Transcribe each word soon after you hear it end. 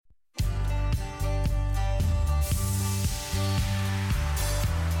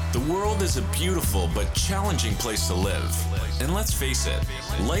The world is a beautiful but challenging place to live. And let's face it,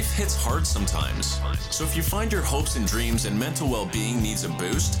 life hits hard sometimes. So if you find your hopes and dreams and mental well-being needs a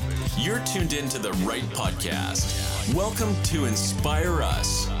boost, you're tuned into the right podcast. Welcome to Inspire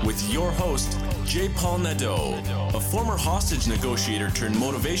Us with your host, J. Paul Nadeau, a former hostage negotiator turned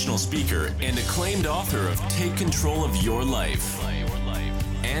motivational speaker and acclaimed author of Take Control of Your Life.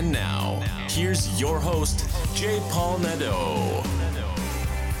 And now, here's your host, J. Paul Nadeau.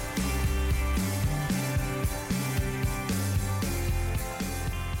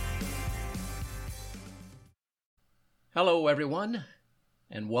 Hello, everyone,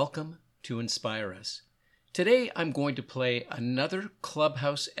 and welcome to Inspire Us. Today, I'm going to play another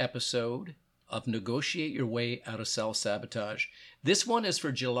Clubhouse episode of Negotiate Your Way Out of Self-Sabotage. This one is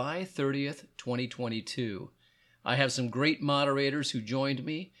for July 30th, 2022. I have some great moderators who joined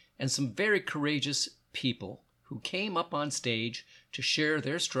me and some very courageous people who came up on stage to share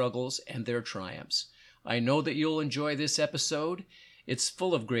their struggles and their triumphs. I know that you'll enjoy this episode. It's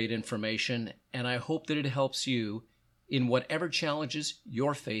full of great information, and I hope that it helps you in whatever challenges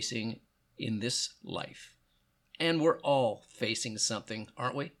you're facing in this life. And we're all facing something,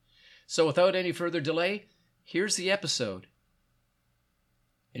 aren't we? So without any further delay, here's the episode.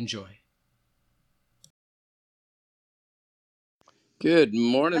 Enjoy. Good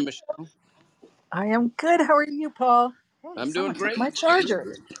morning, Michelle. I am good. How are you, Paul? Hey, I'm doing someone took great. my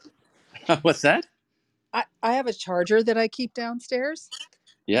charger. What's that? I have a charger that I keep downstairs.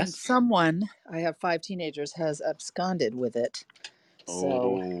 And Yes? someone, I have 5 teenagers, has absconded with it.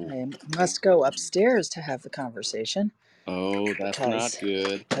 So I must go upstairs to have the conversation That's not because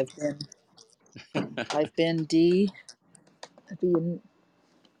good. I've been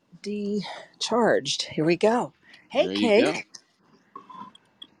decharged. Here we go. Hey, There you Kate.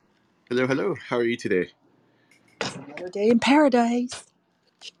 go. Hello. How are you today? It's another day in paradise.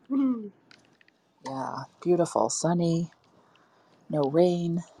 Yeah, beautiful, sunny, no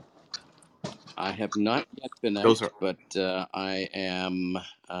rain. I have not yet been Those out, are. but I am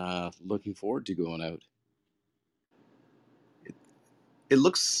looking forward to going out. It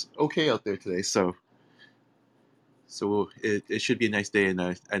looks okay out there today, so it should be a nice day,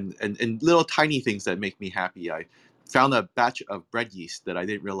 and little tiny things that make me happy. I found a batch of bread yeast that I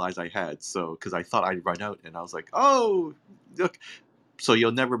didn't realize I had, so because I thought I'd run out, and I was like, oh, look. So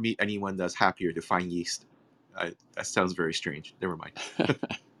you'll never meet anyone that's happier to find yeast. That sounds very strange. Never mind.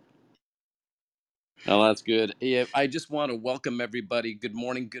 Well, that's good. Yeah, I just want to welcome everybody. Good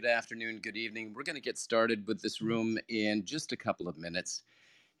morning, good afternoon, good evening. We're going to get started with this room in just a couple of minutes.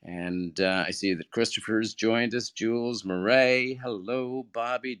 And I see that Christopher's joined us, Jules, Murray, hello,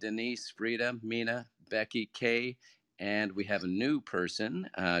 Bobby, Denise, Frida, Mina, Becky, Kay, and we have a new person,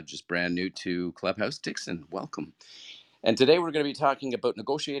 just brand new to Clubhouse, Dixon. Welcome. And today we're going to be talking about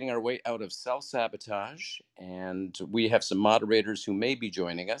negotiating our way out of self-sabotage. And we have some moderators who may be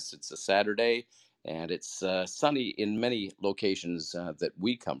joining us. It's a Saturday, and it's sunny in many locations that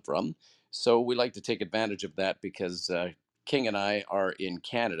we come from. So we like to take advantage of that because King and I are in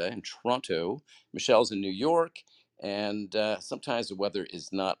Canada, in Toronto. Michelle's in New York, and sometimes the weather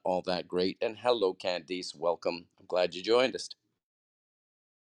is not all that great. And hello, Candice, welcome. I'm glad you joined us.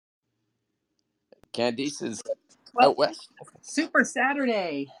 Candice is Well, out west. Super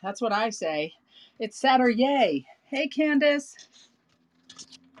Saturday. That's what I say. It's Saturday. Hey, Candace.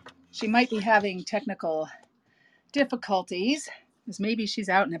 She might be having technical difficulties because maybe she's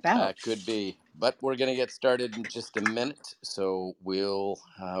out and about. Could be, but we're going to get started in just a minute, so we'll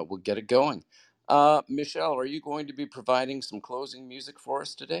get it going. Michelle, are you going to be providing some closing music for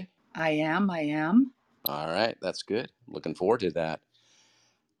us today? I am. All right, that's good. Looking forward to that.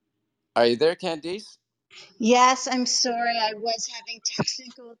 Are you there, Candice? Yes, I'm sorry. I was having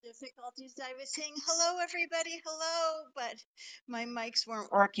technical difficulties. I was saying hello, everybody, hello, but my mics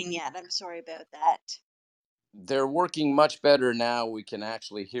weren't working yet. I'm sorry about that. They're working much better now. We can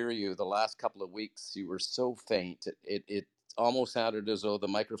actually hear you. The last couple of weeks, you were so faint. It almost sounded as though the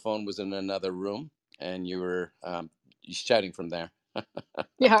microphone was in another room, and you were shouting from there.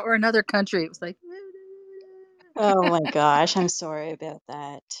 Yeah, or another country. It was like. Oh my gosh, I'm sorry about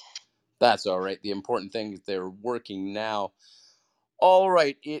that. That's all right. The important thing is they're working now. All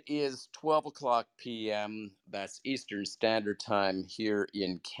right, it is 12 o'clock p.m. That's Eastern Standard Time here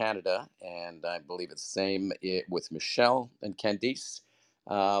in Canada, and I believe it's the same with Michelle and Candice.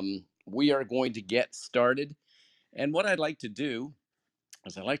 We are going to get started, and what I'd like to do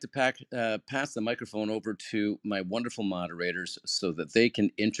is I'd like to pass the microphone over to my wonderful moderators so that they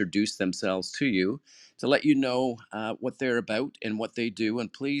can introduce themselves to you, to let you know what they're about and what they do.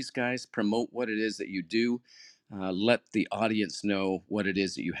 And please, guys, promote what it is that you do. let the audience know what it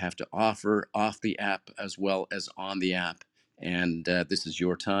is that you have to offer off the app as well as on the app. And this is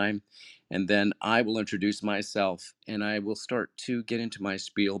your time. And then I will introduce myself and I will start to get into my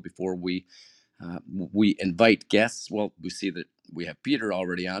spiel before we invite guests. Well, we see that we have Peter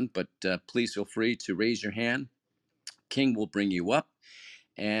already on, but please feel free to raise your hand. King will bring you up.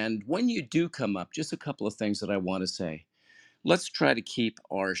 And when you do come up, just a couple of things that I want to say. Let's try to keep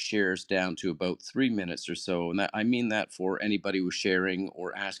our shares down to about 3 minutes or so. And I mean that for anybody who's sharing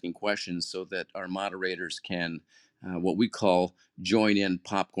or asking questions so that our moderators can, what we call, join in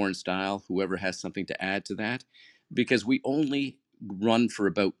popcorn style, whoever has something to add to that. Because we only run for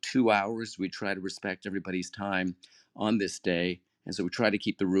about 2 hours. We try to respect everybody's time on this day. And so we try to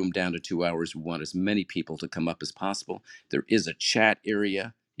keep the room down to 2 hours. We want as many people to come up as possible. There is a chat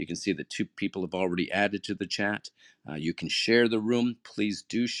area. You can see that 2 people have already added to the chat. You can share the room. Please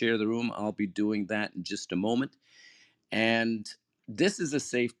do share the room. I'll be doing that in just a moment. And this is a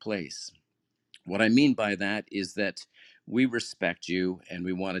safe place. What I mean by that is that we respect you and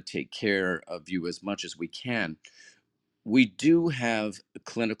we want to take care of you as much as we can. We do have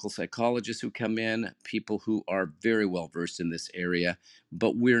clinical psychologists who come in, people who are very well versed in this area,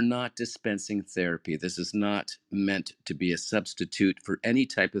 but we're not dispensing therapy. This is not meant to be a substitute for any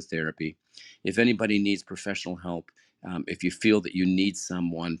type of therapy. If anybody needs professional help, if you feel that you need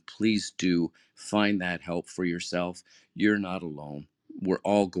someone, please do find that help for yourself. You're not alone. We're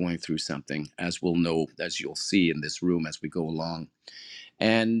all going through something, as we'll know, as you'll see in this room as we go along.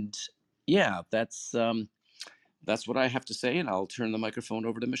 And yeah, that's what I have to say, and I'll turn the microphone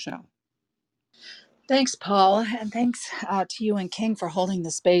over to Michelle. Thanks, Paul, and thanks to you and King for holding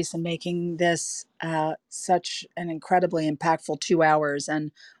the space and making this such an incredibly impactful 2 hours.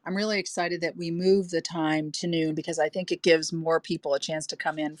 And I'm really excited that we moved the time to noon because I think it gives more people a chance to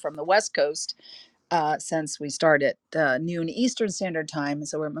come in from the West Coast since we start at noon Eastern Standard Time.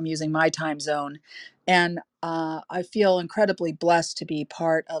 So I'm using my time zone. And I feel incredibly blessed to be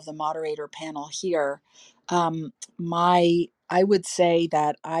part of the moderator panel here. I would say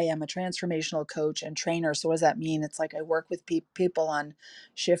that I am a transformational coach and trainer. So what does that mean? It's like I work with people on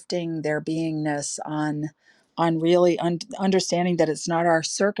shifting their beingness, on really understanding that it's not our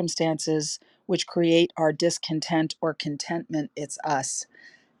circumstances which create our discontent or contentment. It's us.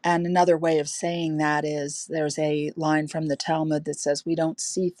 And another way of saying that is there's a line from the Talmud that says, we don't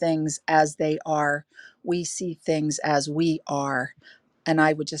see things as they are, we see things as we are. And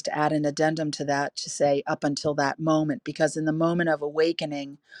I would just add an addendum to that to say up until that moment, because in the moment of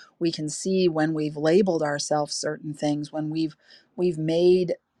awakening, we can see when we've labeled ourselves certain things, when we've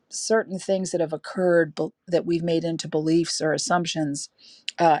made certain things that have occurred that we've made into beliefs or assumptions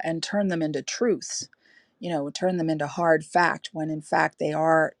and turn them into truths, turn them into hard fact when in fact they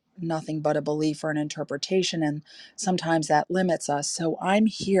are nothing but a belief or an interpretation. And sometimes that limits us. So I'm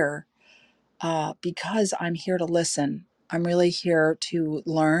here because I'm here to listen. I'm really here to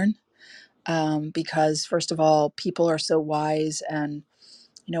learn because, first of all, people are so wise. And,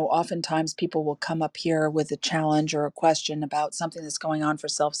 oftentimes people will come up here with a challenge or a question about something that's going on for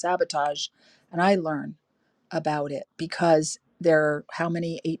self sabotage. And I learn about it because there are how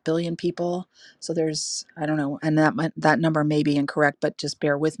many 8 billion people, so there's, I don't know, and that number may be incorrect, but just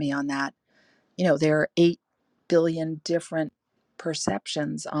bear with me on that. There are 8 billion different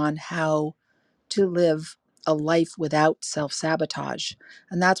perceptions on how to live a life without self-sabotage,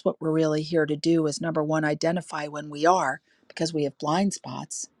 and that's what we're really here to do, is number one, identify when we are, because we have blind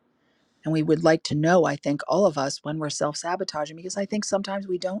spots. And we would like to know, I think, all of us, when we're self-sabotaging, because I think sometimes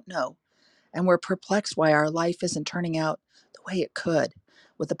we don't know and we're perplexed why our life isn't turning out the way it could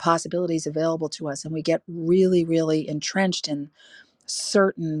with the possibilities available to us. And we get really, really entrenched in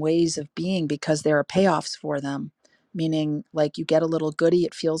certain ways of being because there are payoffs for them. Meaning, like, you get a little goodie,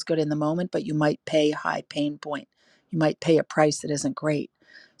 it feels good in the moment, but you might pay a high pain point. You might pay a price that isn't great.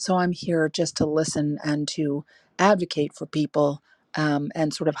 So I'm here just to listen and to advocate for people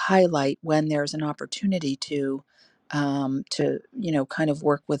and sort of highlight when there's an opportunity to kind of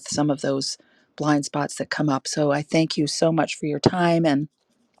work with some of those blind spots that come up. So I thank you so much for your time. And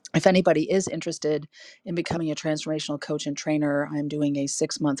if anybody is interested in becoming a transformational coach and trainer, I'm doing a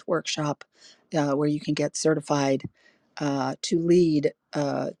 6-month workshop where you can get certified to lead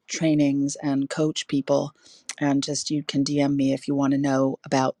trainings and coach people. And just, you can DM me if you want to know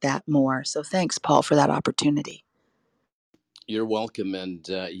about that more. So thanks, Paul, for that opportunity. You're welcome. And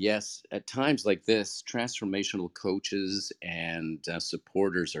yes, at times like this, transformational coaches and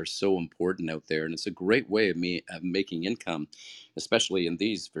supporters are so important out there. And it's a great way of making income, especially in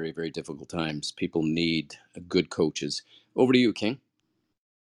these very, very difficult times. People need good coaches. Over to you, King.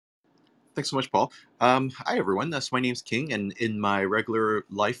 Thanks so much, Paul. Hi, everyone. My name's King, and in my regular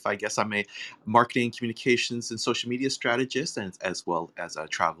life, I guess I'm a marketing, communications, and social media strategist, and as well as a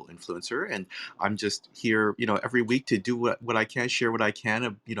travel influencer. And I'm just here, every week to do what I can, share what I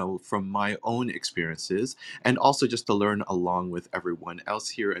can, from my own experiences, and also just to learn along with everyone else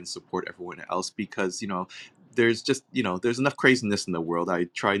here and support everyone else because, there's just, there's enough craziness in the world. I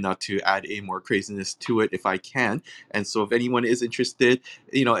try not to add any more craziness to it if I can. And so if anyone is interested,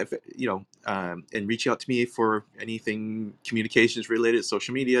 if and reach out to me for anything communications related,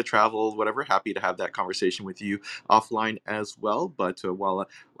 social media, travel, whatever. Happy to have that conversation with you offline as well. But while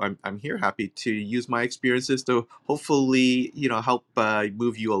I'm here, happy to use my experiences to hopefully help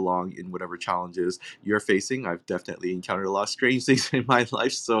move you along in whatever challenges you're facing. I've definitely encountered a lot of strange things in my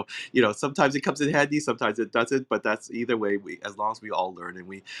life, so sometimes it comes in handy, sometimes it doesn't. But that's either way. As long as we all learn and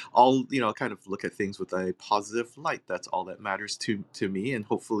we all kind of look at things with a positive light, that's all that matters to me, and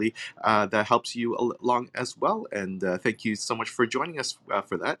hopefully that helps you along as well. And thank you so much for joining us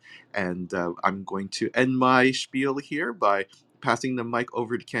for that. And I'm going to end my spiel here by passing the mic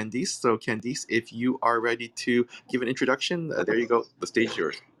over to Candice. So Candice, if you are ready to give an introduction, there you go. The stage is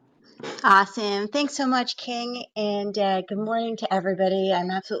yours. Awesome. Thanks so much, King. And good morning to everybody.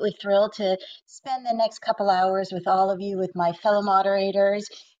 I'm absolutely thrilled to spend the next couple hours with all of you, with my fellow moderators,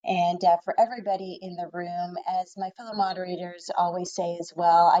 and for everybody in the room. As my fellow moderators always say as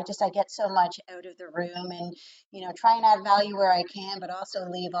well, I get so much out of the room, and try and add value where I can, but also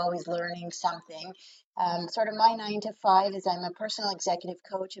leave always learning something. Sort of my 9 to 5 is I'm a personal executive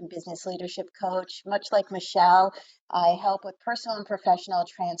coach and business leadership coach, much like Michelle. I help with personal and professional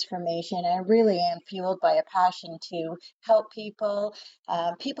transformation, and I really am fueled by a passion to help people.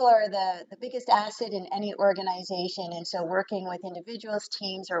 People are the biggest asset in any organization, and so working with individuals,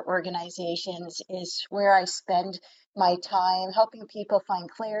 teams, or organizations is where I spend my time, helping people find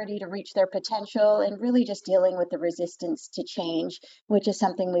clarity to reach their potential, and really just dealing with the resistance to change, which is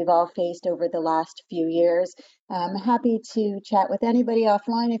something we've all faced over the last few years. I'm happy to chat with anybody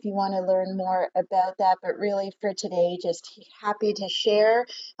offline if you want to learn more about that, but really for today, just happy to share.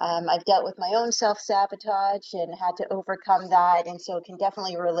 I've dealt with my own self-sabotage and had to overcome that, and so can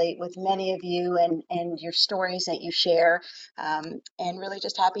definitely relate with many of you and your stories that you share, and really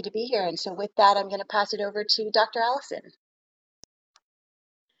just happy to be here. And so with that, I'm going to pass it over to Dr. Allison.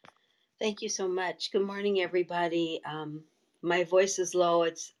 Thank you so much. Good morning, everybody. My voice is low.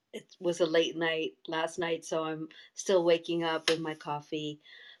 It was a late night last night, so I'm still waking up with my coffee.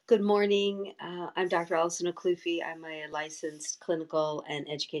 Good morning. I'm Dr. Allison Oklufi. I'm a licensed clinical and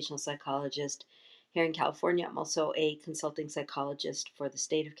educational psychologist here in California. I'm also a consulting psychologist for the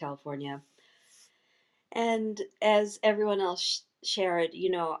state of California. And as everyone else shared,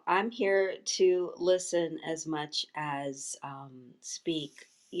 I'm here to listen as much as speak.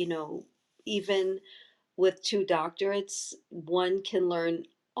 Even with 2 doctorates, one can learn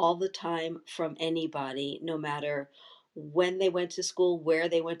all the time from anybody, no matter when they went to school, where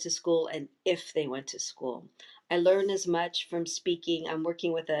they went to school, and if they went to school. I learn as much from speaking. I'm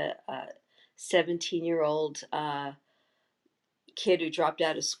working with a 17-year-old kid who dropped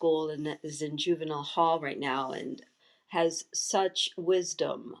out of school and is in juvenile hall right now and has such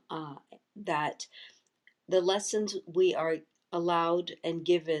wisdom that the lessons we are allowed and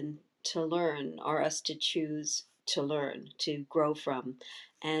given to learn are us to choose to learn, to grow from.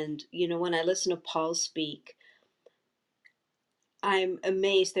 And, when I listen to Paul speak, I'm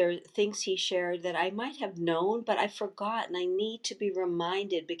amazed. There are things he shared that I might have known, but I forgot, and I need to be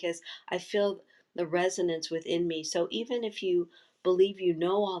reminded because I feel the resonance within me. So even if you believe you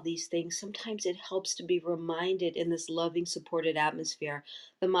know all these things, sometimes it helps to be reminded in this loving, supported atmosphere.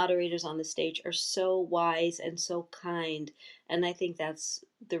 The moderators on the stage are so wise and so kind, and I think that's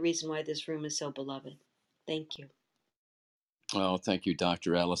the reason why this room is so beloved. Thank you. Oh, thank you,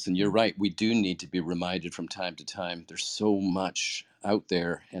 Dr. Allison. You're right. We do need to be reminded from time to time. There's so much out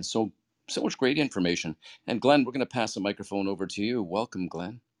there and so much great information. And Glenn, we're going to pass the microphone over to you. Welcome,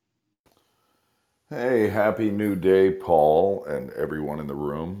 Glenn. Hey, happy new day, Paul, and everyone in the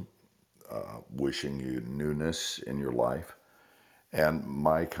room. Wishing you newness in your life. And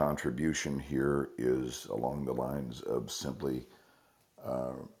my contribution here is along the lines of simply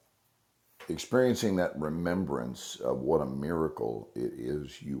experiencing that remembrance of what a miracle it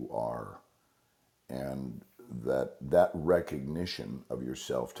is you are, and that recognition of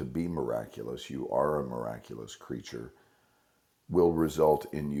yourself to be miraculous. You are a miraculous creature, will result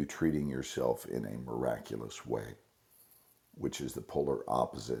in you treating yourself in a miraculous way, which is the polar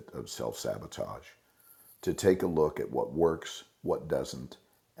opposite of self-sabotage. To take a look at what works, what doesn't,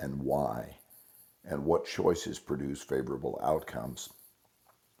 and why, and what choices produce favorable outcomes,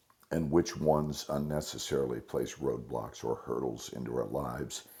 and which ones unnecessarily place roadblocks or hurdles into our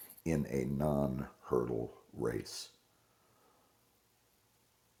lives in a non-hurdle race.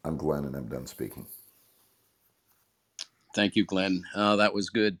 I'm Glenn, and I'm done speaking. Thank you, Glenn. That was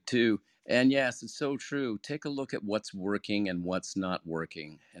good too. And yes, it's so true. Take a look at what's working and what's not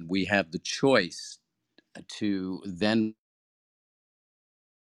working. And we have the choice to then.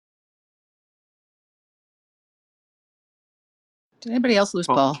 Did anybody else lose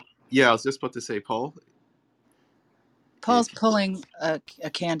Paul, Paul? yeah, I was just about to say, Paul. Paul's pulling a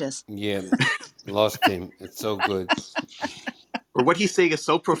Candace. Yeah, lost him. It's so good. Or what he's saying is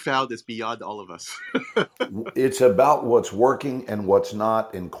so profound, it's beyond all of us. It's about what's working and what's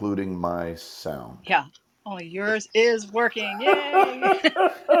not, including my sound. Yeah, only yours is working. Yay!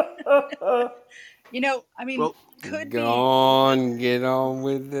 I mean, Well, could Go be. on, get on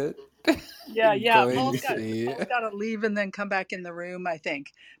with it. Yeah. Glenn Paul's here. got to leave and then come back in the room, I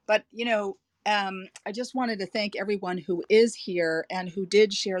think. But I just wanted to thank everyone who is here and who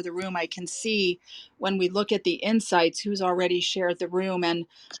did share the room. I can see when we look at the insights who's already shared the room, and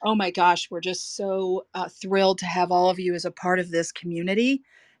oh my gosh, we're just so thrilled to have all of you as a part of this community.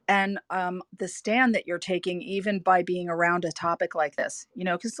 And the stand that you're taking, even by being around a topic like this,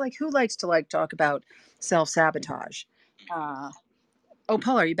 because who likes to talk about self-sabotage? Oh,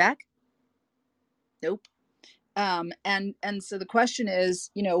 Paul, are you back? Nope. And so the question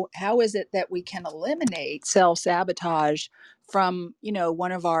is, how is it that we can eliminate self-sabotage from,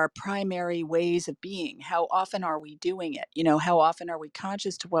 one of our primary ways of being? How often are we doing it? How often are we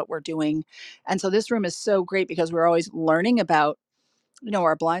conscious to what we're doing? And so this room is so great because we're always learning about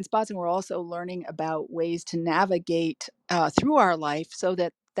our blind spots, and we're also learning about ways to navigate through our life so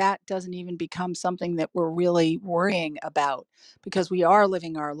that doesn't even become something that we're really worrying about, because we are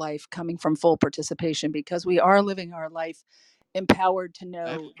living our life coming from full participation, because we are living our life empowered to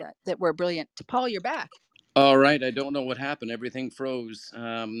know that we're brilliant. Paul, you're back. All right. I don't know what happened. Everything froze.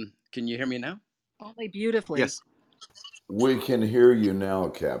 Can you hear me now? Only beautifully. yes. We can hear you now,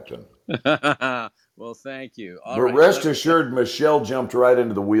 Captain. Well, thank you. All But right. rest assured, Michelle jumped right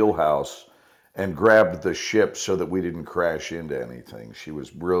into the wheelhouse and grabbed the ship so that we didn't crash into anything. She was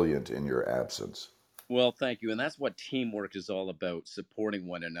brilliant in your absence. Well, thank you. And that's what teamwork is all about, supporting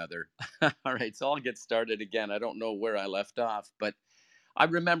one another. All right. So I'll get started again. I don't know where I left off, but I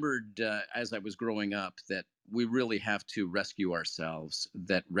remembered as I was growing up that we really have to rescue ourselves,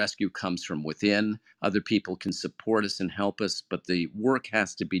 that rescue comes from within. Other people can support us and help us, but the work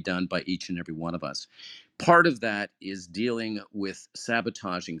has to be done by each and every one of us. Part of that is dealing with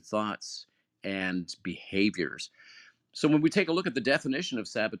sabotaging thoughts and behaviors. So when we take a look at the definition of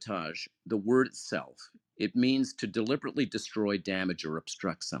sabotage, the word itself, it means to deliberately destroy, damage, or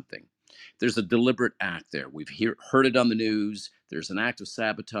obstruct something. There's a deliberate act there. We've heard it on the news. There's an act of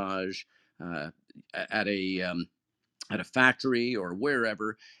sabotage uh, at a factory or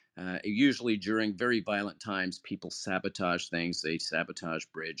wherever. Usually during very violent times, people sabotage things. They sabotage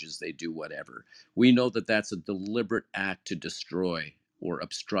bridges. They do whatever. We know that that's a deliberate act to destroy or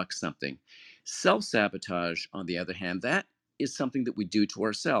obstruct something. Self sabotage, on the other hand, that is something that we do to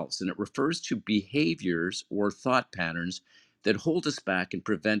ourselves, and it refers to behaviors or thought patterns that hold us back and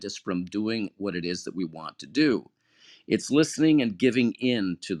prevent us from doing what it is that we want to do. It's listening and giving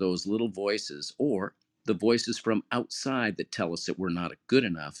in to those little voices, or the voices from outside that tell us that we're not good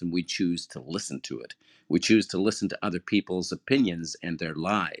enough, and we choose to listen to it. We choose to listen to other people's opinions and their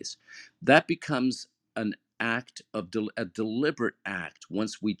lies. That becomes an act of a deliberate act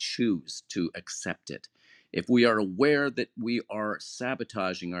once we choose to accept it. If we are aware that we are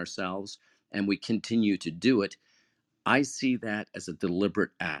sabotaging ourselves and we continue to do it, I see that as a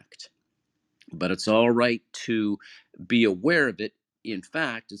deliberate act. But it's all right to be aware of it. In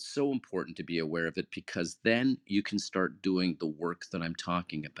fact, it's so important to be aware of it because then you can start doing the work that I'm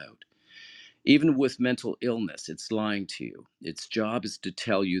talking about. Even with mental illness, it's lying to you. Its job is to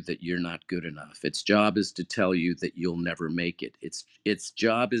tell you that you're not good enough. Its job is to tell you that you'll never make it. Its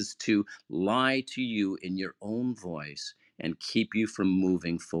job is to lie to you in your own voice and keep you from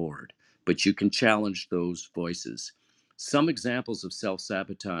moving forward. But you can challenge those voices. Some examples of self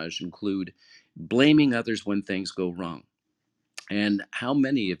sabotage include blaming others when things go wrong. And how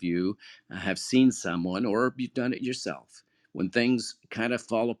many of you have seen someone, or you've done it yourself? When things kind of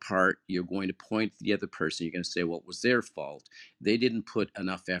fall apart, you're going to point to the other person. You're going to say, well, it was their fault. They didn't put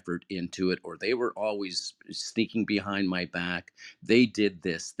enough effort into it, or they were always sneaking behind my back. They did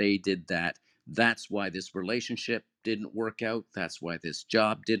this, they did that. That's why this relationship didn't work out. That's why this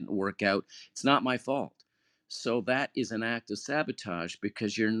job didn't work out. It's not my fault. So that is an act of sabotage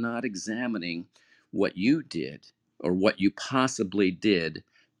because you're not examining what you did or what you possibly did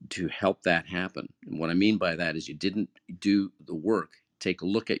to help that happen. And what I mean by that is you didn't do the work. Take a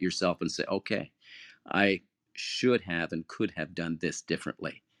look at yourself and say, okay, I should have and could have done this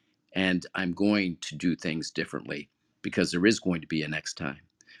differently. And I'm going to do things differently because there is going to be a next time.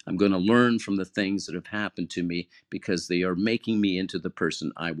 I'm going to learn from the things that have happened to me because they are making me into the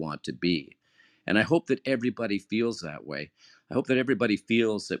person I want to be. And I hope that everybody feels that way. I hope that everybody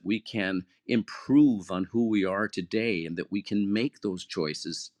feels that we can improve on who we are today and that we can make those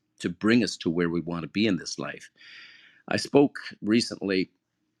choices to bring us to where we want to be in this life. I spoke recently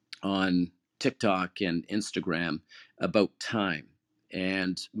on TikTok and Instagram about time.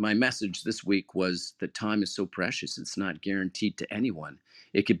 And my message this week was that time is so precious, it's not guaranteed to anyone.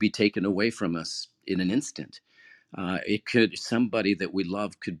 It could be taken away from us in an instant. Somebody that we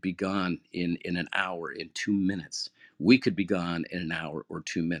love could be gone in an hour, in 2 minutes. We could be gone in an hour or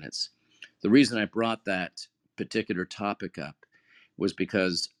 2 minutes. The reason I brought that particular topic up was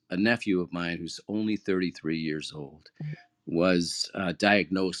because a nephew of mine who's only 33 years old was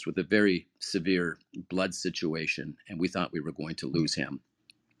diagnosed with a very severe blood situation, and we thought we were going to lose him.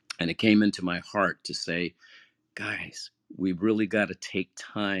 And it came into my heart to say, guys, we really got to take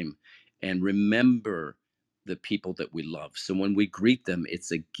time and remember the people that we love. So when we greet them,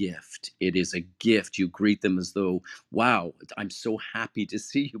 it's a gift. It is a gift. You greet them as though, wow, I'm so happy to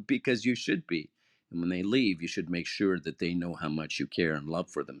see you, because you should be. And when they leave, you should make sure that they know how much you care and love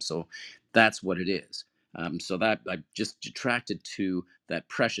for them. So that's what it is. So that I just attracted to that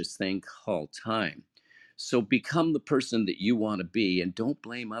precious thing called time. So become the person that you want to be and don't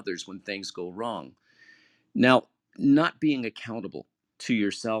blame others when things go wrong. Now, not being accountable to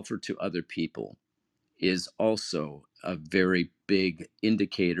yourself or to other people is also a very big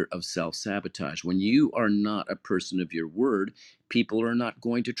indicator of self sabotage. When you are not a person of your word, people are not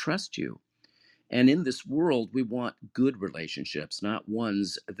going to trust you. And in this world, we want good relationships, not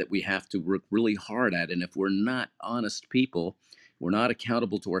ones that we have to work really hard at. And if we're not honest people, we're not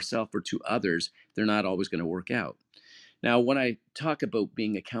accountable to ourselves or to others, they're not always going to work out. Now, when I talk about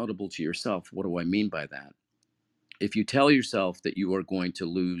being accountable to yourself, what do I mean by that? If you tell yourself that you are going to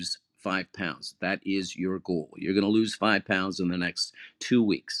lose 5 pounds, that is your goal. You're going to lose 5 pounds in the next 2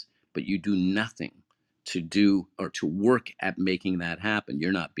 weeks, but you do nothing to do or to work at making that happen.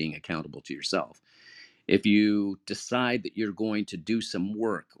 You're not being accountable to yourself. If you decide that you're going to do some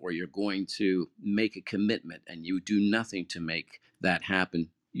work or you're going to make a commitment and you do nothing to make that happen,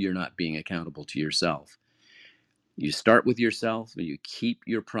 you're not being accountable to yourself. You start with yourself, and you keep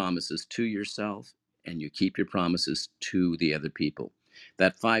your promises to yourself, and you keep your promises to the other people.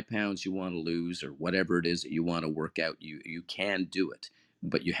 That 5 pounds you want to lose, or whatever it is that you want to work out, you can do it,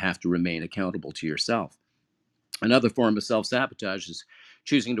 but you have to remain accountable to yourself. Another form of self sabotage is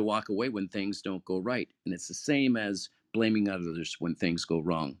choosing to walk away when things don't go right. And it's the same as blaming others when things go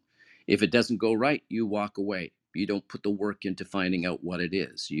wrong. If it doesn't go right, you walk away. You don't put the work into finding out what it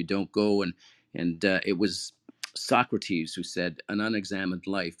is. You don't go and it was Socrates who said, an unexamined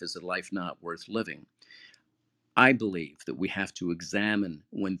life is a life not worth living. I believe that we have to examine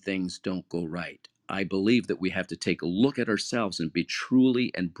when things don't go right. I believe that we have to take a look at ourselves and be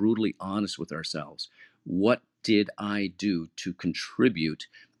truly and brutally honest with ourselves. What did I do to contribute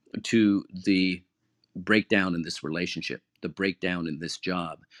to the breakdown in this relationship, the breakdown in this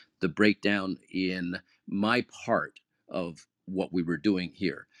job, the breakdown in my part of what we were doing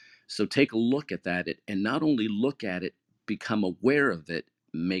here? So take a look at that and not only look at it, become aware of it,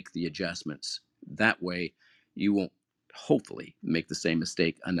 make the adjustments. That way, you won't hopefully make the same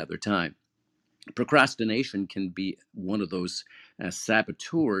mistake another time. Procrastination can be one of those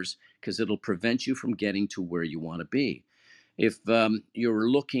saboteurs because it'll prevent you from getting to where you want to be. If you're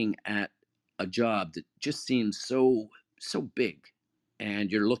looking at a job that just seems so big,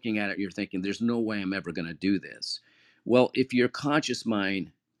 and you're looking at it, you're thinking, "There's no way I'm ever going to do this." Well, if your conscious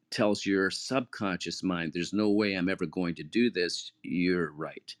mind tells your subconscious mind, "There's no way I'm ever going to do this," you're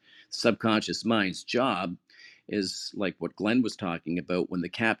right. Subconscious mind's job is like what Glenn was talking about when the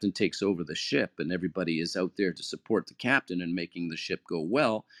captain takes over the ship and everybody is out there to support the captain and making the ship go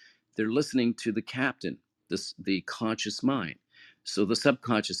well. They're listening to the captain, the conscious mind. So the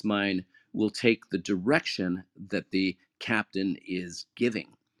subconscious mind will take the direction that the captain is giving,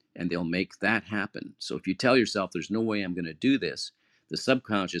 and they'll make that happen. So if you tell yourself, "There's no way I'm going to do this," the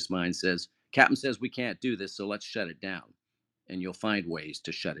subconscious mind says, "Captain says we can't do this, so let's shut it down." And you'll find ways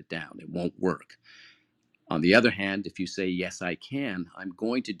to shut it down. It won't work. On the other hand, if you say, "Yes, I can, I'm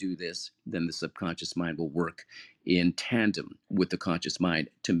going to do this," then the subconscious mind will work in tandem with the conscious mind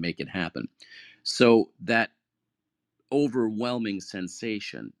to make it happen. So that overwhelming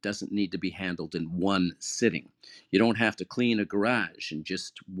sensation doesn't need to be handled in one sitting. You don't have to clean a garage in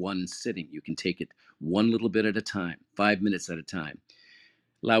just one sitting. You can take it one little bit at a time, 5 minutes at a time.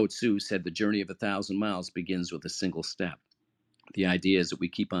 Lao Tzu said the journey of 1,000 miles begins with a single step. The idea is that we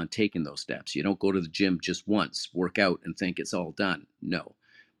keep on taking those steps. You don't go to the gym just once, work out, and think it's all done. No.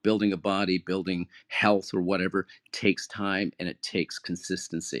 Building a body, building health, or whatever takes time, and it takes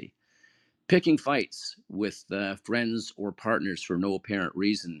consistency. Picking fights with friends or partners for no apparent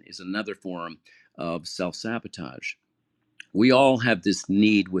reason is another form of self sabotage. We all have this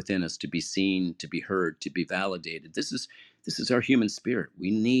need within us to be seen, to be heard, to be validated. This is our human spirit. We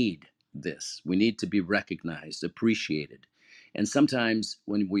need this. We need to be recognized, appreciated. And sometimes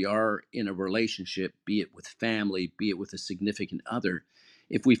when we are in a relationship, be it with family, be it with a significant other,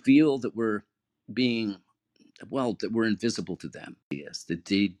 if we feel that we're being, well, that we're invisible to them, yes, that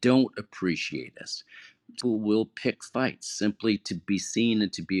they don't appreciate us, people will pick fights simply to be seen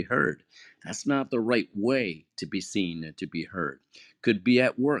and to be heard. That's not the right way to be seen and to be heard. Could be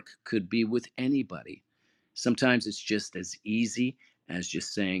at work, could be with anybody. Sometimes it's just as easy as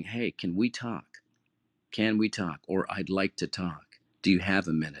just saying, hey, can we talk? Can we talk? Or I'd like to talk. Do you have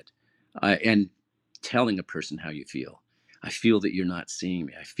a minute? And telling a person how you feel. I feel that you're not seeing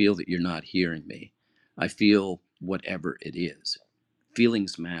me. I feel that you're not hearing me. I feel whatever it is.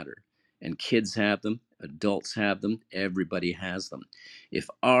 Feelings matter. And kids have them, adults have them, everybody has them. If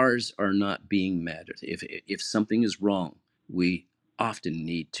ours are not being met, if something is wrong, we often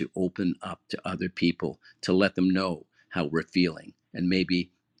need to open up to other people to let them know how we're feeling. And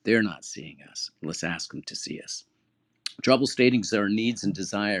maybe they're not seeing us. Let's ask them to see us. Trouble stating our needs and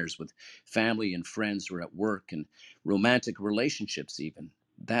desires with family and friends or at work and romantic relationships, even.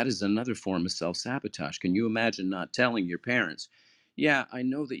 That is another form of self sabotage. Can you imagine not telling your parents, yeah, I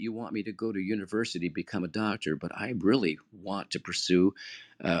know that you want me to go to university, become a doctor, but I really want to pursue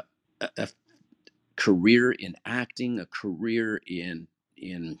uh, a career in acting, a career in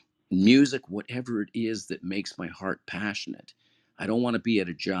music, whatever it is that makes my heart passionate. I don't want to be at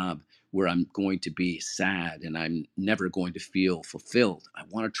a job where I'm going to be sad and I'm never going to feel fulfilled. I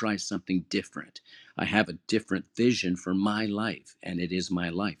want to try something different. I have a different vision for my life, and it is my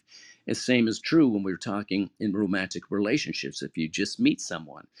life. The same is true when we're talking in romantic relationships. If you just meet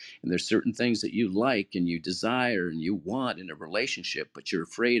someone and there's certain things that you like and you desire and you want in a relationship, but you're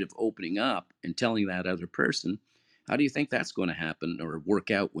afraid of opening up and telling that other person, how do you think that's going to happen or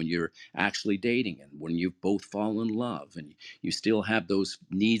work out when you're actually dating and when you both fall in love and you still have those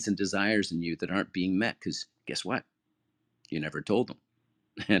needs and desires in you that aren't being met? Because guess what? You never told them.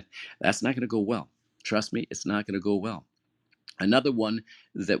 And that's not going to go well. Trust me, it's not going to go well. Another one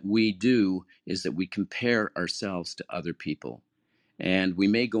that we do is that we compare ourselves to other people. And we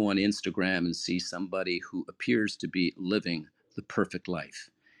may go on Instagram and see somebody who appears to be living the perfect life.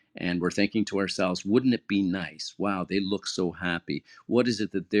 And we're thinking to ourselves, wouldn't it be nice? Wow, they look so happy. What is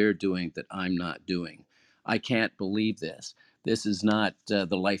it that they're doing that I'm not doing? I can't believe this. This is not the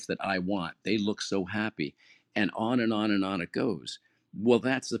life that I want. They look so happy. And on and on and on it goes. Well,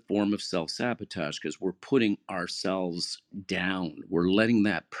 that's a form of self sabotage because we're putting ourselves down. We're letting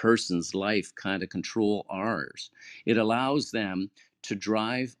that person's life kind of control ours. It allows them to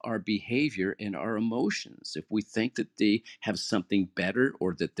drive our behavior and our emotions. If we think that they have something better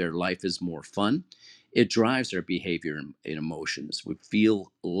or that their life is more fun, it drives our behavior and emotions. We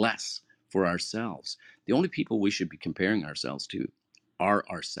feel less for ourselves. The only people we should be comparing ourselves to are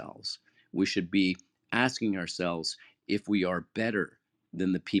ourselves. We should be asking ourselves if we are better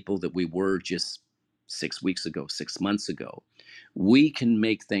than the people that we were just 6 weeks ago, 6 months ago. We can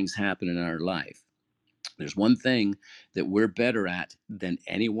make things happen in our life. There's one thing that we're better at than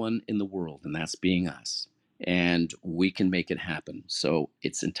anyone in the world, and that's being us. And we can make it happen. So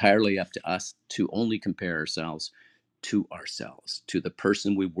it's entirely up to us to only compare ourselves, to the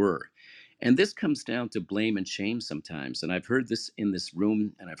person we were. And this comes down to blame and shame sometimes. And I've heard this in this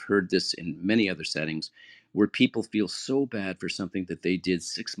room, and I've heard this in many other settings where people feel so bad for something that they did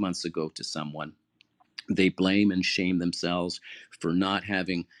 6 months ago to someone. They blame and shame themselves for not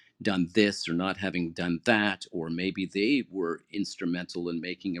having done this or not having done that, or maybe they were instrumental in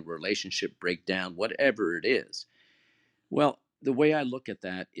making a relationship break down, whatever it is. Well, the way I look at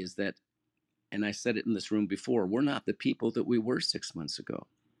that is that, and I said it in this room before, we're not the people that we were 6 months ago.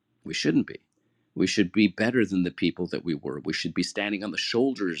 We shouldn't be. We should be better than the people that we were. We should be standing on the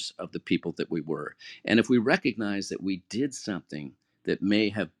shoulders of the people that we were. And if we recognize that we did something that may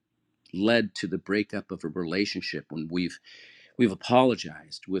have led to the breakup of a relationship, when we've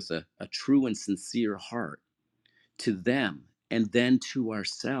apologized with a true and sincere heart to them and then to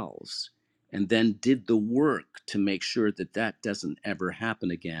ourselves, and then did the work to make sure that that doesn't ever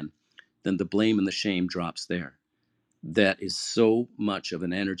happen again, then the blame and the shame drops there. That is so much of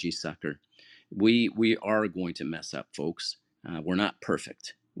an energy sucker. We are going to mess up, folks. We're not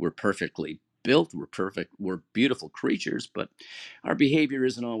perfect. We're perfectly built. We're perfect. We're beautiful creatures, but our behavior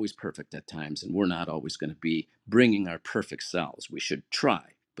isn't always perfect at times, and we're not always going to be bringing our perfect selves. We should try,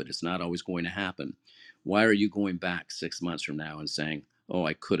 but it's not always going to happen. Why are you going back 6 months from now and saying, "Oh,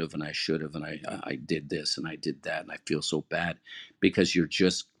 I could have and I should have, and I did this and I did that, and I feel so bad," because you're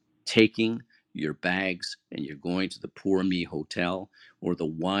just taking your bags and you're going to the Poor Me Hotel or the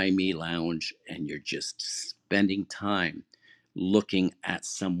Why Me Lounge, and you're just spending time looking at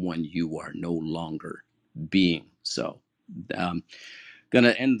someone you are no longer being. So, I'm going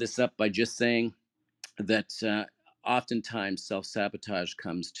to end this up by just saying that oftentimes self sabotage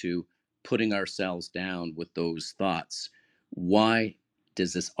comes to putting ourselves down with those thoughts. Why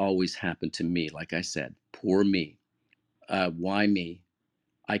does this always happen to me? Like I said, poor me. Why me?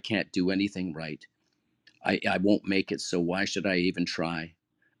 I can't do anything right. I won't make it, so why should I even try?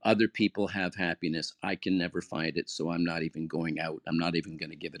 Other people have happiness. I can never find it, so I'm not even going out. I'm not even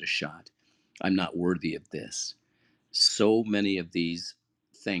going to give it a shot. I'm not worthy of this. So many of these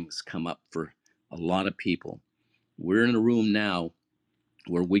things come up for a lot of people. We're in a room now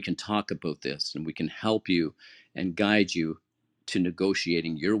where we can talk about this and we can help you and guide you to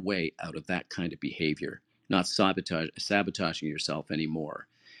negotiating your way out of that kind of behavior, not sabotaging yourself anymore.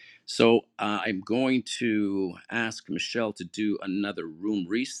 So I'm going to ask Michelle to do another room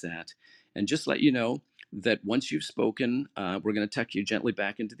reset and just let you know that once you've spoken, we're going to tuck you gently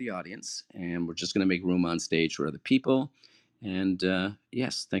back into the audience and we're just going to make room on stage for other people. And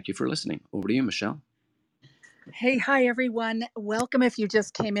yes, thank you for listening. Over to you, Michelle. Hey, hi, everyone. Welcome if you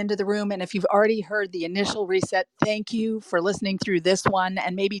just came into the room. And if you've already heard the initial reset, thank you for listening through this one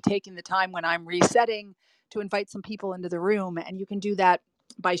and maybe taking the time when I'm resetting to invite some people into the room. And you can do that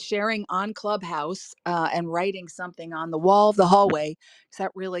by sharing on Clubhouse and writing something on the wall of the hallway, because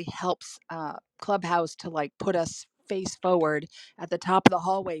that really helps Clubhouse to like put us face forward at the top of the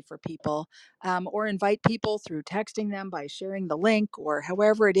hallway for people, or invite people through texting them by sharing the link or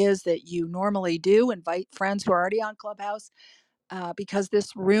however it is that you normally do. Invite friends who are already on Clubhouse, because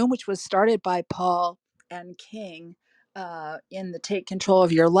this room, which was started by Paul and King in the Take Control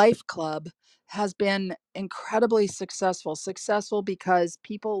of Your Life Club, has been incredibly successful. Successful because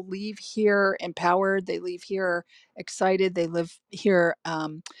people leave here empowered, they leave here excited, they live here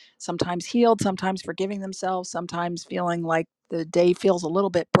sometimes healed, sometimes forgiving themselves, sometimes feeling like the day feels a little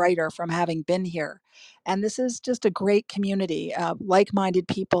bit brighter from having been here. And this is just a great community. Like minded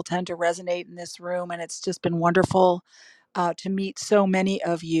people tend to resonate in this room, and it's just been wonderful to meet so many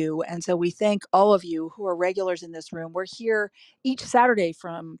of you. And so we thank all of you who are regulars in this room. We're here each Saturday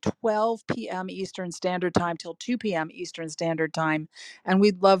from 12 p.m. Eastern Standard Time till 2 p.m. Eastern Standard Time. And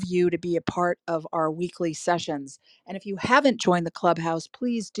we'd love you to be a part of our weekly sessions. And if you haven't joined the clubhouse,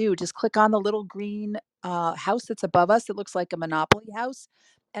 please do. Just click on the little green house that's above us. It looks like a Monopoly house.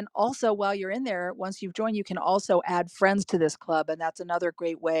 And also, while you're in there, once you've joined, you can also add friends to this club. And that's another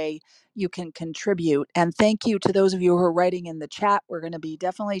great way you can contribute. And thank you to those of you who are writing in the chat. We're going to be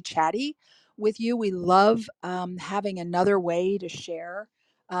definitely chatty with you. We love having another way to share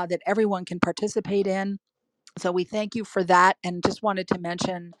that everyone can participate in. So we thank you for that, and just wanted to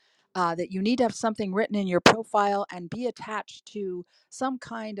mention that you need to have something written in your profile and be attached to some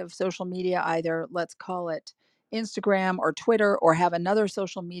kind of social media, either let's call it Instagram or Twitter, or have another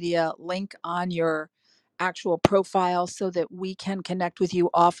social media link on your actual profile so that we can connect with you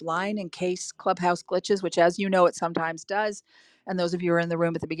offline in case Clubhouse glitches, which, as you know, it sometimes does. And those of you who are in the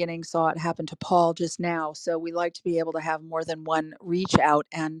room at the beginning saw it happen to Paul just now. So we like to be able to have more than one reach out.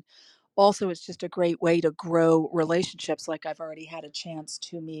 And also, it's just a great way to grow relationships. Like, I've already had a chance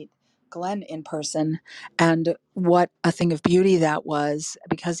to meet Glenn in person, and what a thing of beauty that was,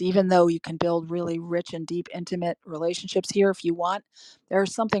 because even though you can build really rich and deep intimate relationships here if you want,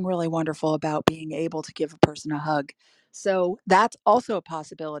 there's something really wonderful about being able to give a person a hug. So that's also a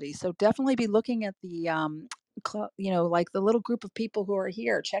possibility. So definitely be looking at the like the little group of people who are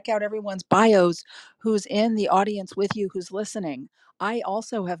here. Check out everyone's bios who's in the audience with you, who's listening. I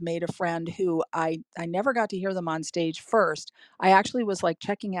also have made a friend who I never got to hear them on stage first. I actually was like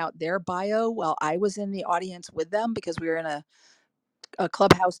checking out their bio while I was in the audience with them, because we were in a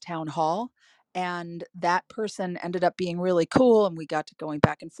clubhouse town hall. And that person ended up being really cool, and we got to going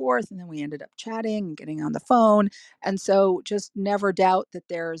back and forth, and then we ended up chatting and getting on the phone. And so just never doubt that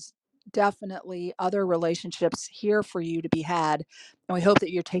there's definitely other relationships here for you to be had. And we hope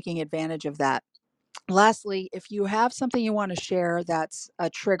that you're taking advantage of that. Lastly, if you have something you want to share that's a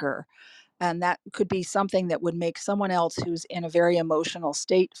trigger, And that could be something that would make someone else who's in a very emotional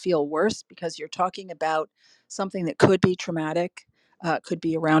state feel worse, because you're talking about something that could be traumatic. Could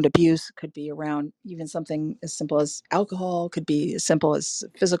be around abuse, could be around even something as simple as alcohol, could be as simple as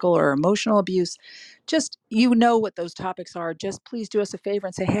physical or emotional abuse. Just, you know what those topics are. Just please do us a favor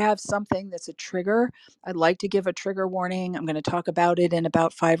and say, hey, I have something that's a trigger. I'd like to give a trigger warning. I'm going to talk about it in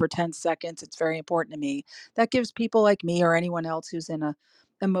about 5 or 10 seconds. It's very important to me. That gives people like me or anyone else who's in a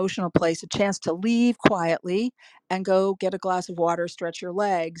emotional place a chance to leave quietly and go get a glass of water, stretch your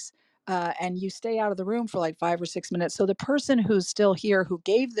legs, and you stay out of the room for like 5 or 6 minutes. So the person who's still here who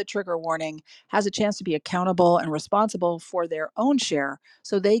gave the trigger warning has a chance to be accountable and responsible for their own share,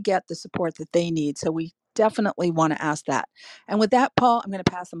 so they get the support that they need. So we definitely want to ask that. And with that, Paul, I'm going to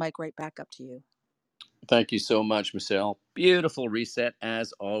pass the mic right back up to you. Thank you so much, Michelle. Beautiful reset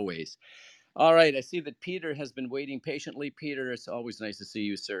as always. All right, I see that Peter has been waiting patiently. Peter, it's always nice to see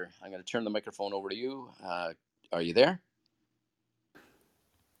you, sir. I'm going to turn the microphone over to you. Are you there?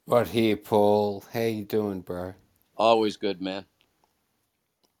 Right here, Paul. How you doing, bro? Always good, man.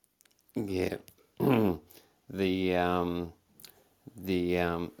 Yeah. the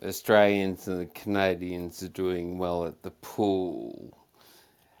Australians and the Canadians are doing well at the pool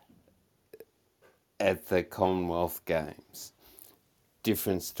at the Commonwealth Games.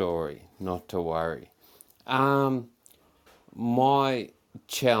 Different story, not to worry. My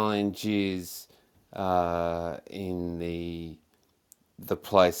challenge is in the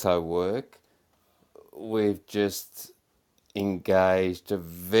place I work. We've just engaged a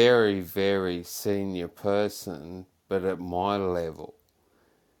very, very senior person, but at my level,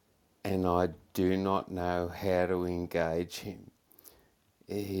 and I do not know how to engage him.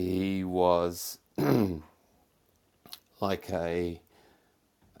 He was like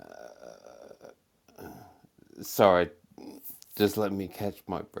sorry, just let me catch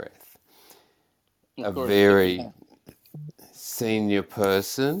my breath. Of course, Very senior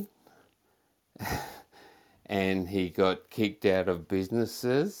person, and he got kicked out of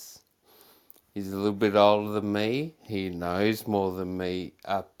businesses. He's a little bit older than me. He knows more than me,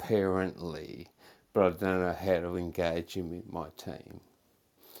 apparently, but I don't know how to engage him in my team.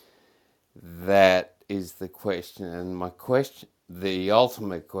 That is the question. And my question, the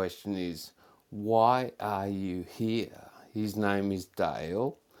ultimate question is, why are you here? His name is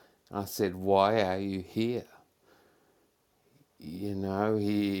Dale. I said, why are you here? You know,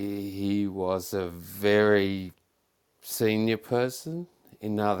 he was a very senior person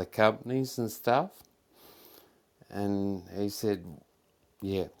in other companies and stuff. And he said,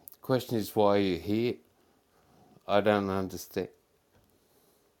 yeah, the question is, why are you here? I don't understand.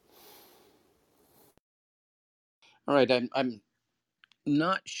 all right. I'm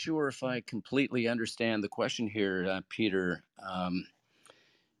not sure if I completely understand the question here, Peter.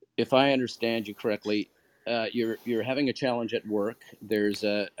 If I understand you correctly, you're having a challenge at work. There's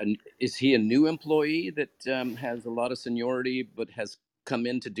is he a new employee that has a lot of seniority but has come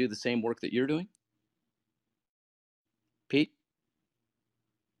in to do the same work that you're doing? Pete?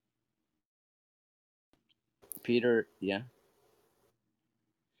 Peter? Yeah.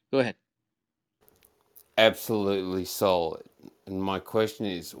 Go ahead. Absolutely solid. And my question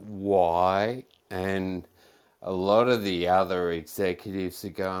is, why? And a lot of the other executives are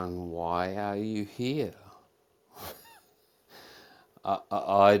going, why are you here?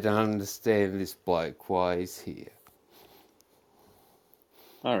 I don't understand this bloke, why he's here.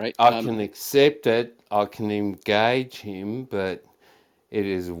 All right. I can accept it, I can engage him, but it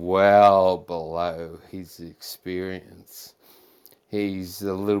is well below his experience. He's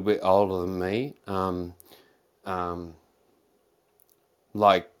a little bit older than me.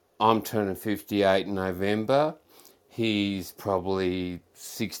 Like, I'm turning 58 in November. He's probably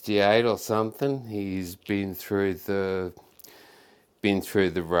 68 or something. He's been through the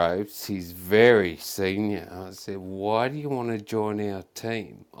ropes. He's very senior. I said, why do you want to join our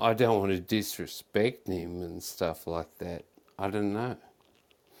team? I don't want to disrespect him and stuff like that. I don't know.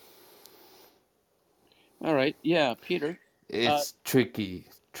 All right. Yeah, Peter. It's tricky,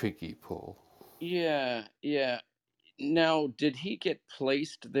 Paul. Yeah. Now, did he get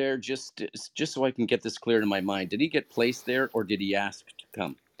placed there, just so I can get this clear in my mind? Did he get placed there, or did he ask to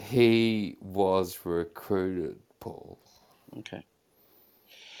come? He was recruited, Paul. Okay.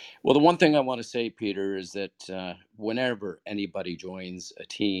 Well, the one thing I want to say, Peter, is that whenever anybody joins a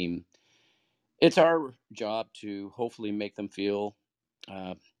team, it's our job to hopefully make them feel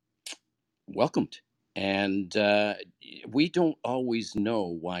uh, welcomed. And we don't always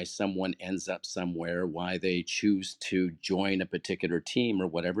know why someone ends up somewhere, why they choose to join a particular team or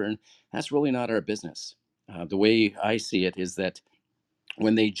whatever. And that's really not our business. The way I see it is that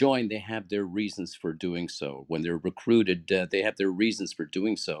When they join, they have their reasons for doing so. When they're recruited, they have their reasons for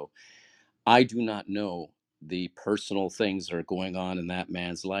doing so. I do not know the personal things that are going on in that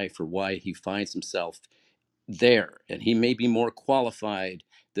man's life or why he finds himself there. And he may be more qualified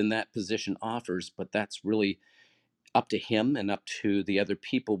than that position offers, but that's really up to him and up to the other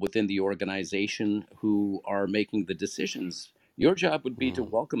people within the organization who are making the decisions. Your job would be to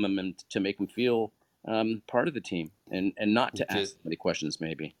Mm. welcome him and to make him feel part of the team, and not to Just ask any questions,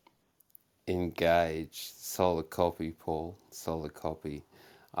 maybe. engage. Solid copy, Paul. Solid copy.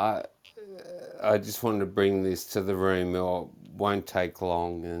 I I just wanted to bring this to the room. It won't take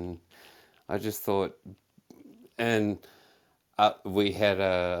long, and I just thought, and we had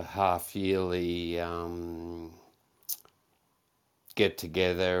a half yearly get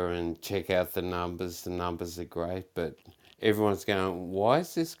together and check out the numbers. The numbers are great, but everyone's going, why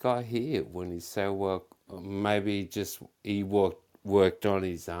is this guy here when he's so well? Maybe just he worked on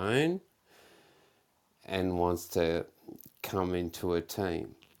his own and wants to come into a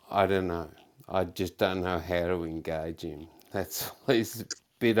team. I don't know. I just don't know how to engage him. That's he's a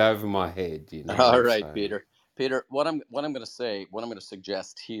bit over my head, you All know. right, So Peter. Peter, what I'm going to say, what I'm going to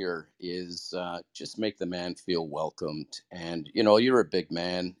suggest here is just make the man feel welcomed. And you know, you're a big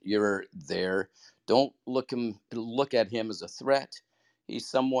man. You're there. Don't look at him as a threat. He's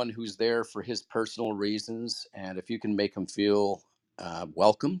someone who's there for his personal reasons, and if you can make him feel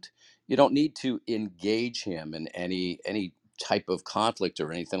welcomed, you don't need to engage him in any type of conflict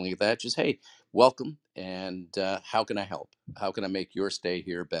or anything like that. Just hey, welcome, and how can I help? How can I make your stay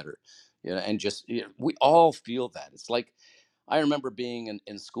here better? And just we all feel that. It's like I remember being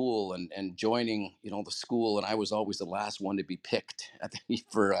in school and joining the school, and I was always the last one to be picked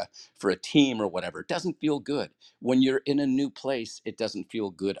for a team or whatever. It doesn't feel good when you're in a new place. It doesn't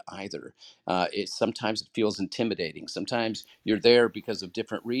feel good either. Sometimes it feels intimidating. Sometimes you're there because of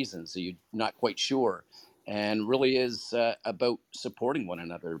different reasons, so you're not quite sure, and really is about supporting one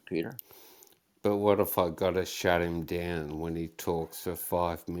another, Peter. but what if I got to shut him down when he talks for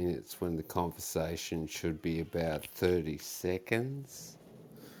 5 minutes when the conversation should be about 30 seconds?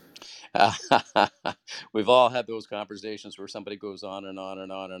 We've all had those conversations where somebody goes on and on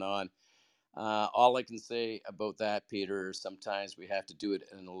and on and on. All I can say about that, Peter, is sometimes we have to do it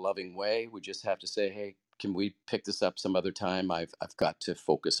in a loving way. We just have to say, "Hey, can we pick this up some other time? I've got to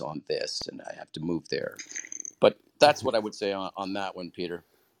focus on this, and I have to move there." But that's what I would say on that one, Peter.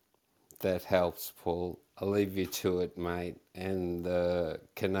 That helps, Paul. I'll leave you to it, mate. And the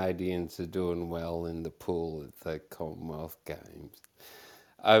Canadians are doing well in the pool at the Commonwealth Games.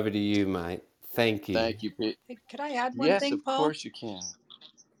 Over to you, mate. Thank you. Thank you, Pete. Hey, could I add one Yes, thing, of Paul? course you can.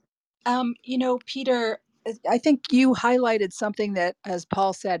 Peter, I think you highlighted something that, as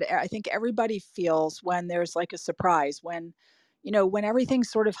Paul said, I think everybody feels when there's like a surprise, when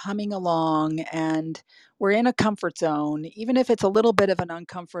everything's sort of humming along and we're in a comfort zone, even if it's a little bit of an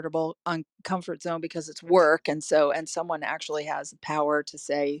uncomfortable uncomfort zone because it's work. And someone actually has the power to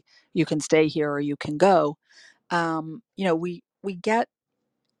say, you can stay here or you can go. We get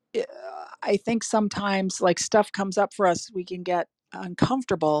uh, I think sometimes like stuff comes up for us, we can get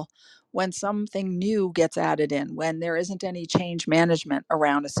uncomfortable when something new gets added in, when there isn't any change management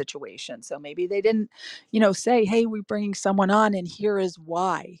around a situation. So maybe they didn't, say, hey, we're bringing someone on and here is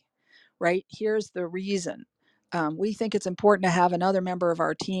why, right? Here's the reason. We think it's important to have another member of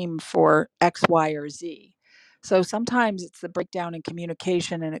our team for X, Y, or Z. So sometimes it's the breakdown in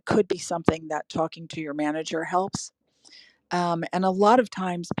communication, and it could be something that talking to your manager helps. And a lot of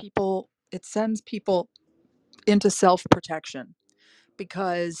times it sends people into self protection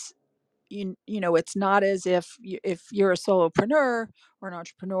because it's not as if you're a solopreneur or an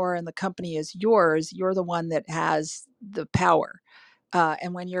entrepreneur and the company is yours, you're the one that has the power.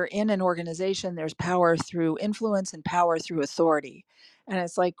 And when you're in an organization, there's power through influence and power through authority. And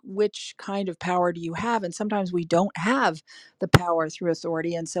it's like, which kind of power do you have? And sometimes we don't have the power through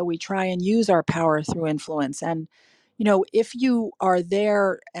authority. And so we try and use our power through influence. And, if you are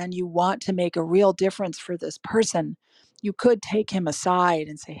there and you want to make a real difference for this person, you could take him aside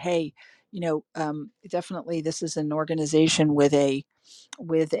and say, hey, definitely this is an organization with a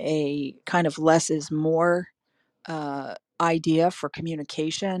kind of less is more idea for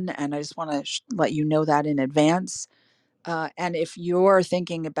communication, and I just want to let you know that in advance. And if you're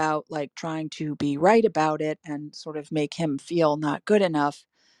thinking about like trying to be right about it and sort of make him feel not good enough,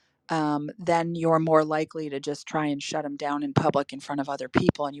 then you're more likely to just try and shut him down in public in front of other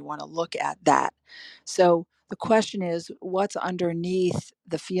people, and you want to look at that. So the question is, what's underneath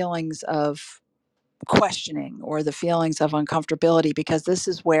the feelings of questioning or the feelings of uncomfortability? Because this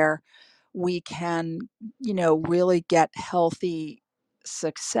is where we can really get healthy,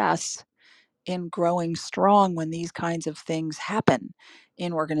 success in growing strong when these kinds of things happen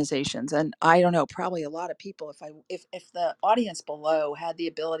in organizations. And I don't know, probably a lot of people, if the audience below had the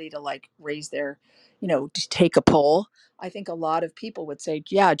ability to like raise their, to take a poll, I think a lot of people would say,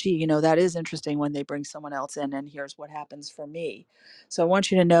 yeah, gee, that is interesting when they bring someone else in and here's what happens for me. So I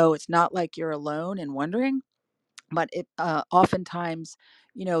want you to know it's not like you're alone in wondering, but it oftentimes,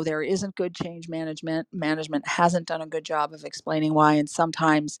 there isn't good change management hasn't done a good job of explaining why, and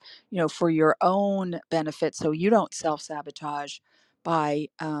sometimes, for your own benefit, so you don't self-sabotage by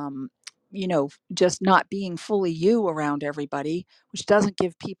just not being fully you around everybody, which doesn't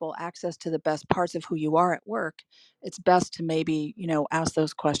give people access to the best parts of who you are at work. It's best to maybe, ask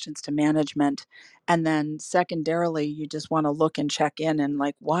those questions to management. And then secondarily, you just want to look and check in and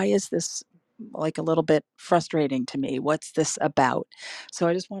like, why is this like a little bit frustrating to me? What's this about? So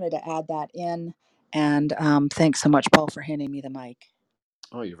I just wanted to add that in. And thanks so much, Paul, for handing me the mic.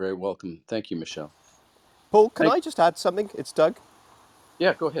 Oh, you're very welcome. Thank you, Michelle. Paul, can Thank. I just add something? It's Doug.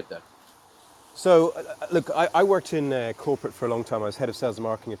 Yeah, go ahead, Doug. So, look, I worked in corporate for a long time. I was head of sales and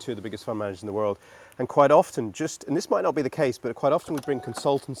marketing at two of the biggest fund managers in the world. And quite often, and this might not be the case, but quite often we bring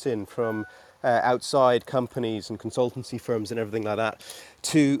consultants in from outside companies and consultancy firms and everything like that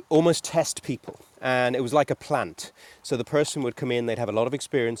to almost test people. And it was like a plant. So the person would come in, they'd have a lot of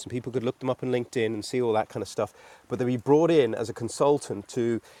experience, and people could look them up on LinkedIn and see all that kind of stuff. But they'd be brought in as a consultant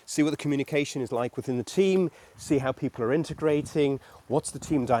to see what the communication is like within the team, see how people are integrating, what's the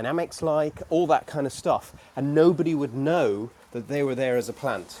team dynamics like, all that kind of stuff. And nobody would know that they were there as a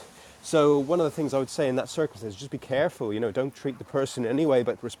plant. So one of the things I would say in that circumstance is just be careful, don't treat the person in any way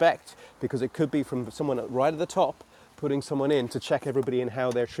but respect, because it could be from someone right at the top putting someone in to check everybody in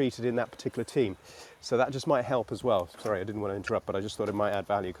how they're treated in that particular team. So that just might help as well. Sorry, I didn't want to interrupt, but I just thought it might add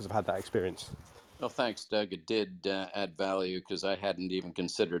value because I've had that experience. Well, thanks, Doug. It did add value because I hadn't even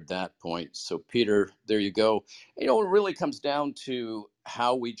considered that point. So, Peter, there you go. It really comes down to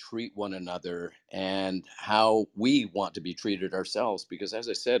how we treat one another and how we want to be treated ourselves. Because, as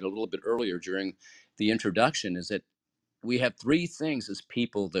I said a little bit earlier during the introduction, is that we have three things as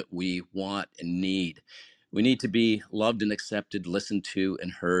people that we want and need. We need to be loved and accepted, listened to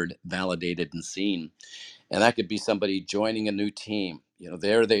and heard, validated and seen. And that could be somebody joining a new team.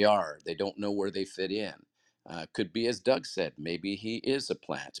 There they are. They don't know where they fit in. Could be, as Doug said, maybe he is a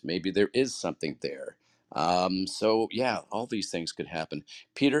plant. Maybe there is something there. So, yeah, all these things could happen.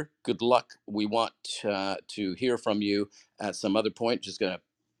 Peter, good luck. We want to hear from you at some other point. Just going to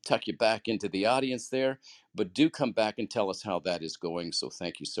tuck you back into the audience there. But do come back and tell us how that is going. So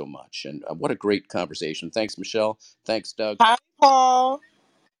thank you so much. And what a great conversation. Thanks, Michelle. Thanks, Doug. Hi, Paul.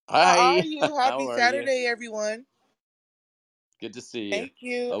 How are Hi. you? How Happy are you? Saturday, everyone. Good to see you. Thank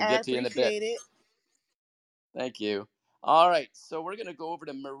you. I'll I get to you in a bit. appreciate it. Thank you. All right. So we're going to go over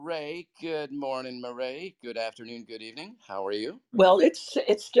to Murray. Good morning, Murray. Good afternoon. Good evening. How are you? Well, it's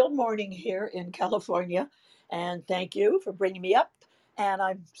still morning here in California, and thank you for bringing me up. And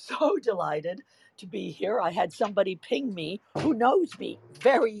I'm so delighted to be here. I had somebody ping me who knows me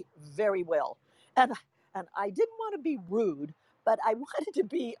very, very well, and I didn't want to be rude, but I wanted to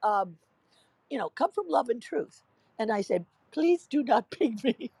be, come from love and truth. And I said, please do not ping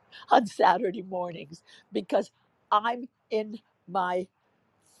me on Saturday mornings because I'm in my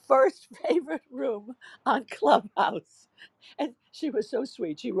first favorite room on Clubhouse. And she was so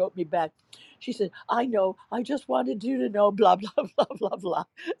sweet. She wrote me back. She said, I know, I just wanted you to know, blah, blah, blah, blah, blah.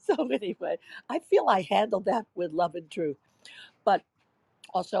 So, anyway, I feel I handled that with love and truth. But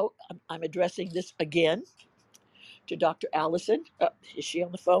also, I'm addressing this again to Dr. Allison. Is she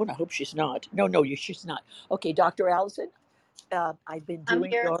on the phone? I hope she's not. No, she's not. Okay, Dr. Allison, I've been I'm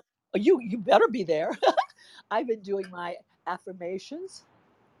doing here. your, you better be there. I've been doing my affirmations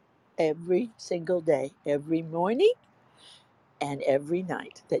every single day, every morning and every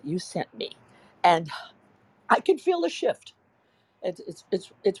night that you sent me, and I can feel a shift.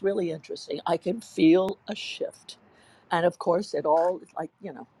 It's really interesting. I can feel a shift, and of course, it all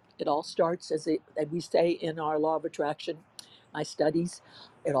starts as we say in our law of attraction, my studies.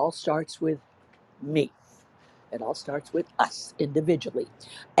 It all starts with me. It all starts with us individually,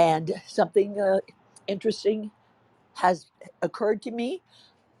 and something interesting has occurred to me,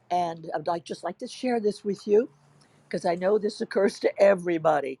 and just like to share this with you because I know this occurs to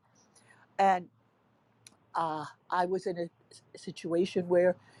everybody. And I was in a situation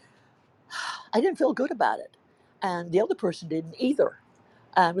where I didn't feel good about it, and the other person didn't either.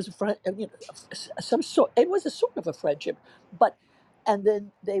 And it was a friend, some sort. It was a sort of a friendship, but and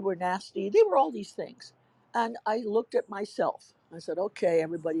then they were nasty. They were all these things, and I looked at myself. I said, "Okay,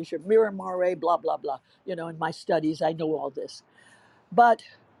 everybody should mirror mare, blah blah blah." In my studies, I know all this. But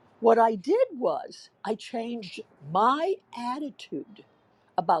what I did was I changed my attitude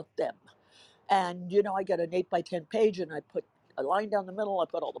about them. And, I get an 8 by 10 page and I put a line down the middle. I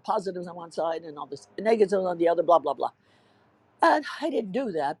put all the positives on one side and all the negatives on the other, blah, blah, blah. And I didn't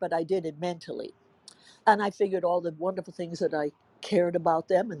do that, but I did it mentally. And I figured all the wonderful things that I cared about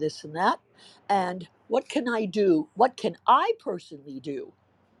them and this and that. And what can I do? What can I personally do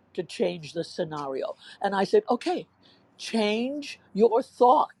to change the scenario? And I said, okay, change your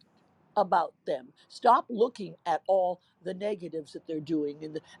thought about them. Stop looking at all the negatives that they're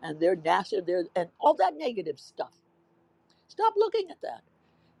doing and they're nasty and all that negative stuff. Stop looking at that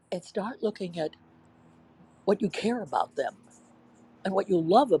and start looking at what you care about them and what you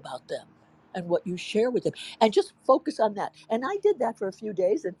love about them and what you share with them and just focus on that. And I did that for a few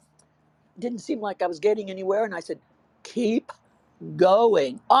days and it didn't seem like I was getting anywhere. And I said, keep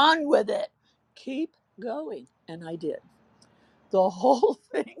going on with it. Keep going. And I did. The whole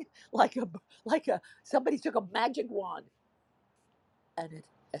thing, like a somebody took a magic wand and it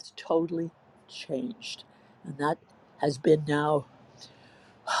has totally changed. And that has been now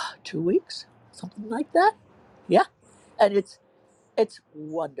 2 weeks, something like that. Yeah. And it's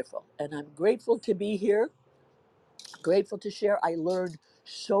wonderful. And I'm grateful to be here, grateful to share. I learned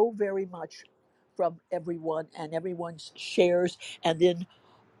so very much from everyone and everyone's shares, and then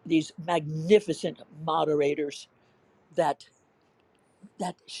these magnificent moderators that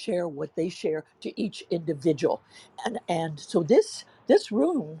share what they share to each individual. And so this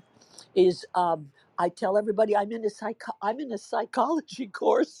room is I tell everybody I'm in a psychology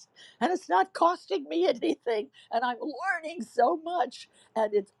course and it's not costing me anything and I'm learning so much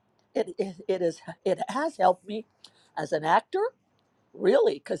and it has helped me as an actor,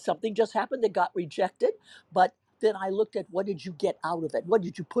 really, because something just happened that got rejected. But then I looked at what did you get out of it? What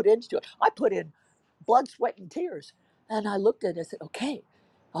did you put into it? I put in blood, sweat, and tears. And I looked at it and said, okay,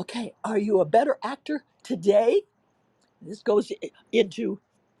 are you a better actor today? This goes into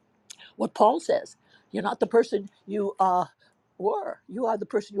what Paul says. You're not the person you were. You are the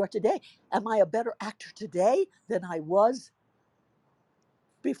person you are today. Am I a better actor today than I was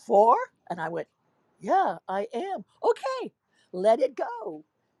before? And I went, yeah, I am. Okay, let it go.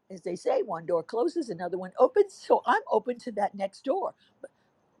 As they say, one door closes, another one opens. So I'm open to that next door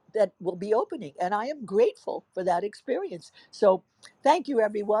that will be opening. And I am grateful for that experience. So thank you,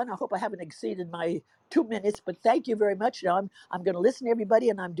 everyone. I hope I haven't exceeded my 2 minutes, but thank you very much. Now I'm going to listen to everybody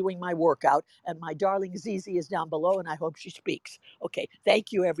and I'm doing my workout. And my darling Zizi is down below and I hope she speaks. Okay.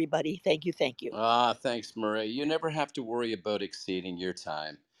 Thank you, everybody. Thank you. Thank you. Thanks, Maria. You never have to worry about exceeding your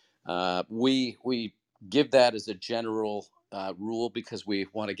time. We give that as a general rule because we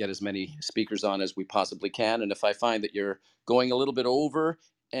want to get as many speakers on as we possibly can. And if I find that you're going a little bit over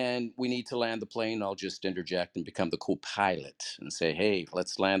and we need to land the plane, I'll just interject and become the co-pilot and say, "Hey,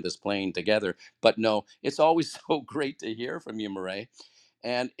 let's land this plane together." But no, it's always so great to hear from you, Maria.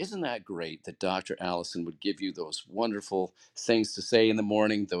 And isn't that great that Dr. Allison would give you those wonderful things to say in the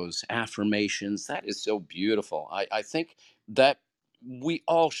morning, those affirmations? That is so beautiful. I think that we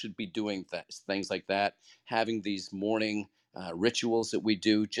all should be doing things like that, having these morning rituals that we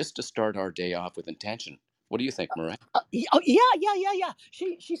do just to start our day off with intention. What do you think, Maria? Oh yeah.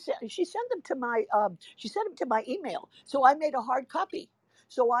 She sent them to my she sent them to my email. So I made a hard copy.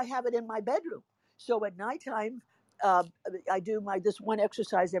 So I have it in my bedroom. So at nighttime, um, I do my this one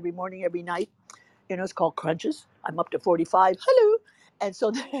exercise every morning, every night. It's called crunches. I'm up to 45. Hello. And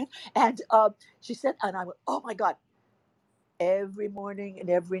so then, and she said, and I went, oh my God, every morning and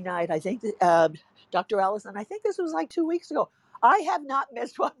every night. I think that, Dr. Allison, I think this was like 2 weeks ago. I have not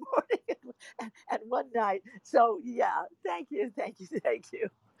missed one morning and one night. So yeah, thank you.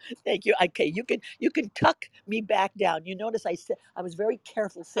 Thank you. Okay, you can tuck me back down. You notice I said I was very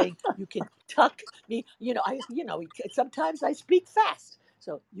careful saying you can tuck me. Sometimes I speak fast,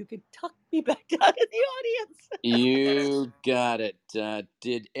 so you can tuck me back down in the audience. You got it.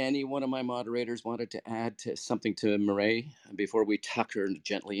 Did any one of my moderators wanted to add to something to Marae before we tuck her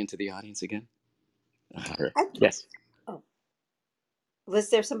gently into the audience again? Yes. Oh, was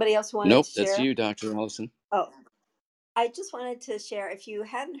there somebody else who wanted Nope, to that's share? you, Dr. Allison. Oh, I just wanted to share, if you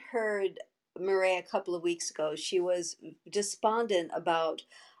hadn't heard Marae a couple of weeks ago, she was despondent about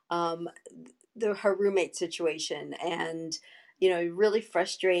um, her roommate situation and, really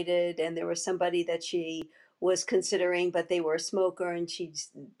frustrated. And there was somebody that she was considering, but they were a smoker and she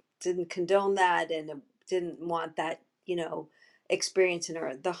didn't condone that and didn't want that, experience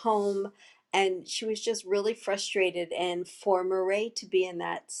in the home. And she was just really frustrated. And for Marae to be in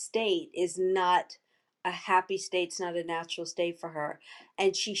that state is not a happy state. It's not a natural state for her.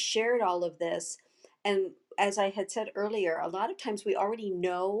 And she shared all of this. And as I had said earlier, a lot of times we already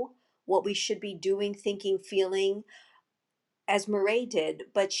know what we should be doing, thinking, feeling, as Murray did,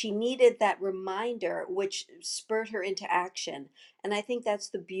 but she needed that reminder, which spurred her into action. And I think that's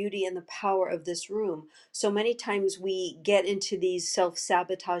the beauty and the power of this room. So many times we get into these self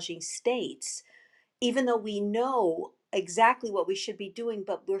sabotaging states even though we know exactly what we should be doing,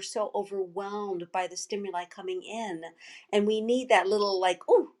 but we're so overwhelmed by the stimuli coming in. And we need that little, like,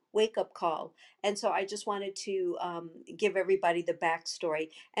 oh, wake up call. And so I just wanted to give everybody the backstory.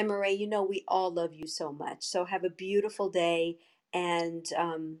 And Murray, you know, we all love you so much. So have a beautiful day and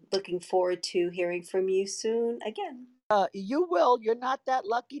looking forward to hearing from you soon again. You will. You're not that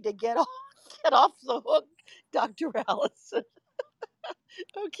lucky to get off, get off the hook, Dr. Allison.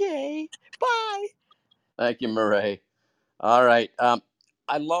 Okay. Bye. Thank you, Murray. All right.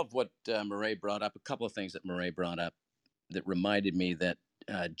 I love what Murray brought up. A couple of things that Murray brought up that reminded me that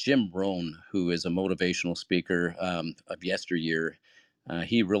Jim Rohn, who is a motivational speaker of yesteryear,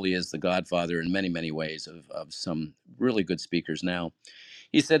 he really is the godfather in many, many ways of some really good speakers now.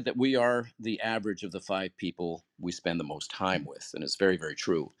 He said that we are the average of the 5 people we spend the most time with. And it's very, very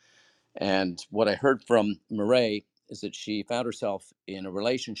true. And what I heard from Murray is that she found herself in a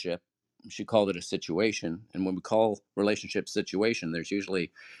relationship. She called it a situation. And when we call relationship situation, there's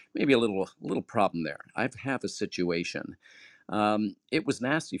usually maybe a little problem there. I have a situation. It was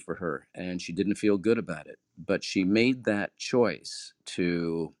nasty for her and she didn't feel good about it. But she made that choice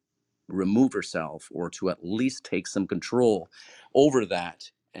to remove herself or to at least take some control over that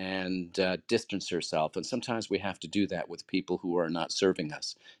and distance herself. And sometimes we have to do that with people who are not serving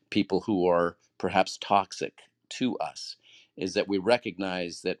us, people who are perhaps toxic to us, is that we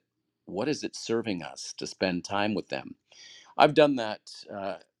recognize that what is it serving us to spend time with them. I've done that.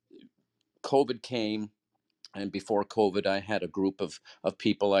 COVID came. And before COVID, I had a group of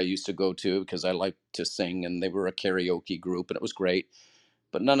people I used to go to because I liked to sing, and they were a karaoke group, and it was great,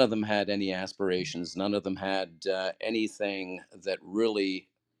 but none of them had any aspirations. None of them had anything that really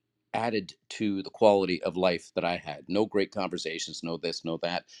added to the quality of life that I had. No great conversations, no this, no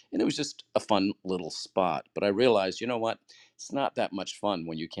that. And it was just a fun little spot. But I realized, you know what? It's not that much fun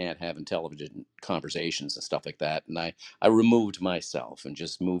when you can't have intelligent conversations and stuff like that. And I removed myself and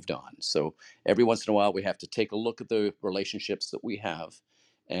just moved on. So every once in a while, we have to take a look at the relationships that we have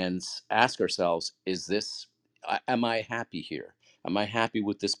and ask ourselves, is this, am I happy here? Am I happy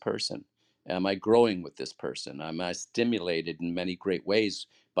with this person? Am I growing with this person? Am I stimulated in many great ways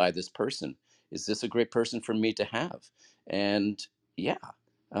by this person? Is this a great person for me to have? And yeah,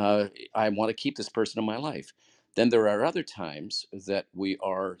 I want to keep this person in my life. Then there are other times that we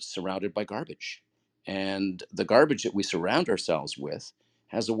are surrounded by garbage. And the garbage that we surround ourselves with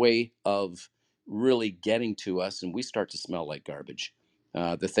has a way of really getting to us, and we start to smell like garbage.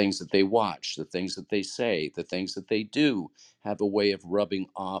 The things that they watch, the things that they say, the things that they do have a way of rubbing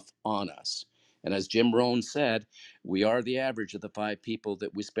off on us. And as Jim Rohn said, we are the average of the 5 people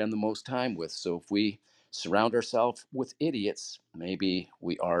that we spend the most time with. So if we surround ourselves with idiots, maybe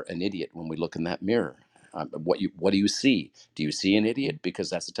we are an idiot when we look in that mirror. What do you see? Do you see an idiot because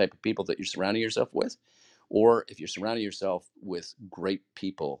that's the type of people that you're surrounding yourself with? Or if you're surrounding yourself with great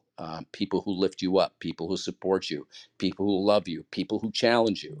people, people who lift you up, people who support you, people who love you, people who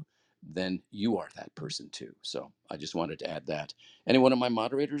challenge you, then you are that person too. So I just wanted to add that. Any one of my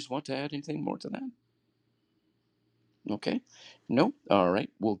moderators want to add anything more to that? Okay. No? All right.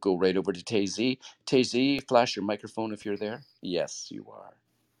 We'll go right over to Tay-Z. Tay-Z, flash your microphone if you're there. Yes, you are.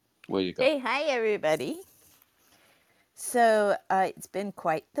 Where you go? Hey, hi, everybody. So it's been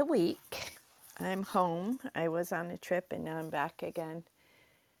quite the week. I'm home. I was on a trip and now I'm back again.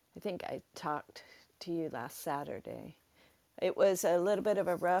 I think I talked to you last Saturday. It was a little bit of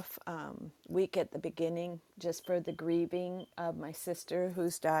a rough week at the beginning just for the grieving of my sister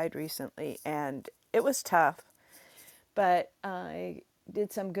who's died recently. And it was tough, but I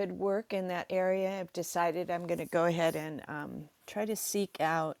did some good work in that area. I've decided I'm going to go ahead and try to seek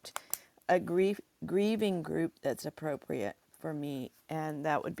out a grieving group that's appropriate for me, and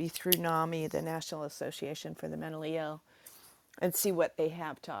that would be through NAMI, the National Association for the Mentally Ill, and see what they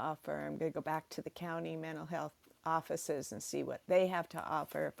have to offer. I'm going to go back to the county mental health offices and see what they have to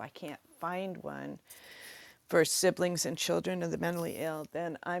offer. If I can't find one for siblings and children of the mentally ill,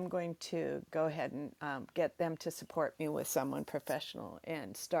 then I'm going to go ahead and get them to support me with someone professional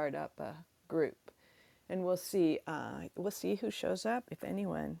and start up a group. And we'll see who shows up, if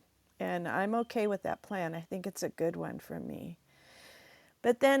anyone. And I'm okay with that plan. I think it's a good one for me.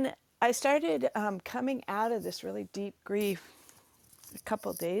 But then I started coming out of this really deep grief a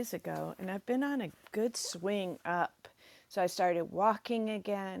couple days ago, and I've been on a good swing up So I started walking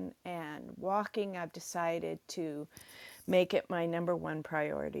again, and walking I've decided to make it my number one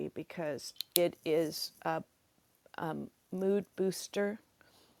priority because it is a mood booster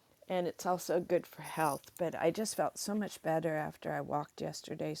and it's also good for health. But I just felt so much better after I walked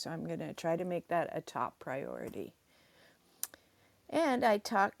yesterday, so I'm going to try to make that a top priority. And I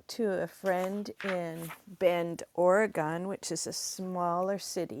talked to a friend in Bend, Oregon, which is a smaller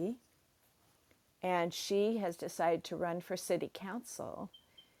city, and she has decided to run for city council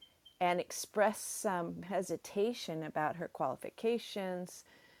and expressed some hesitation about her qualifications,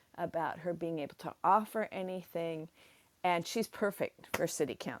 about her being able to offer anything. And she's perfect for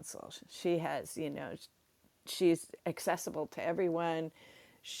city council. She has, she's accessible to everyone.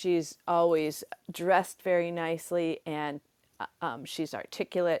 She's always dressed very nicely, and she's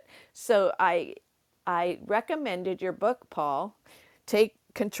articulate. So I recommended your book, Paul. Take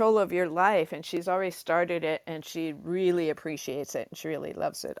control of your life, and she's already started it, and she really appreciates it, and she really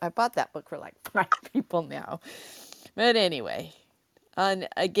loves it. I bought that book for like 5 people now. But anyway,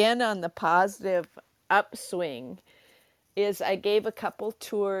 again on the positive upswing is I gave a couple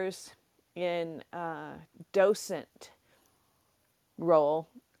tours in docent role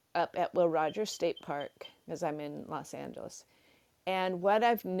up at Will Rogers State Park because I'm in Los Angeles. And what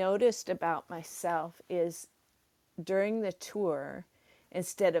I've noticed about myself is during the tour,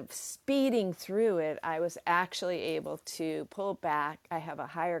 instead of speeding through it, I was actually able to pull back. I have a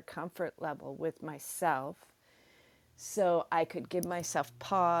higher comfort level with myself, so I could give myself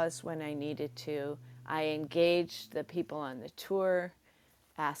pause when I needed to. I engaged the people on the tour,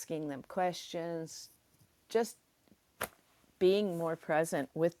 asking them questions, just being more present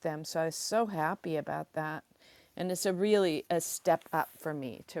with them. So I was so happy about that. And it's really a step up for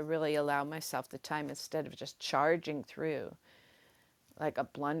me to really allow myself the time instead of just charging through like a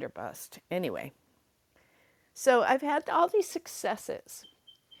blunderbuss. Anyway, so I've had all these successes.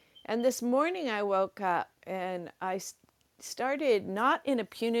 And this morning I woke up and I started not in a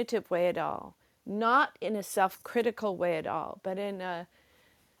punitive way at all, not in a self-critical way at all, but in a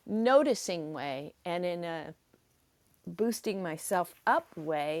noticing way and in a boosting myself up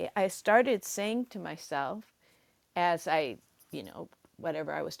way. I started saying to myself, as I,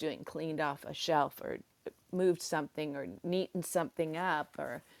 whatever I was doing, cleaned off a shelf or moved something or neatened something up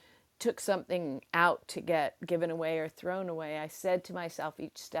or took something out to get given away or thrown away, I said to myself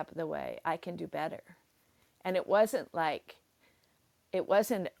each step of the way, I can do better. And it wasn't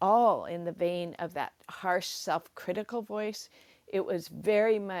all in the vein of that harsh self-critical voice. It was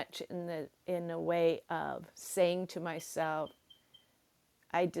very much in a way of saying to myself,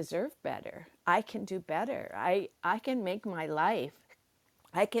 I deserve better. I can do better. I can make my life.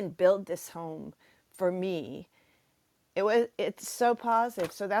 I can build this home for me. It's so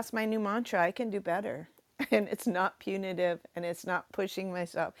positive. So that's my new mantra. I can do better. And it's not punitive and it's not pushing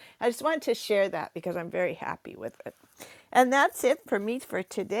myself. I just wanted to share that because I'm very happy with it. And that's it for me for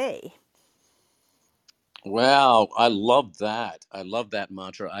today. Wow, I love that. I love that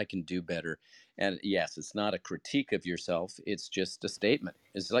mantra. I can do better. And yes, it's not a critique of yourself. It's just a statement.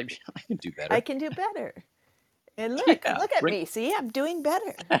 It's like I can do I better. can do better. And look Yeah, at me. See, I'm doing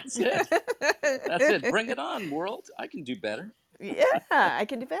better. that's it. That's it. Bring it on, world. I can do better. Yeah, I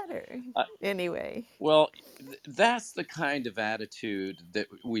can do better. Uh, Anyway. well, that's the kind of attitude that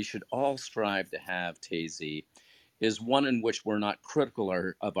we should all strive to have, Tazy, is one in which we're not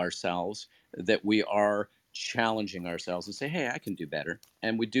critical of ourselves, that we are challenging ourselves and say, hey, I can do better.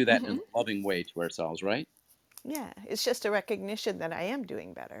 And we do that in a loving way to ourselves, right? Yeah, it's just a recognition that I am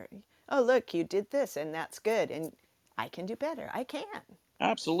doing better. Oh, look, you did this and that's good. And I can do better. I can.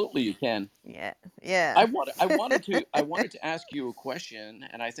 Absolutely, you can. Yeah, I yeah. wanted to ask you a question,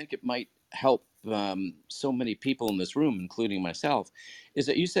 and I think it might help so many people in this room, including myself. Is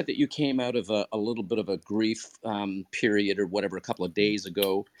that you said that you came out of a little bit of a grief period or whatever a couple of days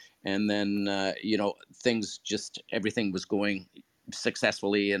ago, and then things just everything was going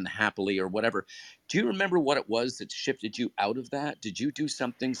successfully and happily or whatever. Do you remember what it was that shifted you out of that? Did you do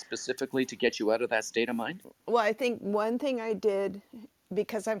something specifically to get you out of that state of mind? Well, I think one thing I did,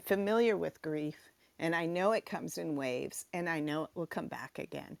 because I'm familiar with grief and I know it comes in waves and I know it will come back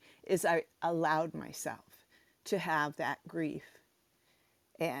again, is I allowed myself to have that grief.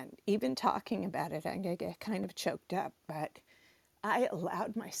 And even talking about it, I get kind of choked up, but I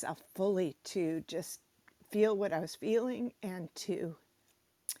allowed myself fully to just feel what I was feeling and to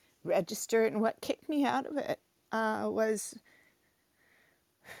register it. And what kicked me out of it was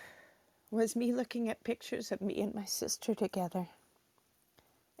me looking at pictures of me and my sister together,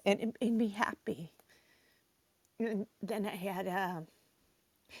 and it made me happy. And then I had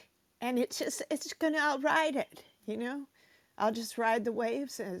and it's gonna outride it, I'll just ride the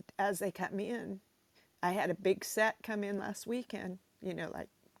waves as they come in. I had a big set come in last weekend, like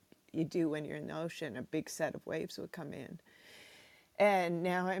you do when you're in the ocean, a big set of waves would come in. And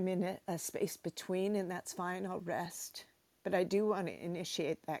now I'm in a space between, and that's fine. I'll rest. But I do want to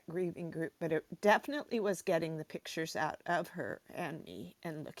initiate that grieving group. But it definitely was getting the pictures out of her and me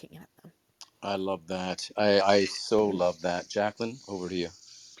and looking at them. I love that. I so love that. Jacqueline, over to you.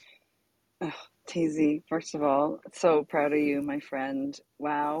 Oh, Tazy, first of all, so proud of you, my friend.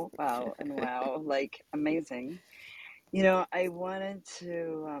 Wow, wow, and wow. Like, amazing. I wanted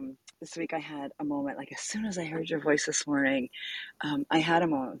to, this week I had a moment, like, as soon as I heard your voice this morning, I had a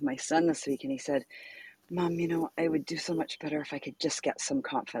moment with my son this week, and he said, Mom, I would do so much better if I could just get some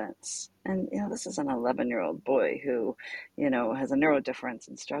confidence. And, this is an 11-year-old boy who, has a neurodifference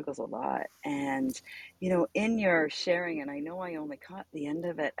and struggles a lot. And, in your sharing, and I know I only caught the end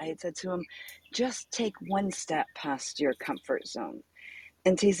of it, I had said to him, just take one step past your comfort zone.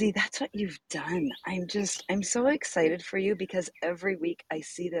 And Tazy, that's what you've done. I'm so excited for you because every week I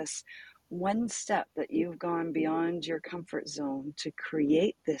see this one step that you've gone beyond your comfort zone to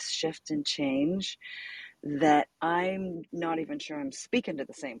create this shift and change that I'm not even sure I'm speaking to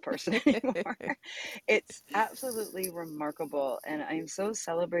the same person anymore. It's absolutely remarkable. And I'm so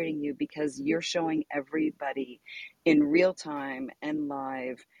celebrating you because you're showing everybody in real time and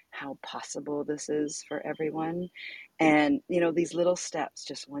live how possible this is for everyone. And, these little steps,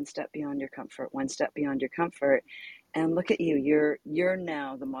 just one step beyond your comfort, one step beyond your comfort. And look at you, you're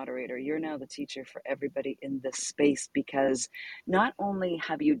now the moderator, you're now the teacher for everybody in this space because not only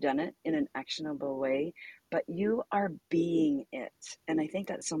have you done it in an actionable way, but you are being it. And I think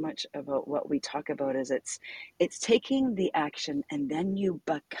that's so much about what we talk about is it's taking the action and then you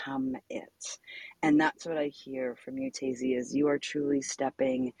become it. And that's what I hear from you, Tazy, is you are truly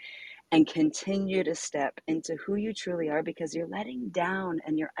stepping and continue to step into who you truly are because you're letting down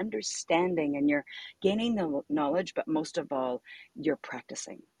and you're understanding and you're gaining the knowledge, but most of all, you're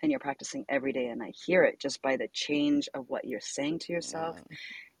practicing and you're practicing every day. And I hear it just by the change of what you're saying to yourself,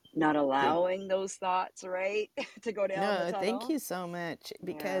 not Thank, allowing those thoughts, right, to go down the no, thank tunnel. you so much Yeah, but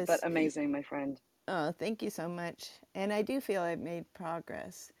because, amazing, my friend. oh, thank you so much. And I do feel I've made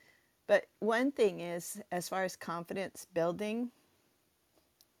progress. But one thing is, as far as confidence building,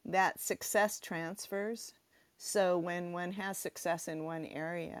 that success transfers. So when one has success in one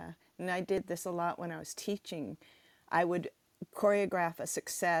area, and I did this a lot when I was teaching, I would choreograph a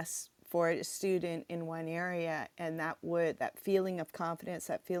success for a student in one area, and that feeling of confidence,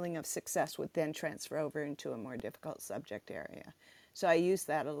 that feeling of success would then transfer over into a more difficult subject area. So I use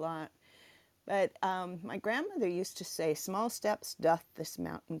that a lot. But my grandmother used to say, small steps doth this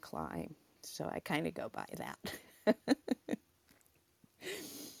mountain climb. So I kind of go by that.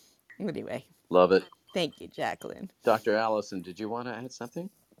 Anyway, Love it. thank you, Jacqueline. Dr. Allison, did you want to add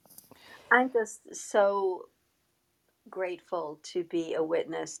something? I'm just so grateful to be a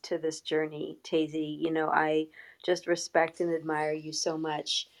witness to this journey, Tazy. I just respect and admire you so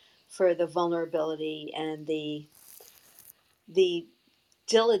much for the vulnerability and the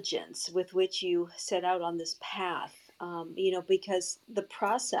diligence with which you set out on this path. Because the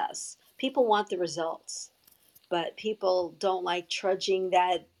process, people want the results, but people don't like trudging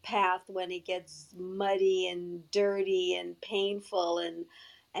that path when it gets muddy and dirty and painful,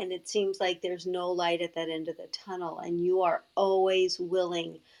 and it seems like there's no light at that end of the tunnel, and you are always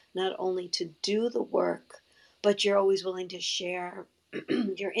willing not only to do the work, but you're always willing to share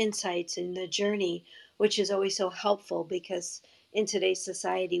your insights in the journey, which is always so helpful because in today's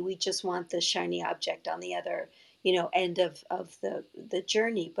society we just want the shiny object on the other end of the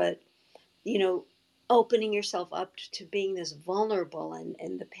journey. But you know, opening yourself up to being this vulnerable,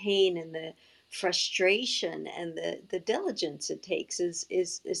 and the pain and the frustration and the diligence it takes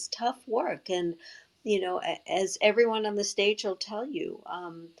is tough work. And, as everyone on the stage will tell you,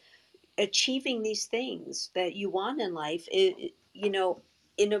 achieving these things that you want in life,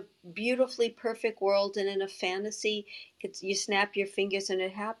 in a beautifully perfect world and in a fantasy, you snap your fingers and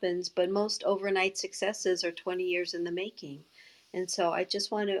it happens, but most overnight successes are 20 years in the making. And so I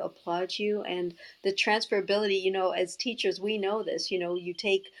just want to applaud you, and the transferability. As teachers, we know this. You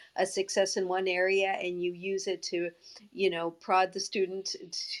take a success in one area and you use it to prod the student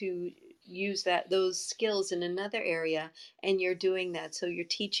to use those skills in another area, and you're doing that. So your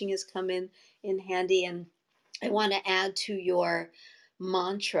teaching has come in handy. And I want to add to your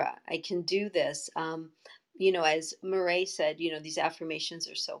mantra, I can do this. As Murray said, these affirmations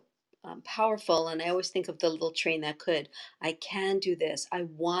are so powerful. And I always think of the little train that could. I can do this. I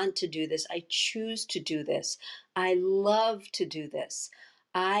want to do this. I choose to do this. I love to do this.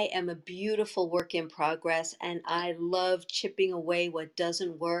 I am a beautiful work in progress, and I love chipping away what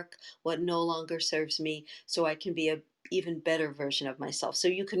doesn't work, what no longer serves me, so I can be a even better version of myself. So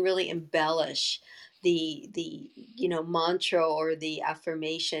you can really embellish the mantra or the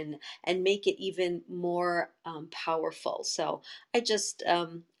affirmation and make it even more powerful. So I just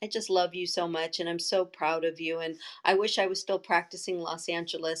love you so much, and I'm so proud of you. And I wish I was still practicing Los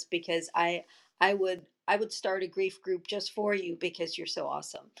Angeles, because I would start a grief group just for you, because you're so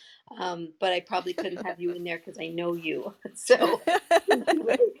awesome. But I probably couldn't have you in there because I know you. So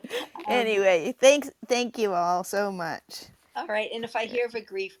anyway, um, Anyway, thank you all so much. all right. And if I hear of a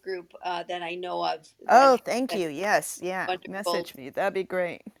grief group that I know of Oh, thank that's you. Yes, yeah. wonderful. Message me. That'd be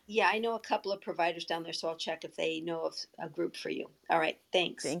great. Yeah, I know a couple of providers down there, so I'll check if they know of a group for you. All right.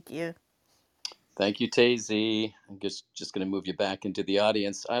 Thanks. Thank you. Thank you, Tazy. I'm just going to move you back into the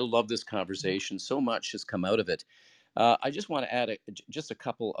audience. I love this conversation. So much has come out of it. I just want to add just a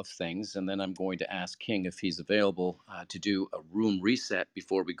couple of things, and then I'm going to ask King if he's available to do a room reset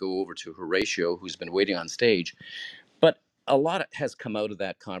before we go over to Horatio, who's been waiting on stage. But a lot has come out of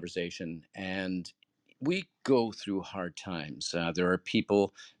that conversation, and we go through hard times. There are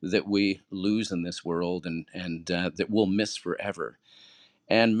people that we lose in this world, and that we'll miss forever.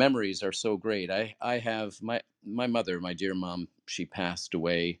 And memories are so great. I have my mother, my dear mom. She passed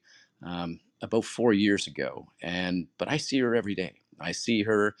away about 4 years ago, but I see her every day. I see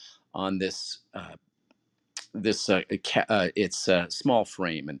her on it's a small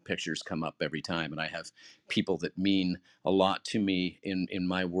frame, and pictures come up every time, and I have people that mean a lot to me in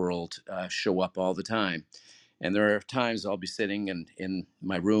my world show up all the time. And there are times I'll be sitting in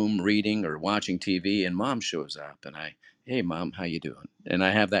my room reading or watching TV, and mom shows up, and hey mom, how you doing? And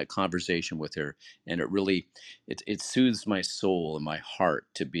I have that conversation with her, and it soothes my soul and my heart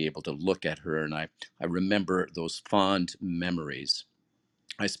to be able to look at her, and I remember those fond memories.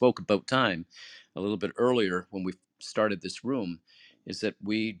 I spoke about time a little bit earlier when we started this room, is that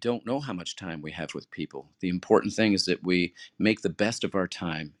we don't know how much time we have with people. The important thing is that we make the best of our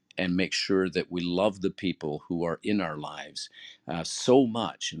time and make sure that we love the people who are in our lives so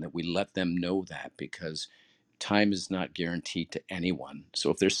much, and that we let them know that, because time is not guaranteed to anyone.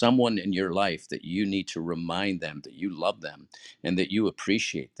 So if there's someone in your life that you need to remind them that you love them and that you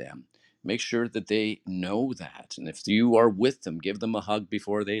appreciate them, make sure that they know that. And if you are with them, give them a hug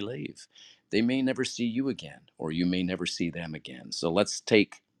before they leave. They may never see you again, or you may never see them again. So let's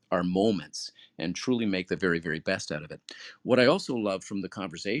take our moments and truly make the very, very best out of it. What I also love from the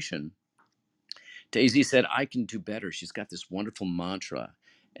conversation, Daisy said, I can do better. She's got this wonderful mantra.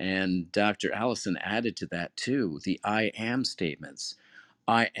 And Dr. Allison added to that too, the I am statements.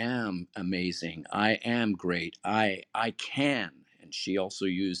 I am amazing. I am great. I can. And she also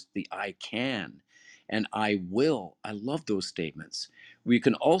used the I can and I will. I love those statements. We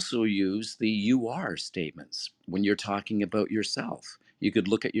can also use the you are statements when you're talking about yourself. You could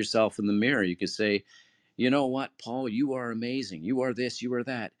look at yourself in the mirror. You could say, you know what, Paul, you are amazing. You are this, you are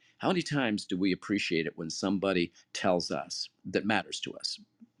that. How many times do we appreciate it when somebody tells us that matters to us?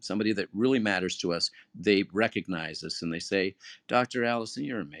 Somebody that really matters to us, they recognize us and they say, Dr. Allison,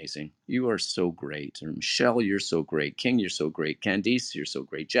 you're amazing. You are so great. Or Michelle, you're so great. King, you're so great. Candice, you're so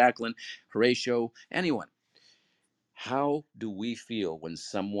great. Jacqueline, Horatio, anyone. How do we feel when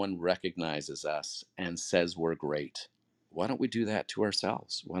someone recognizes us and says we're great? Why don't we do that to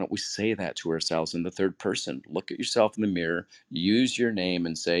ourselves? Why don't we say that to ourselves in the third person? Look at yourself in the mirror, use your name,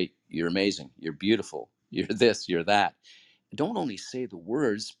 and say, you're amazing, you're beautiful, you're this, you're that. Don't only say the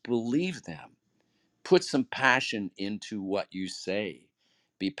words, believe them. Put some passion into what you say.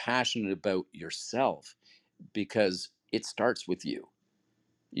 Be passionate about yourself, because it starts with you.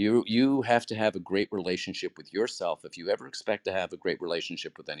 You have to have a great relationship with yourself if you ever expect to have a great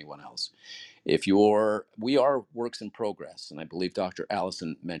relationship with anyone else. We are works in progress, and I believe Dr.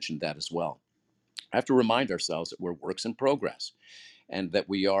 Allison mentioned that as well. I have to remind ourselves that we're works in progress, and that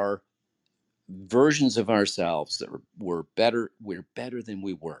we are versions of ourselves that we're better than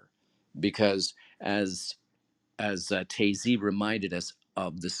we were, because as Tazy reminded us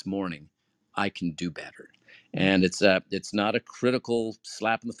of this morning, I can do better. And it's not a critical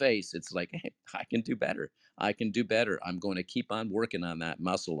slap in the face. It's like, hey, I can do better. I can do better. I'm going to keep on working on that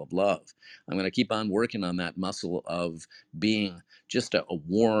muscle of love. I'm going to keep on working on that muscle of being just a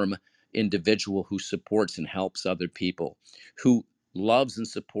warm individual who supports and helps other people, who loves and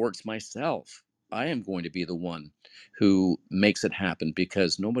supports myself. I am going to be the one who makes it happen,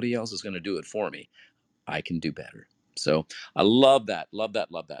 because nobody else is going to do it for me. I can do better. So I love that, love that,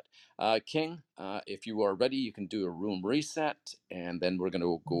 love that. King, if you are ready, you can do a room reset, and then we're going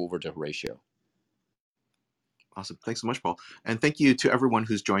to go over to Horatio. Awesome. Thanks so much, Paul. And thank you to everyone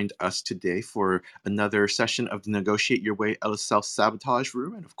who's joined us today for another session of the Negotiate Your Way Out of Self-Sabotage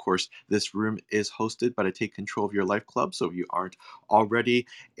Room. And of course, this room is hosted by the Take Control of Your Life Club. So if you aren't already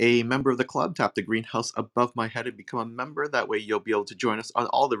a member of the club, tap the greenhouse above my head and become a member. That way you'll be able to join us on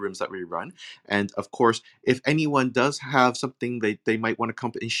all the rooms that we run. And of course, if anyone does have something they might want to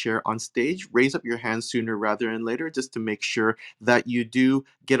come and share on stage, raise up your hand sooner rather than later, just to make sure that you do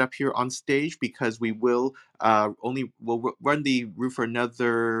get up here on stage, because we will we'll run the room for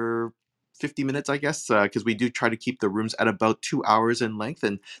another 50 minutes, I guess, because we do try to keep the rooms at about 2 hours in length,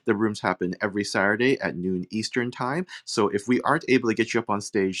 and the rooms happen every Saturday at noon Eastern time. So if we aren't able to get you up on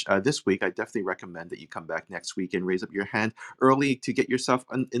stage this week, I definitely recommend that you come back next week and raise up your hand early to get yourself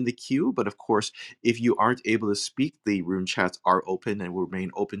in the queue. But of course, if you aren't able to speak, the room chats are open and will remain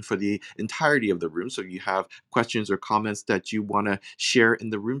open for the entirety of the room. So if you have questions or comments that you want to share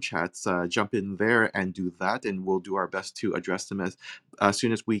in the room chats, jump in there and do that, and we'll do our best to address them as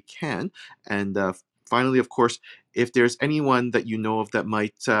soon as we can. And finally, of course, if there's anyone that you know of that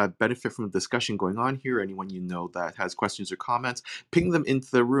might benefit from the discussion going on here, anyone you know that has questions or comments, ping them into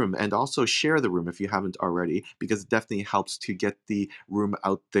the room, and also share the room if you haven't already, because it definitely helps to get the room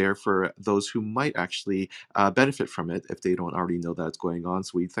out there for those who might actually benefit from it if they don't already know that it's going on.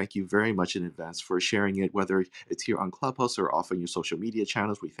 So we thank you very much in advance for sharing it, whether it's here on Clubhouse or off on your social media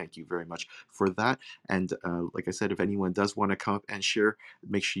channels. We thank you very much for that. And like I said, if anyone does want to come up and share,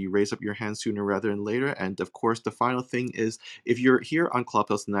 make sure you raise up your hand sooner rather than later. And of course, the final thing is, if you're here on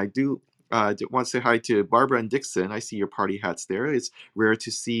Clubhouse, and I do want to say hi to Barbara and Dixon. I see your party hats there. It's rare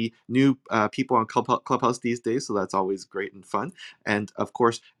to see new people on Clubhouse these days, so that's always great and fun. And of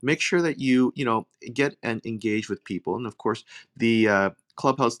course, make sure that you get and engage with people. And of course, the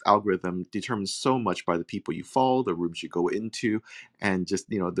Clubhouse algorithm determines so much by the people you follow, the rooms you go into, and just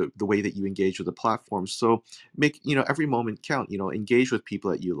the way that you engage with the platform. So make every moment count. Engage with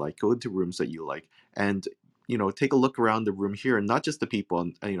people that you like, go into rooms that you like, and take a look around the room here, and not just the people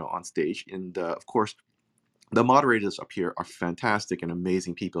on stage. And of course, the moderators up here are fantastic and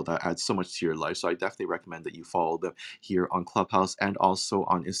amazing people that add so much to your life. So I definitely recommend that you follow them here on Clubhouse and also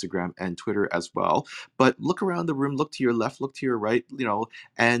on Instagram and Twitter as well. But look around the room, look to your left, look to your right,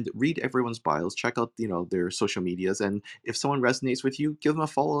 and read everyone's bios. Check out, their social medias. And if someone resonates with you, give them a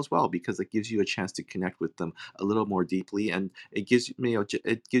follow as well, because it gives you a chance to connect with them a little more deeply. And it gives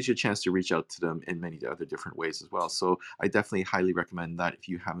it gives you a chance to reach out to them in many other different ways as well. So I definitely highly recommend that if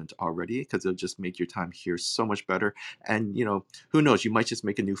you haven't already, because it'll just make your time here so much better. And who knows, you might just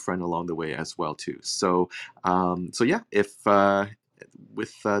make a new friend along the way as well too. So yeah, if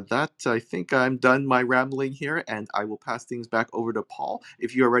with that, I think I'm done my rambling here, and I will pass things back over to Paul,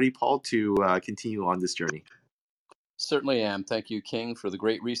 if you are ready, Paul, to continue on this journey. Certainly am. Thank you, King, for the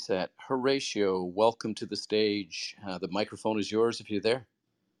great reset. Horatio, welcome to the stage. The microphone is yours if you're there.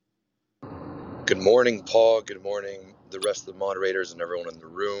 Good morning, Paul. Good morning, the rest of the moderators and everyone in the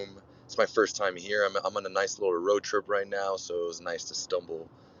room. It's my first time here. I'm on a nice little road trip right now, so it was nice to stumble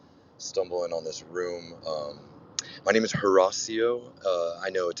in on this room. My name is Horacio. I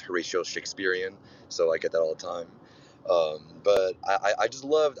know it's Horatio Shakespearean, so I get that all the time. But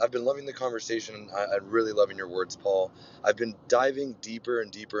I've been loving the conversation. I'm really loving your words, Paul. I've been diving deeper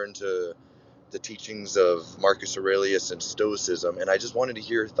and deeper into the teachings of Marcus Aurelius and Stoicism, and I just wanted to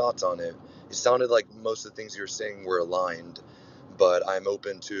hear your thoughts on it. It sounded like most of the things you were saying were aligned, but I'm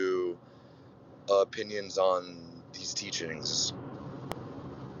open to opinions on these teachings.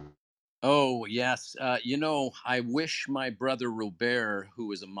 Oh, yes. I wish my brother Robert,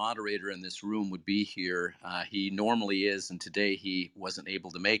 who is a moderator in this room, would be here. He normally is, and today he wasn't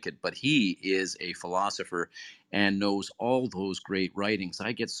able to make it, but he is a philosopher and knows all those great writings.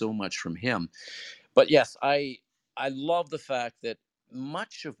 I get so much from him. But yes, I love the fact that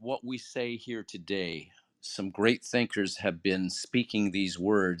much of what we say here today, some great thinkers have been speaking these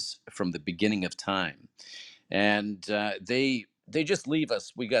words from the beginning of time, and they just leave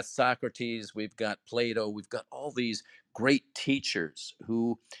us. We got Socrates, we've got Plato, we've got all these great teachers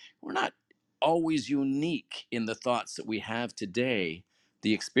who were not always unique in the thoughts that we have today,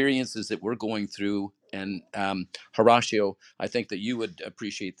 the experiences that we're going through. And Horatio, I think that you would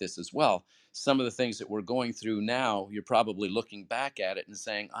appreciate this as well. Some of the things that we're going through now, you're probably looking back at it and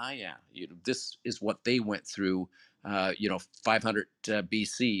saying, yeah, this is what they went through 500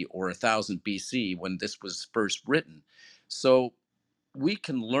 BC or 1000 BC when this was first written. So we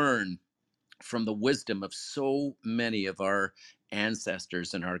can learn from the wisdom of so many of our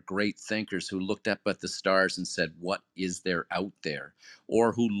ancestors and our great thinkers who looked up at the stars and said, what is there out there?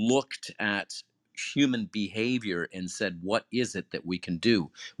 Or who looked at human behavior and said, what is it that we can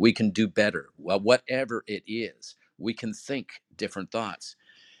do? We can do better. Well, whatever it is, we can think different thoughts.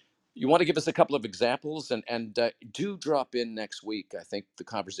 You want to give us a couple of examples, and do drop in next week. I think the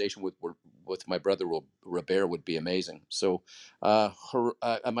conversation with my brother Robert would be amazing. So,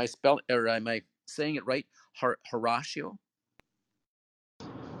 am I spelling or am I saying it right? Horatio.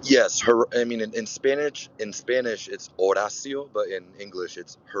 Yes, I mean in Spanish it's Horacio, but in English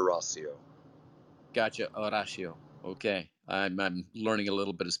it's Horacio. Gotcha, Horacio. Okay, I'm learning a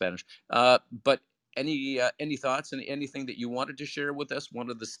little bit of Spanish. But any thoughts and anything that you wanted to share with us?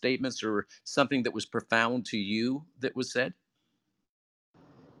 One of the statements or something that was profound to you that was said?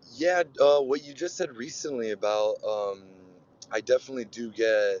 Yeah, what you just said recently about I definitely do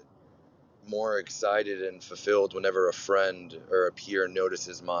get more excited and fulfilled whenever a friend or a peer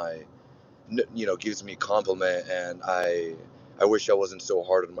notices gives me a compliment, and I wish I wasn't so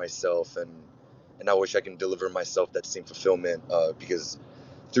hard on myself, and I wish I can deliver myself that same fulfillment, because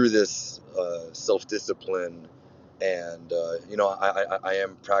through this self-discipline, and I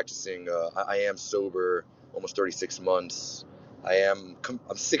am practicing, I am sober almost 36 months. I'm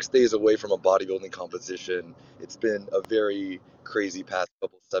 6 days away from a bodybuilding competition. It's been a very crazy past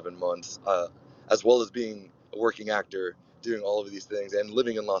couple 7 months, as well as being a working actor, doing all of these things and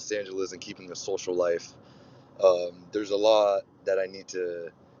living in Los Angeles and keeping a social life. There's a lot that I need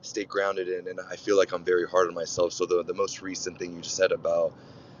to stay grounded in, and I feel like I'm very hard on myself. So the most recent thing you just said about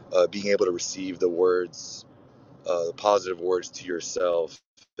being able to receive the words, the positive words to yourself,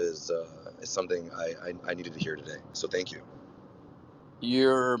 is something I needed to hear today. So thank you.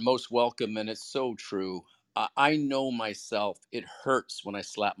 You're most welcome, and it's so true. I know myself. It hurts when I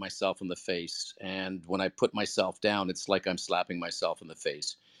slap myself in the face, and when I put myself down, it's like I'm slapping myself in the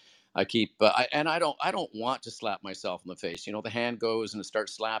face. I keep, and I don't want to slap myself in the face. You know, the hand goes and it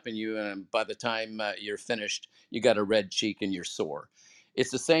starts slapping you, and by the time you're finished, you got a red cheek and you're sore.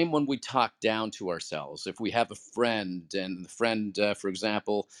 It's the same when we talk down to ourselves. If we have a friend, and the friend, for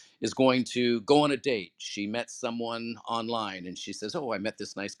example, is going to go on a date. She met someone online, and she says, "Oh, I met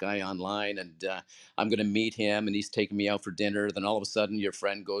this nice guy online, and I'm going to meet him, and he's taking me out for dinner." Then all of a sudden, your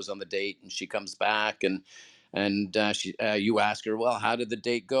friend goes on the date, and she comes back, and you ask her, well, how did the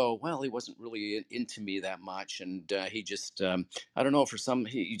date go? Well, he wasn't really into me that much, and he just I don't know, for some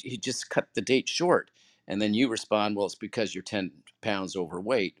he just cut the date short. And then you respond, well, it's because you're 10 pounds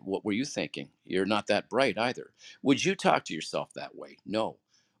overweight. What were you thinking? You're not that bright either. Would you talk to yourself that way? No.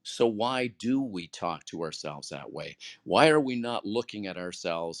 So why do we talk to ourselves that way? Why are we not looking at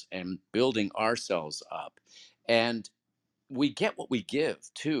ourselves and building ourselves up? And we get what we give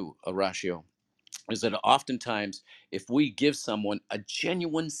too, Horatio, is that oftentimes if we give someone a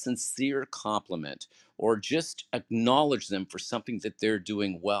genuine, sincere compliment or just acknowledge them for something that they're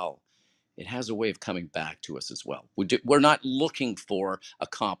doing well, it has a way of coming back to us as well. We're not looking for a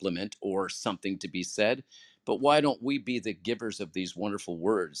compliment or something to be said, but why don't we be the givers of these wonderful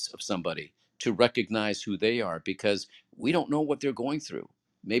words of somebody to recognize who they are? Because we don't know what they're going through.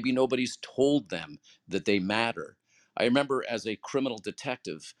 Maybe nobody's told them that they matter. I remember as a criminal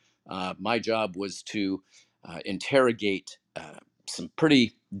detective, my job was to interrogate some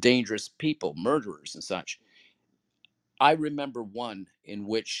pretty dangerous people, murderers and such. I remember one in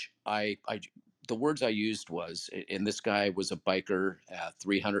which the words I used was, and this guy was a biker,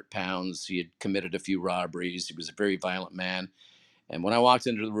 300 pounds. He had committed a few robberies. He was a very violent man. And when I walked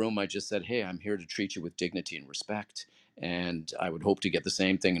into the room, I just said, "Hey, I'm here to treat you with dignity and respect. And I would hope to get the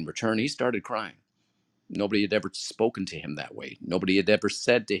same thing in return." He started crying. Nobody had ever spoken to him that way. Nobody had ever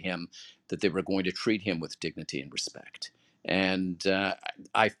said to him that they were going to treat him with dignity and respect. And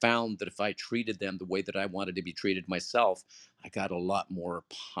I found that if I treated them the way that I wanted to be treated myself, I got a lot more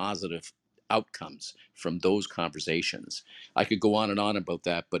positive outcomes from those conversations. I could go on and on about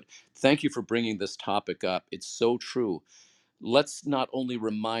that, but thank you for bringing this topic up. It's so true. Let's not only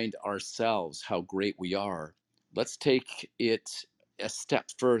remind ourselves how great we are, let's take it a step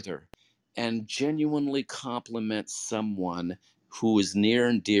further and genuinely compliment someone who is near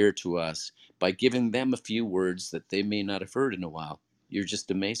and dear to us by giving them a few words that they may not have heard in a while. You're just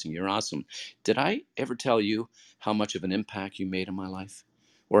amazing. You're awesome. Did I ever tell you how much of an impact you made in my life?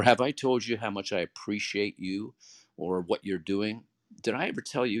 Or have I told you how much I appreciate you or what you're doing? Did I ever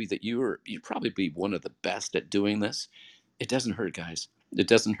tell you that you'd probably be one of the best at doing this? It doesn't hurt, guys. It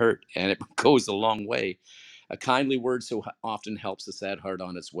doesn't hurt, and it goes a long way. A kindly word so often helps a sad heart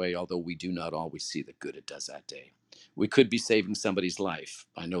on its way, although we do not always see the good it does that day. We could be saving somebody's life.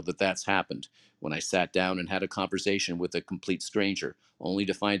 I know that that's happened when I sat down and had a conversation with a complete stranger, only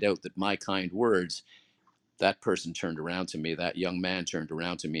to find out that my kind words that person turned around to me, that young man turned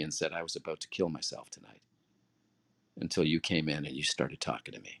around to me and said, I was about to kill myself tonight until you came in and you started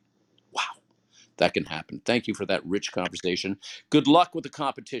talking to me. Wow, that can happen. Thank you for that rich conversation. Good luck with the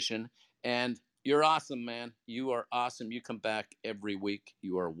competition. And you're awesome, man. You are awesome. You come back every week.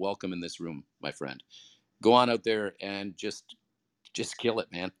 You are welcome in this room, my friend. Go on out there and just kill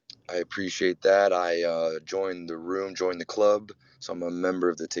it, man. I appreciate that. I joined the room, joined the club, so I'm a member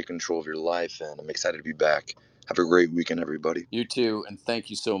of the Take Control of Your Life, and I'm excited to be back. Have a great weekend, everybody. You too, and thank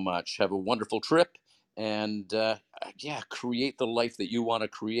you so much. Have a wonderful trip, and yeah, create the life that you want to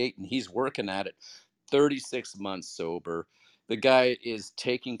create. And he's working at it. 36 months sober. The guy is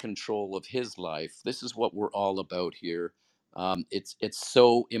taking control of his life. This is what we're all about here. It's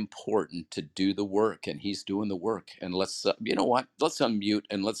so important to do the work, and he's doing the work. And let's you know what? Let's unmute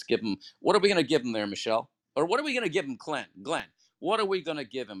and let's give him. What are we going to give him there, Michelle? Or what are we going to give him, Glenn? Glenn, what are we going to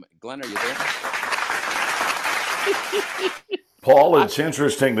give him? Glenn, are you there? Paul, it's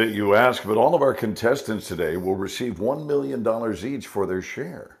interesting that you ask, but all of our contestants today will receive $1 million each for their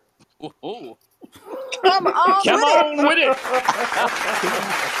share. Oh. Come on with it.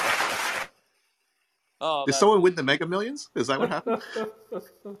 Oh, Did someone win the Mega Millions? Is that what happened?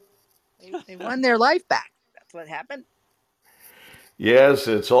 They won their life back. That's what happened. Yes,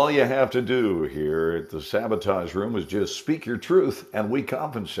 it's all you have to do here at the Sabotage Room is just speak your truth, and we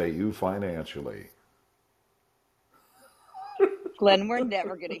compensate you financially. Glenn, we're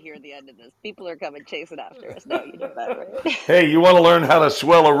never going to hear the end of this. People are coming chasing after us. No, you know that, right? Hey, you want to learn how to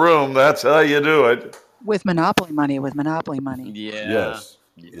swell a room? That's how you do it. With Monopoly money. Yeah.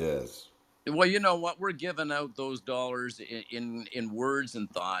 Yes. Well, you know what? We're giving out those dollars in words and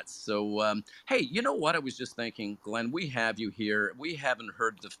thoughts. So, hey, you know what? I was just thinking, Glenn, we have you here. We haven't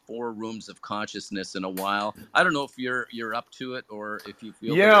heard the 4 rooms of consciousness in a while. I don't know if you're up to it or if you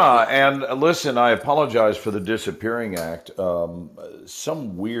feel. Yeah, and listen, I apologize for the disappearing act.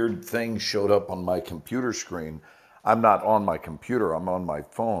 Some weird thing showed up on my computer screen. I'm not on my computer, I'm on my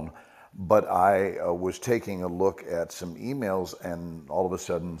phone. But I was taking a look at some emails, and all of a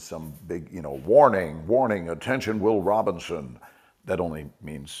sudden some big, warning, attention, Will Robinson. That only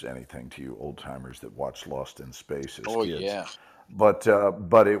means anything to you old timers that watched Lost in Space as kids. Yeah. But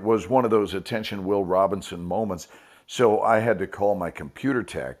it was one of those attention, Will Robinson moments. So I had to call my computer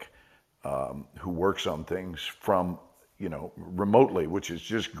tech, who works on things from, remotely, which is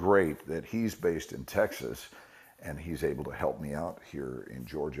just great that he's based in Texas. And he's able to help me out here in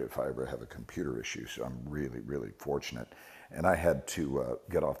Georgia if I ever have a computer issue. So I'm really, really fortunate. And I had to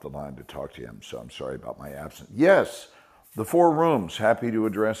get off the line to talk to him. So I'm sorry about my absence. Yes, the 4 rooms, happy to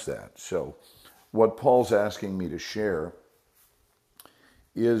address that. So what Paul's asking me to share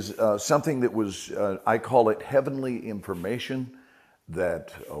is something that was, I call it heavenly information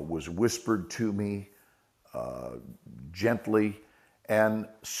that was whispered to me gently. And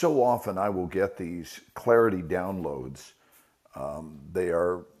so often I will get these clarity downloads. They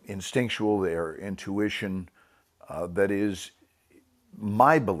are instinctual, they are intuition. That is,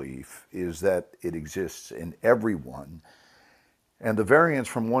 my belief is that it exists in everyone. And the variance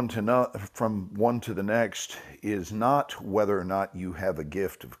from one to the next is not whether or not you have a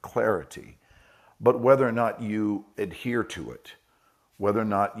gift of clarity, but whether or not you adhere to it, whether or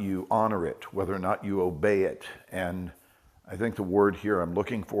not you honor it, whether or not you obey it. And I think the word here I'm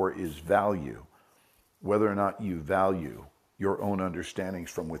looking for is value, whether or not you value your own understandings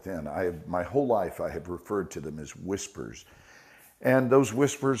from within. My whole life I have referred to them as whispers. And those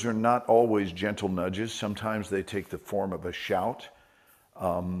whispers are not always gentle nudges. Sometimes they take the form of a shout.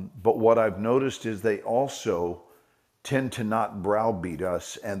 But what I've noticed is they also tend to not browbeat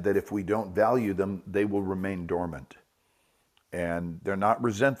us, and that if we don't value them, they will remain dormant. And they're not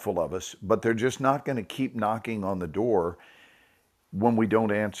resentful of us, but they're just not going to keep knocking on the door when we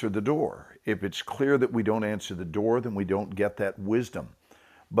don't answer the door. If it's clear that we don't answer the door, then we don't get that wisdom.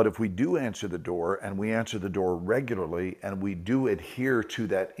 But if we do answer the door, and we answer the door regularly, and we do adhere to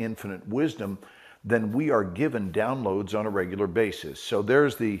that infinite wisdom, then we are given downloads on a regular basis. So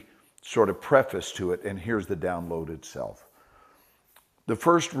there's the sort of preface to it, and here's the download itself. The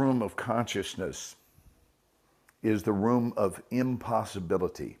first room of consciousness is the room of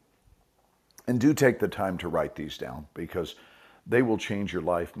impossibility. And do take the time to write these down, because they will change your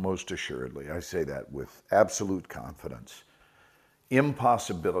life most assuredly. I say that with absolute confidence.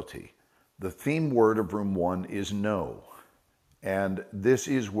 Impossibility. The theme word of room 1 is no. And this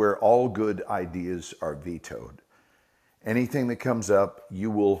is where all good ideas are vetoed. Anything that comes up,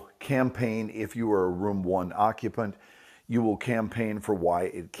 you will campaign. If you are a room 1 occupant, you will campaign for why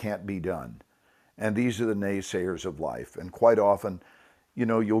it can't be done. And these are the naysayers of life. And quite often, You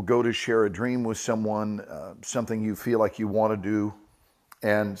know, you'll go to share a dream with someone, something you feel like you want to do,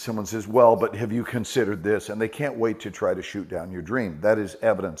 and someone says, well, but have you considered this? And they can't wait to try to shoot down your dream. That is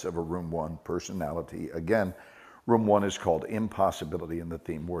evidence of a room one personality. Again, room one is called impossibility, and the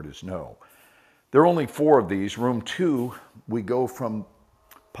theme word is no. There are only 4 of these. Room 2, we go from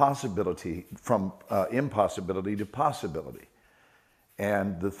impossibility to possibility.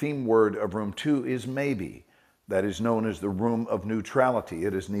 And the theme word of room 2 is maybe. That is known as the room of neutrality.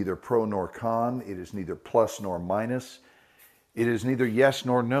 It is neither pro nor con. It is neither plus nor minus. It is neither yes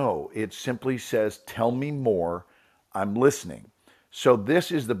nor no. It simply says, tell me more. I'm listening. So this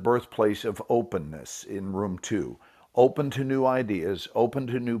is the birthplace of openness in room 2. Open to new ideas, open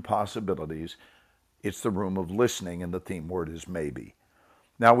to new possibilities. It's the room of listening, and the theme word is maybe.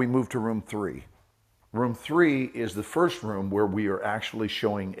 Now we move to room 3. Room 3 is the first room where we are actually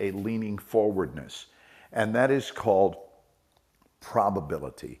showing a leaning forwardness, and that is called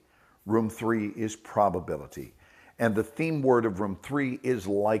probability. Room 3 is probability. And the theme word of room 3 is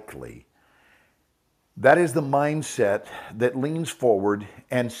likely. That is the mindset that leans forward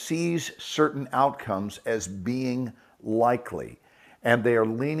and sees certain outcomes as being likely. And they are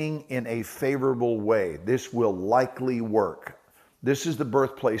leaning in a favorable way. This will likely work. This is the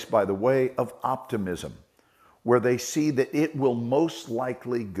birthplace, by the way, of optimism, where they see that it will most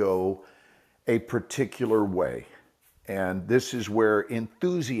likely go a particular way. And this is where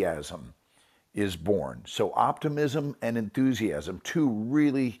enthusiasm is born. So optimism and enthusiasm, 2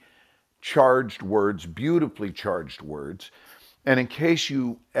 really charged words, beautifully charged words. And in case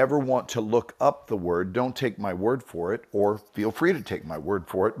you ever want to look up the word, don't take my word for it, or feel free to take my word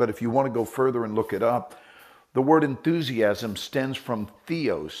for it. But if you want to go further and look it up, the word enthusiasm stems from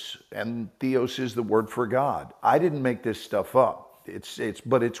theos, and theos is the word for God. I didn't make this stuff up.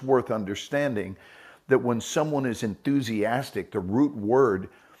 But it's worth understanding that when someone is enthusiastic, the root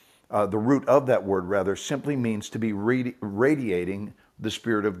of that word rather, simply means to be radiating the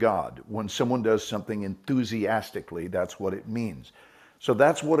Spirit of God. When someone does something enthusiastically, that's what it means. So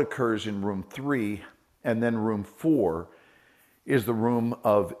that's what occurs in room 3. And then room 4 is the room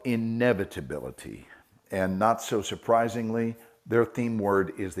of inevitability. And not so surprisingly, their theme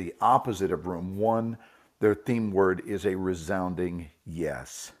word is the opposite of room 1. Their theme word is a resounding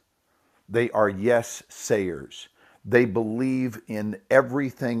yes. They are yes sayers. They believe in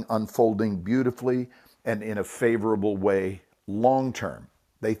everything unfolding beautifully and in a favorable way long term.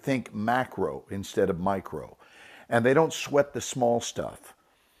 They think macro instead of micro. And they don't sweat the small stuff.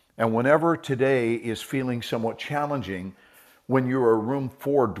 And whenever today is feeling somewhat challenging, when you're a room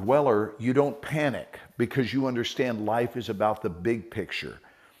 4 dweller, you don't panic because you understand life is about the big picture.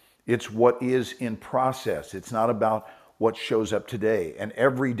 It's what is in process. It's not about what shows up today. And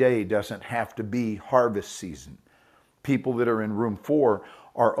every day doesn't have to be harvest season. People that are in room 4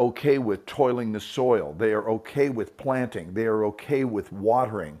 are okay with toiling the soil. They are okay with planting. They are okay with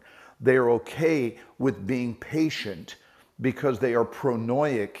watering. They are okay with being patient because they are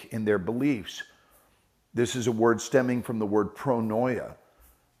pronoic in their beliefs. This is a word stemming from the word pronoia,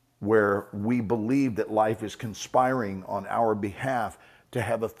 where we believe that life is conspiring on our behalf to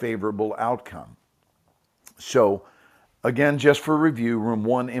have a favorable outcome. So, again, just for review, room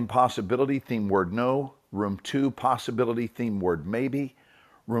 1, impossibility, theme word no. Room 2, possibility, theme word maybe.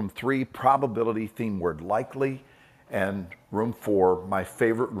 Room 3, probability, theme word likely. And room 4, my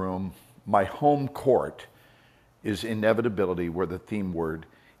favorite room, my home court, is inevitability, where the theme word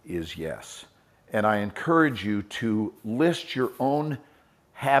is yes. And I encourage you to list your own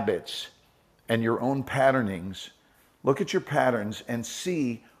habits and your own patternings. Look at your patterns and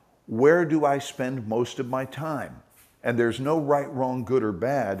see, where do I spend most of my time? And there's no right, wrong, good, or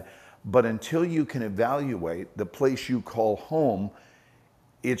bad, but until you can evaluate the place you call home,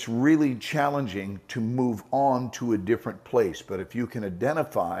 it's really challenging to move on to a different place. But if you can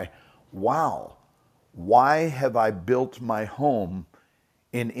identify, wow, why have I built my home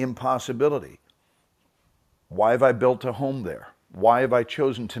in impossibility? Why have I built a home there? Why have I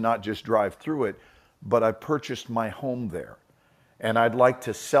chosen to not just drive through it, but I purchased my home there? And I'd like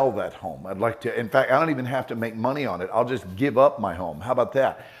to sell that home. In fact, I don't even have to make money on it. I'll just give up my home. How about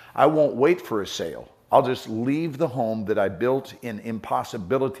that? I won't wait for a sale. I'll just leave the home that I built in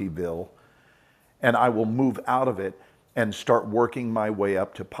Impossibilityville, and I will move out of it and start working my way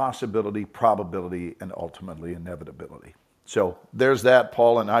up to possibility, probability, and ultimately inevitability. So there's that,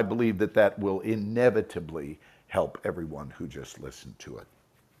 Paul, and I believe that that will inevitably help everyone who just listened to it.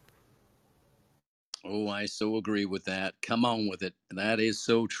 Oh, I so agree with that. Come on with it. That is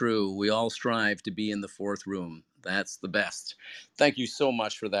so true. We all strive to be in the 4th room. That's the best. Thank you so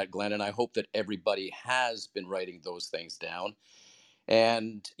much for that, Glenn. And I hope that everybody has been writing those things down.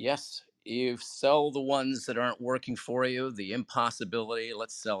 And yes, you sell the ones that aren't working for you, the impossibility.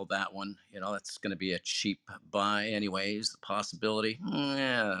 Let's sell that one. That's going to be a cheap buy, anyways. The possibility,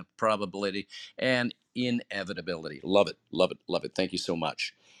 yeah, probability, and inevitability. Love it, love it, love it. Thank you so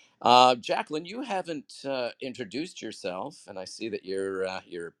much. Jacqueline, you haven't introduced yourself, and I see that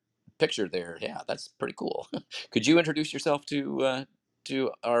your picture there. Yeah, that's pretty cool. Could you introduce yourself to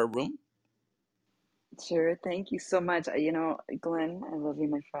our room? Sure. Thank you so much. Glenn, I love you,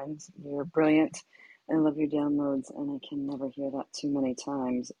 my friend. You're brilliant. I love your downloads, and I can never hear that too many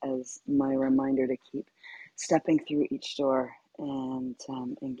times as my reminder to keep stepping through each door and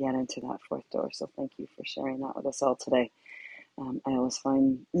get into that fourth door. So thank you for sharing that with us all today. I always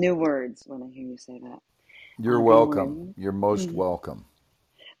find new words when I hear you say that. You're Good welcome. morning. You're most welcome.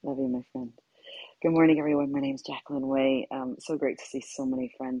 Love you, my friend. Good morning, everyone. My name is Jacqueline Way. So great to see so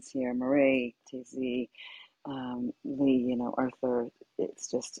many friends here. Marie, TZ, Lee, Arthur. It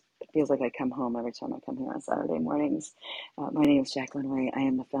feels like I come home every time I come here on Saturday mornings. My name is Jacqueline Way. I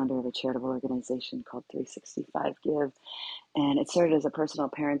am the founder of a charitable organization called 365 Give. And it started as a personal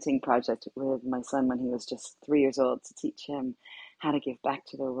parenting project with my son when he was just 3 years old to teach him how to give back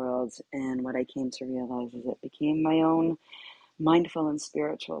to the world. And what I came to realize is it became my own mindful and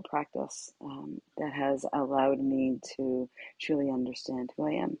spiritual practice that has allowed me to truly understand who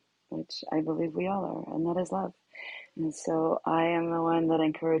I am, which I believe we all are, and that is love. And so I am the one that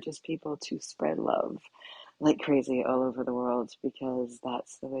encourages people to spread love like crazy all over the world, because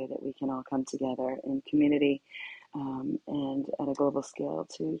that's the way that we can all come together in community and at a global scale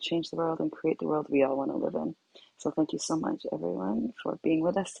to change the world and create the world we all want to live in. So thank you so much, everyone, for being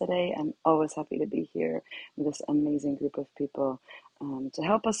with us today. I'm always happy to be here with this amazing group of people to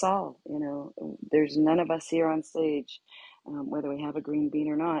help us all. There's none of us here on stage, whether we have a green bean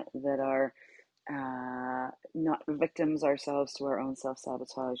or not, that are not victims ourselves to our own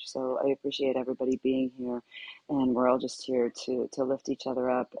self-sabotage. So I appreciate everybody being here, and we're all just here to lift each other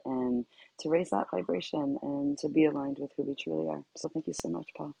up and to raise that vibration and to be aligned with who we truly are. So thank you so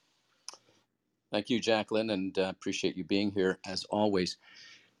much, Paul. Thank you, Jacqueline, and appreciate you being here as always.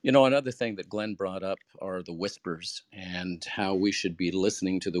 Another thing that Glenn brought up are the whispers and how we should be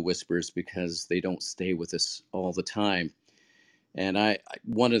listening to the whispers because they don't stay with us all the time. And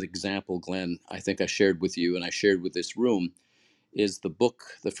one of the example, Glenn, I think I shared with you and I shared with this room is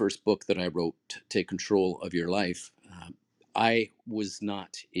the first book that I wrote, Take Control of Your Life. I was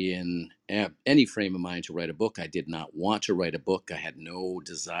not in any frame of mind to write a book. I did not want to write a book. I had no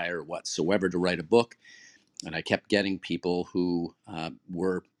desire whatsoever to write a book. And I kept getting people who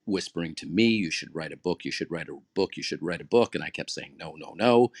were whispering to me, you should write a book, you should write a book, you should write a book. And I kept saying, no, no,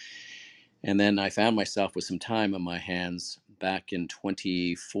 no. And then I found myself with some time on my hands back in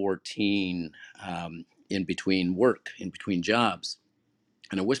 2014, in between work, in between jobs.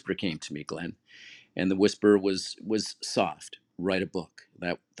 And a whisper came to me, Glenn. And the whisper was soft. Write a book.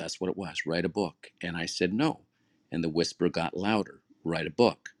 That's what it was. Write a book. And I said no. And the whisper got louder. Write a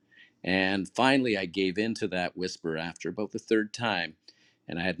book. And finally, I gave in to that whisper after about the third time.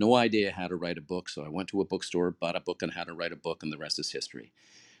 And I had no idea how to write a book. So I went to a bookstore, bought a book on how to write a book, and the rest is history.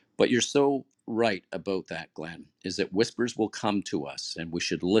 But you're so right about that, Glenn, is that whispers will come to us and we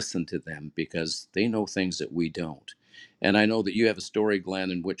should listen to them because they know things that we don't. And I know that you have a story,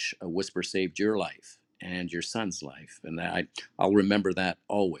 Glenn, in which a whisper saved your life and your son's life. And I'll remember that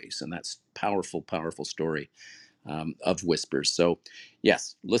always. And that's powerful, powerful story of whispers. So,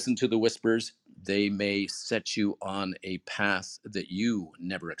 yes, listen to the whispers. They may set you on a path that you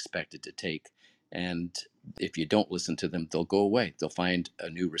never expected to take. And if you don't listen to them, they'll go away. They'll find a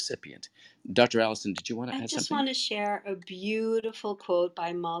new recipient. Dr. Allison, did you want to I add just something? want to share a beautiful quote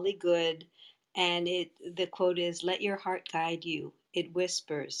by Molly Good, and the quote is, "Let your heart guide you. It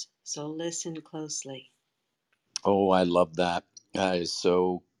whispers, so listen closely." Oh, I love that. That is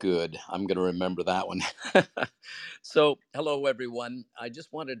so good. I'm going to remember that one. So, hello, everyone. I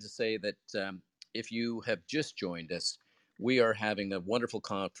just wanted to say that if you have just joined us, we are having a wonderful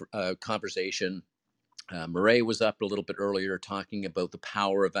conversation. Murray was up a little bit earlier talking about the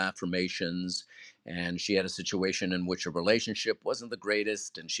power of affirmations, and she had a situation in which a relationship wasn't the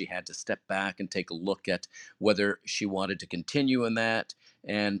greatest, and she had to step back and take a look at whether she wanted to continue in that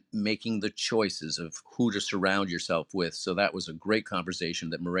and making the choices of who to surround yourself with. So that was a great conversation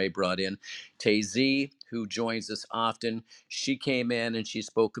that Murray brought in. Tay-Z, who joins us often, she came in and she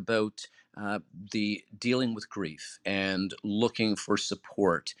spoke about the dealing with grief and looking for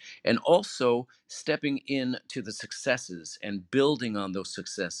support, and also stepping into the successes and building on those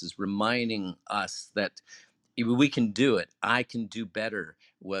successes, reminding us that we can do it. I can do better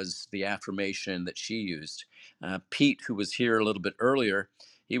was the affirmation that she used. Pete, who was here a little bit earlier,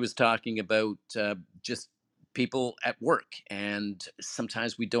 he was talking about just people at work. And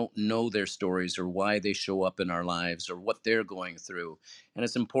sometimes we don't know their stories or why they show up in our lives or what they're going through. And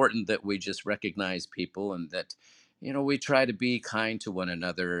it's important that we just recognize people and that, we try to be kind to one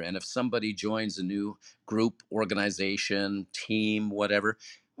another. And if somebody joins a new group, organization, team, whatever,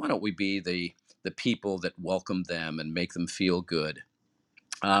 why don't we be the people that welcome them and make them feel good.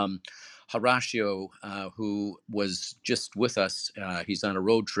 um, Horatio, who was just with us, he's on a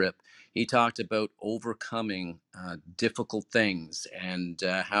road trip. He talked about overcoming difficult things and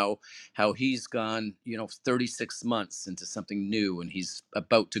how he's gone, 36 months into something new, and he's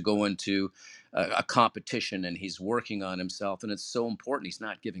about to go into a competition, and he's working on himself, and it's so important. He's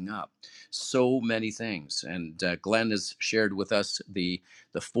not giving up. So many things, and Glenn has shared with us the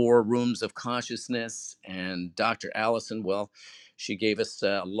 4 rooms of consciousness, and Dr. Allison, well, she gave us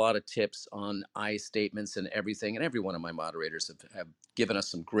a lot of tips on I statements and everything. And every one of my moderators have given us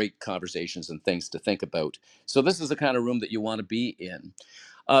some great conversations and things to think about. So this is the kind of room that you want to be in.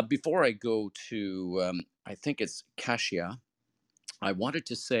 Before I go to, I think it's Kashia, I wanted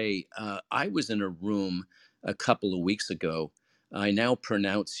to say I was in a room a couple of weeks ago. I now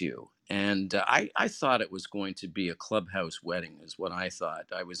pronounce you. And I thought it was going to be a clubhouse wedding, is what I thought.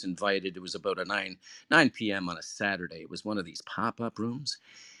 I was invited. It was about a 9 p.m. on a Saturday. It was one of these pop-up rooms.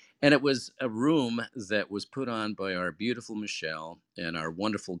 And it was a room that was put on by our beautiful Michelle and our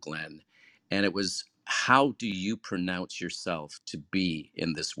wonderful Glenn. And it was, how do you pronounce yourself to be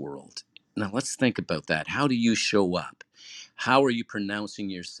in this world? Now let's think about that. How do you show up? How are you pronouncing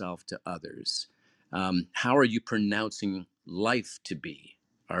yourself to others? How are you pronouncing life to be?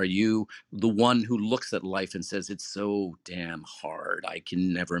 Are you the one who looks at life and says, it's so damn hard, I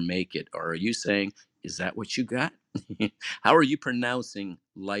can never make it? Or are you saying, is that what you got? How are you pronouncing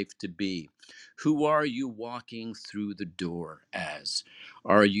life to be? Who are you walking through the door as?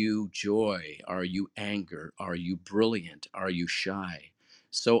 Are you joy? Are you anger? Are you brilliant? Are you shy?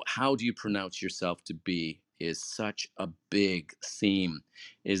 So, how do you pronounce yourself to be is such a big theme,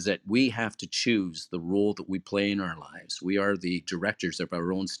 is that we have to choose the role that we play in our lives. We are the directors of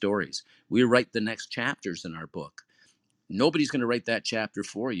our own stories. We write the next chapters in our book. Nobody's going to write that chapter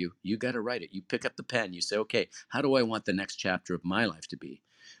for you. You got to write it. You pick up the pen. You say, okay, how do I want the next chapter of my life to be?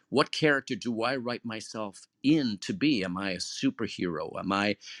 What character do I write myself in to be? Am I a superhero? Am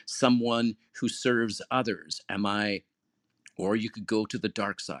I someone who serves others? Or you could go to the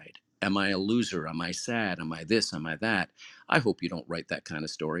dark side. Am I a loser? Am I sad? Am I this? Am I that? I hope you don't write that kind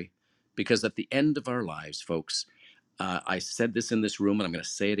of story, because at the end of our lives, folks, I said this in this room and I'm going to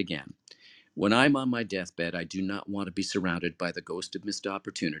say it again. When I'm on my deathbed, I do not want to be surrounded by the ghost of missed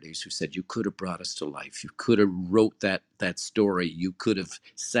opportunities who said, you could have brought us to life. You could have wrote that story. You could have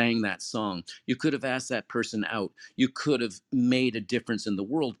sang that song. You could have asked that person out. You could have made a difference in the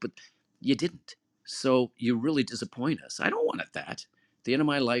world, but you didn't. So you really disappoint us. I don't want it that. At the end of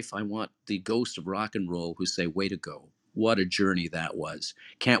my life, I want the ghost of rock and roll who say, way to go. What a journey that was.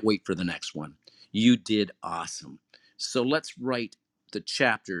 Can't wait for the next one. You did awesome. So let's write the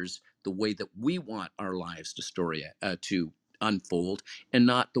chapters the way that we want our lives to unfold, and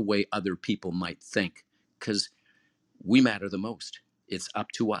not the way other people might think, because we matter the most. It's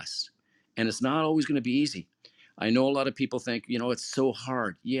up to us, and it's not always going to be easy. I know a lot of people think, it's so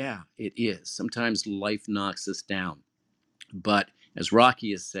hard. Yeah, it is. Sometimes life knocks us down, but as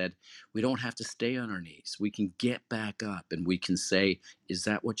Rocky has said, we don't have to stay on our knees. We can get back up and we can say, is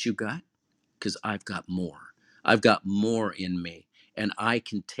that what you got? Because I've got more. I've got more in me, and I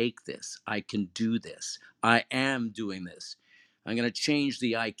can take this. I can do this. I am doing this. I'm going to change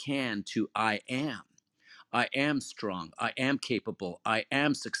the I can to I am. I am strong. I am capable. I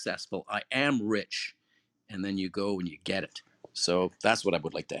am successful. I am rich. And then you go and you get it. So that's what I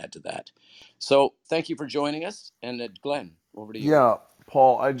would like to add to that. So thank you for joining us. And Glenn, over to you. Yeah,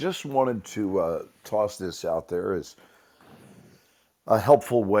 Paul, I just wanted to toss this out there as a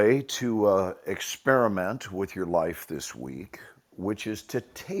helpful way to experiment with your life this week, which is to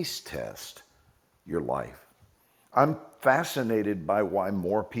taste test your life. I'm fascinated by why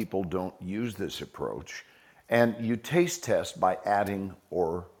more people don't use this approach. And you taste test by adding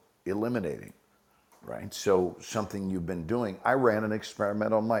or eliminating, right? So something you've been doing. I ran an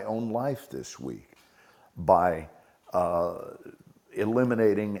experiment on my own life this week by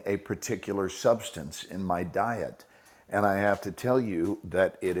eliminating a particular substance in my diet. And I have to tell you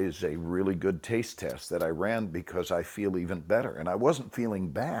that it is a really good taste test that I ran, because I feel even better. And I wasn't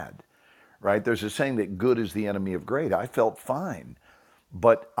feeling bad, right? There's a saying that good is the enemy of great. I felt fine.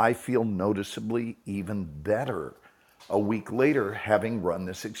 but I feel noticeably even better a week later having run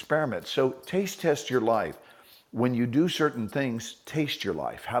this experiment. So taste test your life. When you do certain things, taste your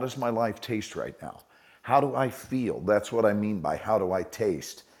life. How does my life taste right now? How do I feel? That's what I mean by how do I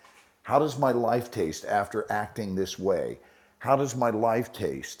taste. How does my life taste after acting this way? How does my life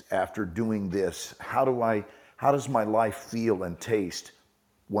taste after doing this? How does my life feel and taste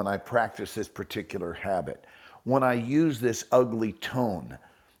when I practice this particular habit? When I use this ugly tone,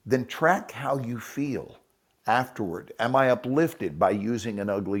 then track how you feel afterward. Am I uplifted by using an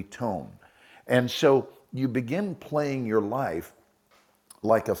ugly tone? And so you begin playing your life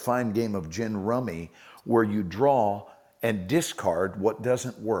like a fine game of gin rummy where you draw and discard what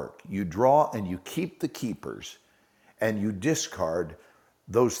doesn't work. You draw and you keep the keepers and you discard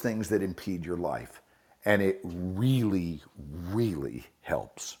those things that impede your life. And it really, really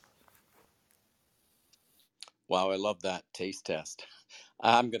helps. Wow, I love that taste test.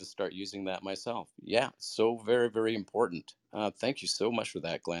 I'm going to start using that myself. Yeah, so very, very important. Thank you so much for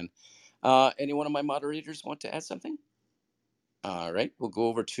that, Glenn. Any one of my moderators want to add something? All right, we'll go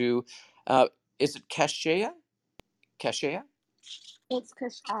over to, uh, is it Kashaya? Kashaya? It's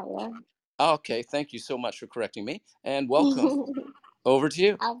Kashaya. Okay, thank you so much for correcting me, and welcome. Over to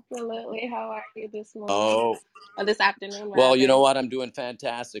you. Absolutely. How are you this morning? Oh, Or this afternoon, well, you rather? know what? I'm doing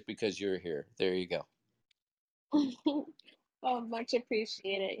fantastic because you're here. There you go. Oh, much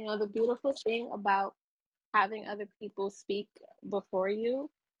appreciated. You know, the beautiful thing about having other people speak before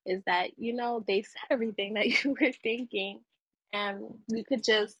you is that, you know, they said everything that you were thinking. And you could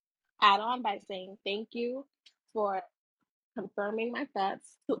just add on by saying thank you for confirming my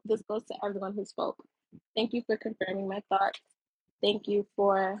thoughts. This goes to everyone who spoke. Thank you for confirming my thoughts. Thank you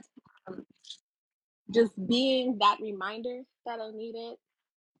for um, just being that reminder that I needed.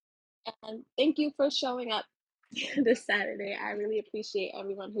 And thank you for showing up this Saturday. I really appreciate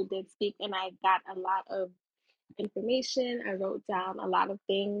everyone who did speak, and I got a lot of information. I wrote down a lot of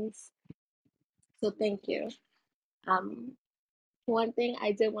things. So thank you. Um, One thing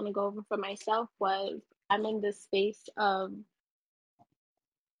I did want to go over for myself was I'm in this space of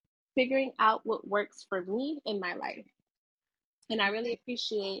figuring out what works for me in my life. And I really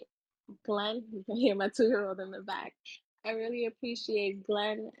appreciate Glenn. You can hear my 2-year-old in the back. I really appreciate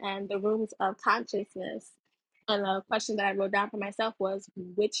Glenn and the rooms of consciousness. And the question that I wrote down for myself was,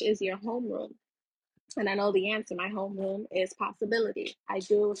 which is your homeroom? And I know the answer. My homeroom is possibility. I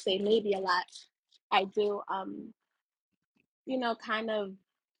do say maybe a lot. I do, you know, kind of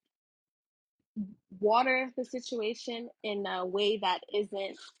water the situation in a way that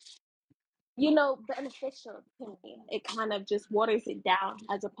isn't, you know, beneficial to me. It kind of just waters it down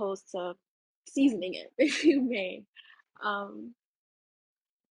as opposed to seasoning it, if you may. Um,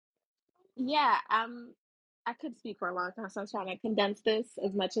 yeah, I could speak for a long time, so I'm trying to condense this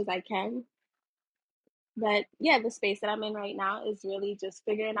as much as I can. But yeah, the space that I'm in right now is really just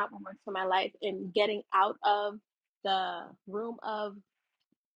figuring out what works for my life and getting out of the room of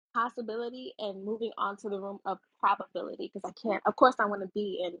possibility and moving on to the room of probability, because I can't, of course I want to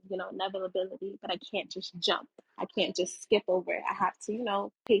be in, you know, inevitability, but I can't just jump. I can't just skip over it. I have to, you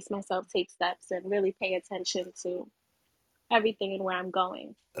know, pace myself, take steps, and really pay attention to everything and where I'm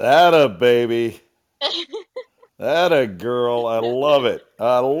going. Atta baby. Atta girl. I love it.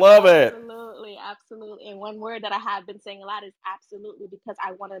 I love it. Absolutely, absolutely. And one word that I have been saying a lot is absolutely, because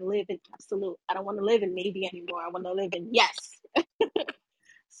I want to live in absolute. I don't want to live in maybe anymore. I want to live in yes.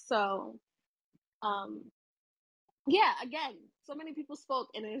 So, um, yeah, again, so many people spoke,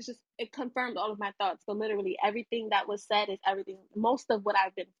 and it confirmed all of my thoughts. So literally everything that was said is everything, most of what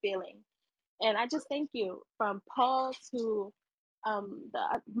I've been feeling. And I just thank you, from Paul to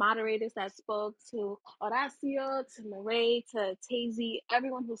the moderators that spoke, to Horacio, to Marae, to Tazy,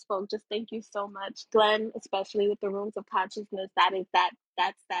 everyone who spoke. Just thank you so much, Glenn, especially with the rooms of consciousness.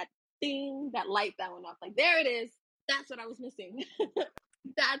 That's that thing, that light that went off. Like, there it is. That's what I was missing.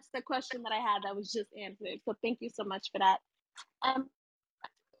 That's the question that I had that was just answered. So thank you so much for that. Um,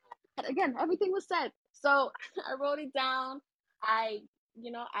 Again, everything was said. So I wrote it down. I,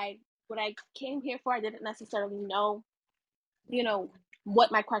 you know, what I came here for, I didn't necessarily know, you know,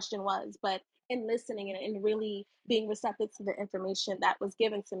 what my question was, but in listening and really being receptive to the information that was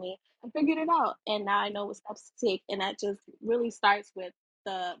given to me, I figured it out. And now I know what steps to take. And that just really starts with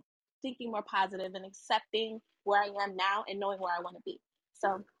the thinking more positive and accepting where I am now and knowing where I want to be.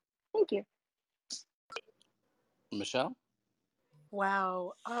 So thank you. Michelle?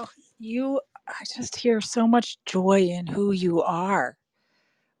 Wow. Oh, I just hear so much joy in who you are.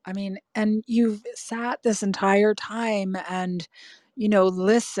 I mean, and you've sat this entire time and, you know,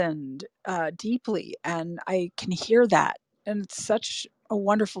 listened deeply. And I can hear that. and it's such a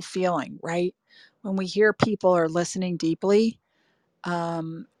wonderful feeling, right? When we hear people are listening deeply,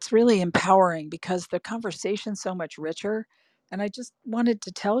 it's really empowering because the conversation's so much richer. And I just wanted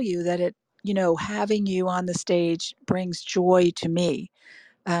to tell you that having you on the stage brings joy to me.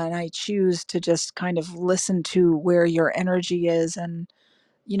 And I choose to just kind of listen to where your energy is, and,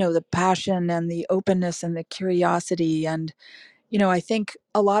 the passion and the openness and the curiosity. And, I think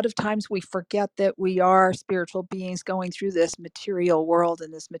a lot of times we forget that we are spiritual beings going through this material world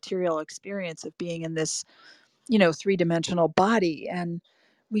and this material experience of being in this, three-dimensional body. And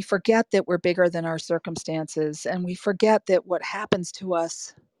we forget that we're bigger than our circumstances. And we forget that what happens to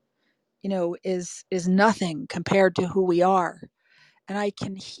us, is nothing compared to who we are. And I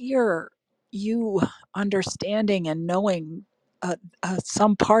can hear you understanding and knowing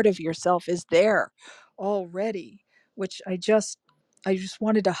some part of yourself is there already, which I just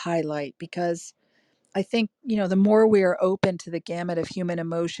wanted to highlight, because I think, the more we are open to the gamut of human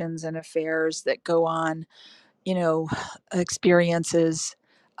emotions and affairs that go on, you know, experiences,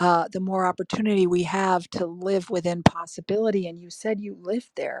 the more opportunity we have to live within possibility. And you said you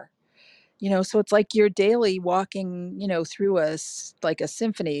lived there, so it's like you're daily walking, through like a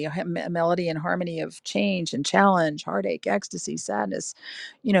symphony, a melody and harmony of change and challenge, heartache, ecstasy, sadness,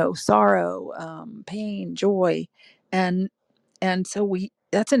 sorrow, pain, joy. And so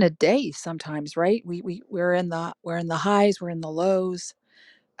that's in a day sometimes, right? We're in the highs, we're in the lows.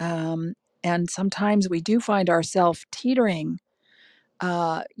 um, and sometimes we do find ourselves teetering,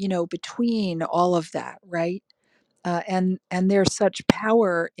 between all of that, right? And there's such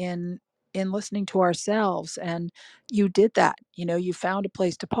power in listening to ourselves. And you did that. You found a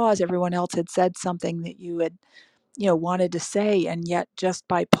place to pause. Everyone else had said something that you had, wanted to say, and yet just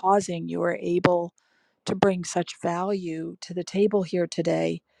by pausing, you were able to bring such value to the table here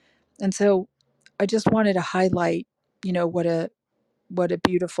today. And so I just wanted to highlight, what a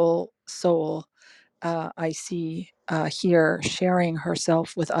beautiful soul I see here sharing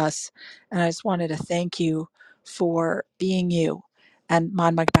herself with us. And I just wanted to thank you for being you. And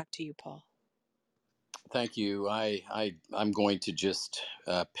my mic back to you, Paul. Thank you. I'm going to just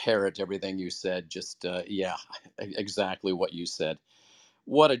parrot everything you said. Just yeah, exactly what you said.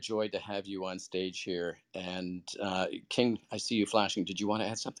 What a joy to have you on stage here. And King, I see you flashing. Did you want to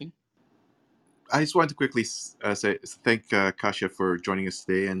add something? I just wanted to quickly thank Kasia for joining us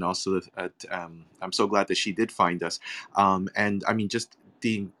today, and also I'm so glad that she did find us. And I mean, just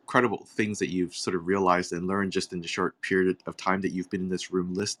the incredible things that you've sort of realized and learned just in the short period of time that you've been in this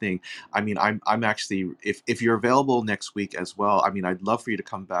room listening. I mean, I'm actually, if you're available next week as well, I mean, I'd love for you to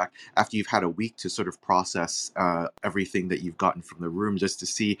come back after you've had a week to sort of process everything that you've gotten from the room, just to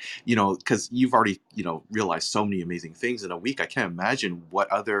see, because you've already, realized so many amazing things in a week. I can't imagine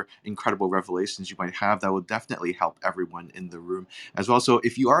what other incredible revelations you might have that will definitely help everyone in the room as well. So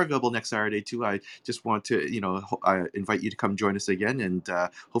if you are available next Saturday too, I just want to, invite you to come join us again, and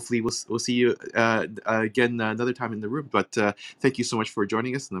hopefully we'll see you again another time in the room. But thank you so much for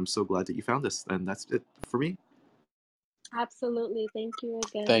joining us, and I'm so glad that you found us. And that's it for me. Absolutely. Thank you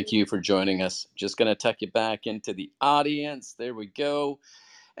Thank again. you for joining us. Just going to tuck you back into the audience. There we go.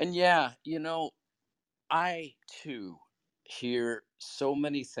 And yeah, I too hear so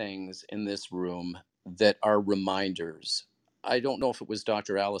many things in this room that are reminders. I don't know if it was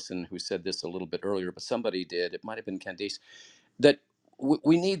Dr. Allison who said this a little bit earlier, but somebody did. It might have been Candice, that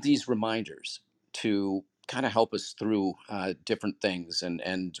we need these reminders to kind of help us through different things.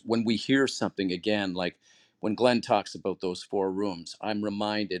 And when we hear something again, like when Glenn talks about those 4 rooms, I'm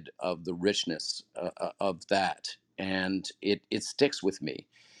reminded of the richness of that, and it sticks with me.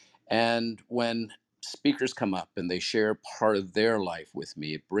 And when speakers come up and they share part of their life with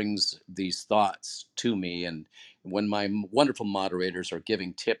me, it brings these thoughts to me. And when my wonderful moderators are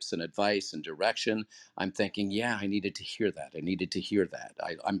giving tips and advice and direction, I'm thinking, yeah, I needed to hear that. I needed to hear that.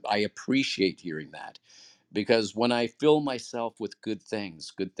 I appreciate hearing that, because when I fill myself with good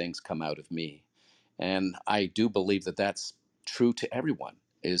things come out of me. And I do believe that that's true to everyone,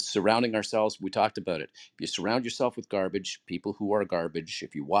 is surrounding ourselves. We talked about it. If you surround yourself with garbage, people who are garbage,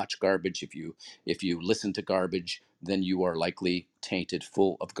 if you watch garbage, if you listen to garbage, then you are likely tainted,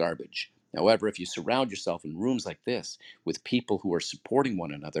 full of garbage. However, if you surround yourself in rooms like this with people who are supporting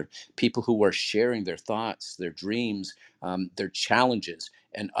one another, people who are sharing their thoughts, their dreams, their challenges,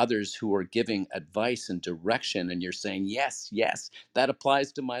 and others who are giving advice and direction, and you're saying, yes, yes, that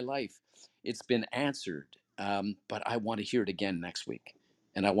applies to my life. It's been answered, but I want to hear it again next week.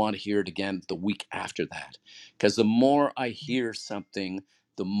 And I want to hear it again the week after that. Because the more I hear something,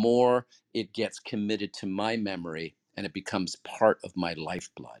 the more it gets committed to my memory and it becomes part of my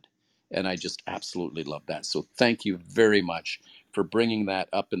lifeblood. And I just absolutely love that. So thank you very much for bringing that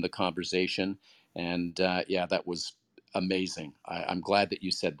up in the conversation. And yeah, that was amazing. I'm glad that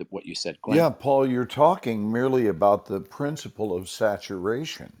you said that what you said, Glenn. Yeah, Paul, you're talking merely about the principle of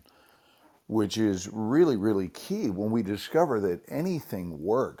saturation, which is really, really key when we discover that anything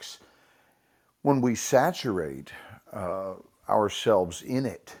works. When we saturate ourselves in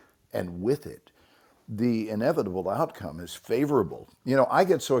it and with it, the inevitable outcome is favorable. You know, I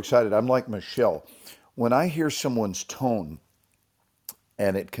get so excited. I'm like Michelle. When I hear someone's tone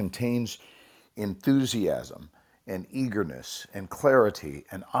and it contains enthusiasm and eagerness and clarity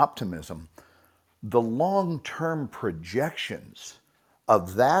and optimism, the long-term projections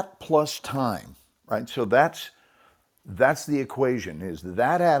of that plus time, right? So that's the equation, is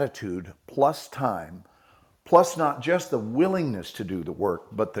that attitude plus time, plus not just the willingness to do the work,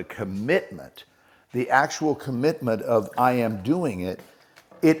 but the commitment, the actual commitment of I am doing it,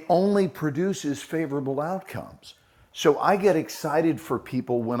 it only produces favorable outcomes. So I get excited for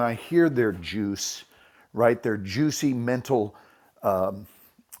people when I hear their juice, right? Their juicy mental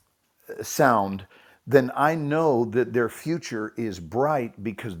sound, then I know that their future is bright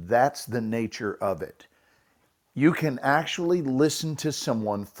because that's the nature of it. You can actually listen to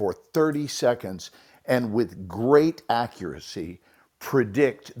someone for 30 seconds and with great accuracy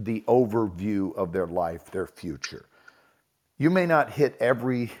predict the overview of their life, their future. You may not hit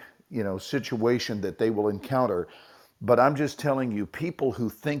every, situation that they will encounter, but I'm just telling you, people who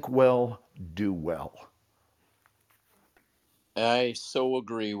think well do well. I so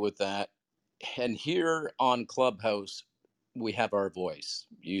agree with that. And here on Clubhouse, we have our voice.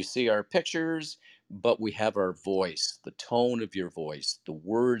 You see our pictures, but we have our voice, the tone of your voice, the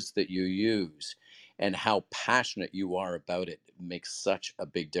words that you use, and how passionate you are about it makes such a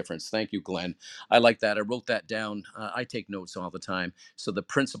big difference. Thank you, Glenn. I like that. I wrote that down. I take notes all the time. So, the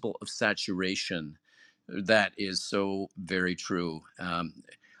principle of saturation, that is so very true.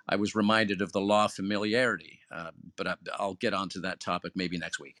 I was reminded of the law of familiarity, but I'll get onto that topic maybe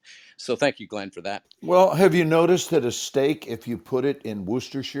next week. So thank you, Glenn, for that. Well, have you noticed that a steak, if you put it in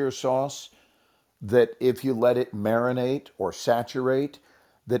Worcestershire sauce, that if you let it marinate or saturate,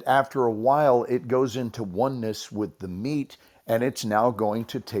 that after a while it goes into oneness with the meat and it's now going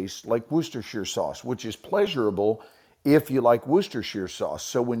to taste like Worcestershire sauce, which is pleasurable if you like Worcestershire sauce.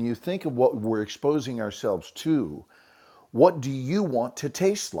 So when you think of what we're exposing ourselves to, what do you want to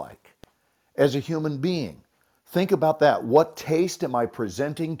taste like as a human being? Think about that. What taste am I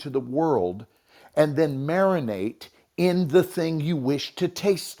presenting to the world? And then marinate in the thing you wish to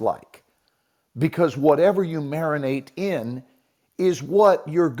taste like. Because whatever you marinate in is what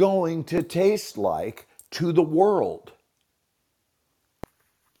you're going to taste like to the world.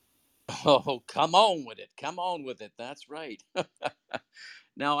 Oh, come on with it. Come on with it. That's right.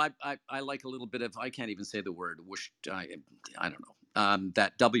 Now, I like a little bit of, I can't even say the word, whoosh, I don't know,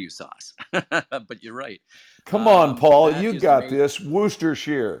 that W sauce. But you're right. Come on, Paul, That you is got amazing. this.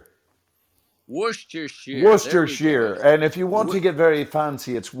 Worcestershire. Worcestershire. There we Worcestershire. go. And if you want to get very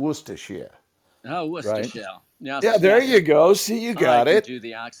fancy, it's Worcestershire, Oh, right? Worcestershire. Yeah, Yes, there yes. you go. See, you I got can it. do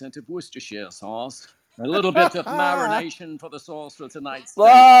the accent of Worcestershire sauce. A little bit of marination for the sauce for tonight's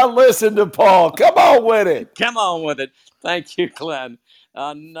steak. Listen to Paul. Come on with it. Come on with it. Thank you, Glenn.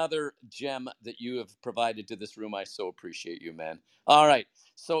 Another gem that you have provided to this room. I so appreciate you, man. All right.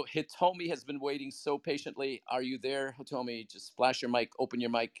 So Hitomi has been waiting so patiently. Are you there, Hitomi? Just flash your mic, open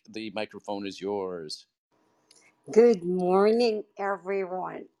your mic. The microphone is yours. Good morning,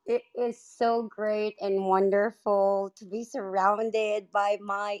 everyone. It is so great and wonderful to be surrounded by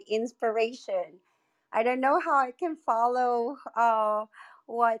my inspiration. I don't know how I can follow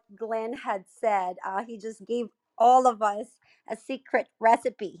what Glenn had said. He just gave all of us a secret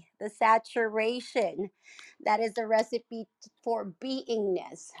recipe, the saturation. That is the recipe for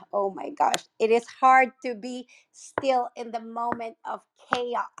beingness. Oh my gosh. It is hard to be still in the moment of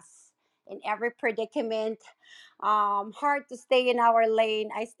chaos in every predicament, hard to stay in our lane.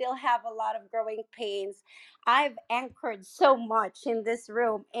 I still have a lot of growing pains. I've anchored so much in this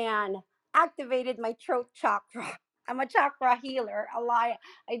room and activated my throat chakra. I'm a chakra healer. I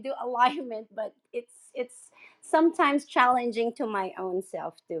do alignment, but it's sometimes challenging to my own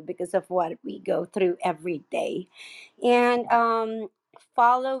self too because of what we go through every day. And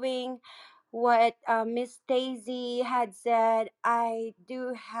following what Miss Daisy had said, I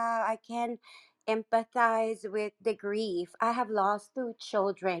can empathize with the grief. I have lost two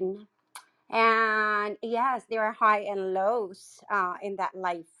children, and yes, there are high and lows in that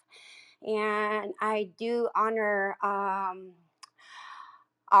life. And I do honor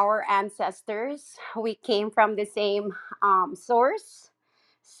our ancestors. We came from the same source.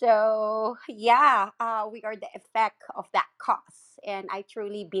 So, yeah, we are the effect of that cause. And I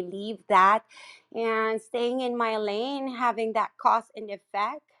truly believe that. And staying in my lane, having that cause and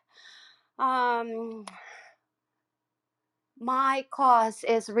effect. Um, my cause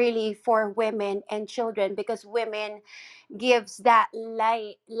is really for women and children because women gives that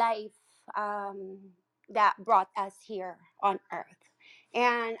life um, that brought us here on earth.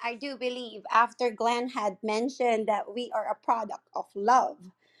 And I do believe after Glenn had mentioned that we are a product of love,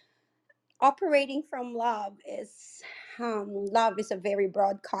 operating from love is a very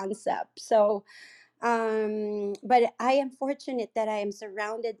broad concept. So but I am fortunate that I am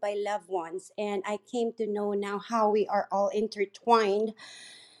surrounded by loved ones, and I came to know now how we are all intertwined.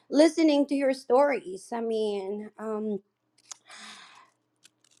 Listening to your stories, I mean,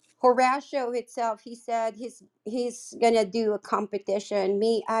 Horatio itself, he said he's gonna do a competition.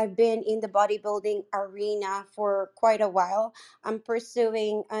 Me, I've been in the bodybuilding arena for quite a while. I'm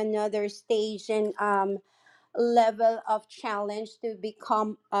pursuing another stage in level of challenge to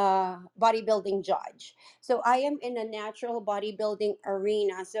become a bodybuilding judge. So I am in a natural bodybuilding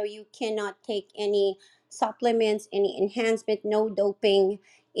arena. So you cannot take any supplements, any enhancement, no doping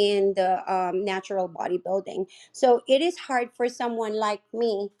in the natural bodybuilding. So it is hard for someone like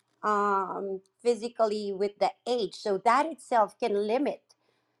me physically with the age. So that itself can limit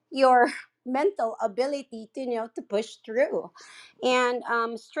your mental ability to to push through. And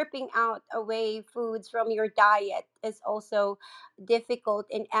stripping out away foods from your diet is also difficult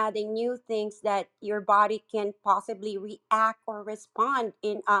in adding new things that your body can possibly react or respond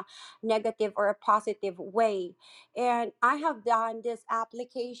in a negative or a positive way. And I have done these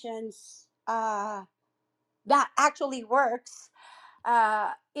applications that actually works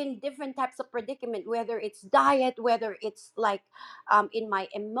in different types of predicament, whether it's diet, whether it's like in my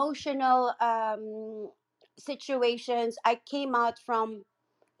emotional situations. I came out from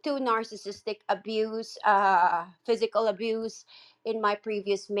two narcissistic abuse, physical abuse in my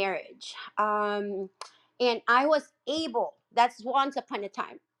previous marriage. And I was able, that's once upon a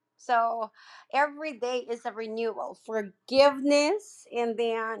time. So every day is a renewal, forgiveness, and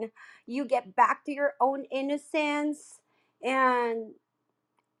then you get back to your own innocence. And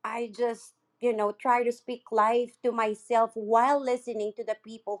I just, try to speak life to myself while listening to the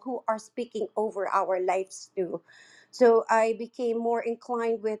people who are speaking over our lives too. So I became more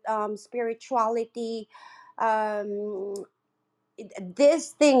inclined with spirituality. Um,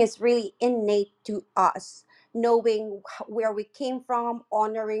 this thing is really innate to us, knowing where we came from,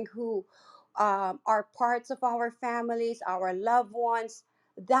 honoring who are parts of our families, our loved ones.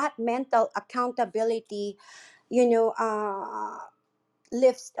 That mental accountability, you know.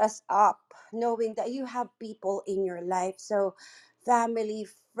 Lifts us up knowing that you have people in your life, so family,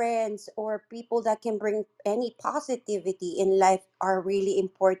 friends, or people that can bring any positivity in life are really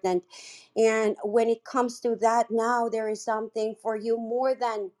important. And when it comes to that, now there is something for you more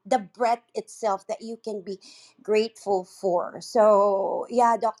than the breath itself that you can be grateful for. So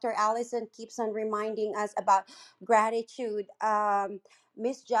yeah, Dr. Allison keeps on reminding us about gratitude.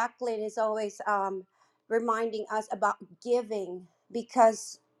 Miss Jacqueline is always reminding us about giving,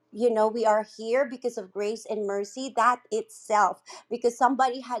 because we are here because of grace and mercy, that itself, because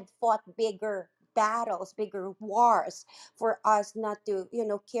somebody had fought bigger battles, bigger wars for us not to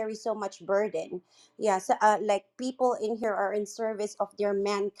carry so much burden. Yes, like people in here are in service of their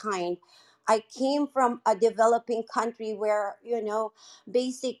mankind. I came from a developing country where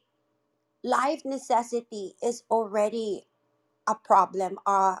basic life necessity is already a problem,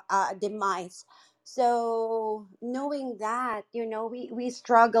 a demise. So knowing that, we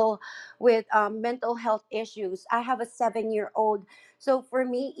struggle with mental health issues. I have a 7-year-old. So for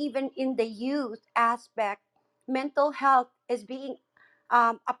me, even in the youth aspect, mental health is being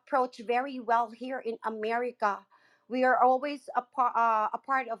approached very well here in America. We are always a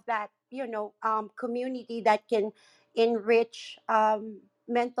part of that, community that can enrich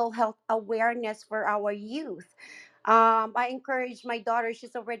mental health awareness for our youth. I encourage my daughter,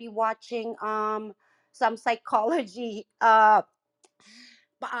 she's already watching some psychology that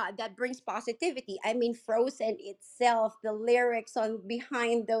brings positivity. I mean, Frozen itself, the lyrics on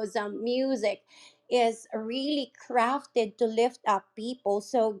behind those music is really crafted to lift up people.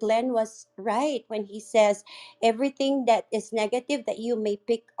 So Glenn was right when he says everything that is negative that you may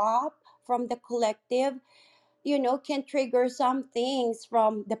pick up from the collective, can trigger some things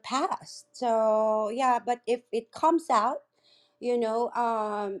from the past. So yeah, but if it comes out,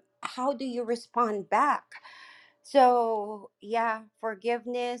 how do you respond back? So yeah,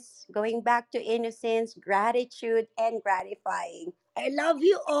 forgiveness, going back to innocence, gratitude, and gratifying. I love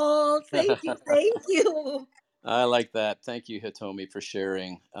you all. Thank you. Thank you. I like that. Thank you, Hitomi, for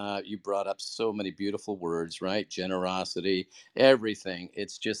sharing. You brought up so many beautiful words, right? Generosity, everything.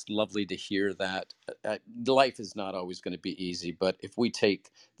 It's just lovely to hear that. Life is not always going to be easy, but if we take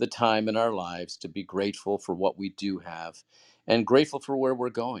the time in our lives to be grateful for what we do have and grateful for where we're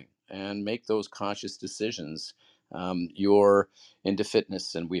going and make those conscious decisions, you're into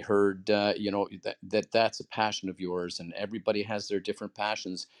fitness, and we heard, that's a passion of yours, and everybody has their different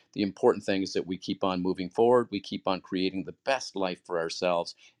passions. The important thing is that we keep on moving forward, we keep on creating the best life for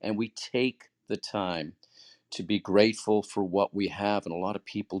ourselves, and we take the time to be grateful for what we have. And a lot of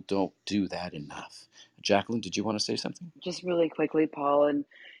people don't do that enough. Jacqueline, did you want to say something? Just really quickly, Paul, and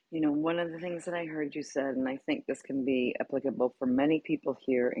one of the things that I heard you said, and I think this can be applicable for many people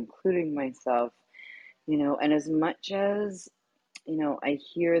here, including myself, and as much as, I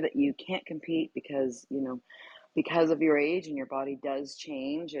hear that you can't compete because of your age and your body does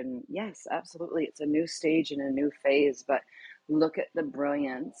change. And yes, absolutely, it's a new stage and a new phase, but look at the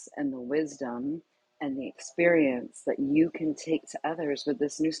brilliance and the wisdom and the experience that you can take to others with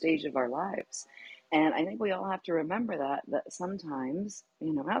this new stage of our lives. And I think we all have to remember that sometimes,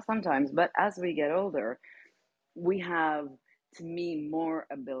 not sometimes, but as we get older, we have, to me, more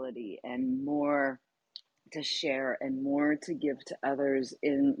ability and more to share and more to give to others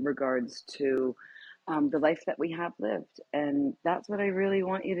in regards to the life that we have lived. And that's what I really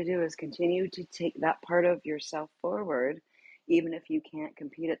want you to do, is continue to take that part of yourself forward. Even if you can't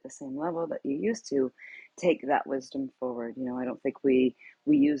compete at the same level that you used to, take that wisdom forward. I don't think we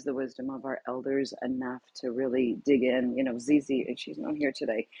use the wisdom of our elders enough to really dig in. Zizi, and she's not here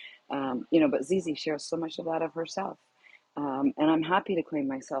today, but Zizi shares so much of that of herself. And I'm happy to claim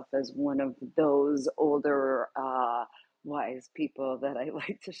myself as one of those older, wise people that I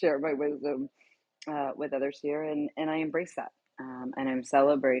like to share my wisdom with others here. And I embrace that. And I'm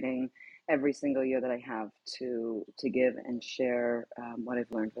celebrating every single year that I have to give and share what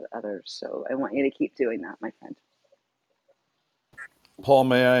I've learned with others. So I want you to keep doing that, my friend. Paul,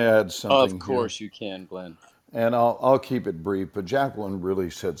 may I add Of something here? course you can, Glenn. And I'll keep it brief, but Jacqueline really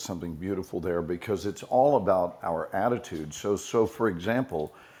said something beautiful there, because it's all about our attitude. So for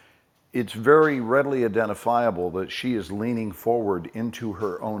example, it's very readily identifiable that she is leaning forward into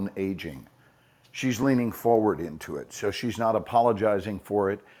her own aging. She's leaning forward into it. So she's not apologizing for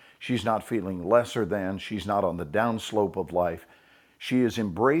it. She's not feeling lesser than. She's not on the downslope of life. She is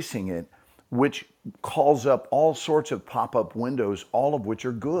embracing it, which calls up all sorts of pop-up windows, all of which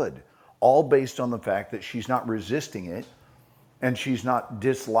are good, all based on the fact that she's not resisting it and she's not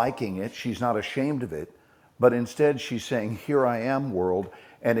disliking it. She's not ashamed of it, but instead she's saying, here I am, world,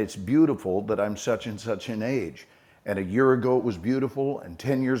 and it's beautiful that I'm such and such an age. And a year ago it was beautiful, and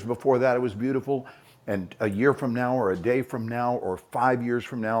 10 years before that it was beautiful, and a year from now or a day from now or 5 years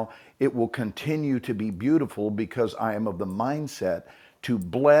from now, it will continue to be beautiful, because I am of the mindset to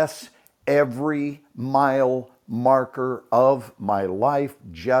bless every mile marker of my life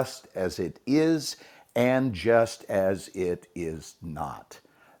just as it is and just as it is not.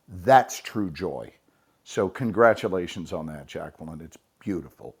 That's true joy. So congratulations on that, Jacqueline. It's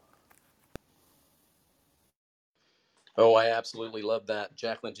beautiful. Oh, I absolutely love that.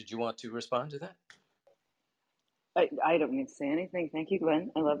 Jacqueline, did you want to respond to that? I don't need to say anything. Thank you,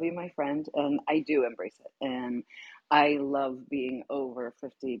 Glenn. I love you, my friend, and I do embrace it. And I love being over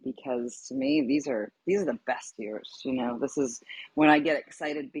 50, because to me these are the best years. This is when I get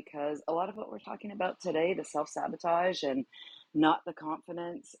excited, because a lot of what we're talking about today, the self-sabotage and not the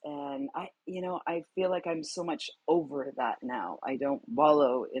confidence, and I feel like I'm so much over that now. I don't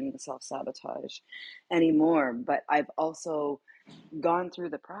wallow in the self-sabotage anymore, but I've also gone through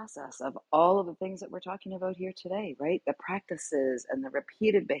the process of all of the things that we're talking about here today, right? The practices and the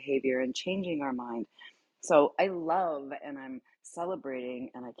repeated behavior and changing our mind. So I love, and I'm celebrating,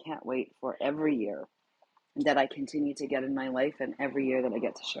 and I can't wait for every year that I continue to get in my life, and every year that I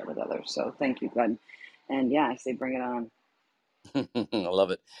get to share with others. So thank you, Glenn. And yeah, I say bring it on. I love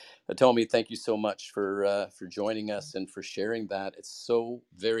it. Hitomi, thank you so much for joining us and for sharing that. It's so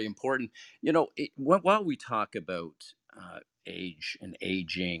very important. While we talk about age and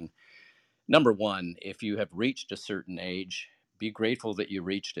aging, number one, if you have reached a certain age, be grateful that you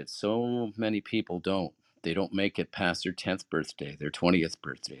reached it. So many people don't. They don't make it past their 10th birthday, their 20th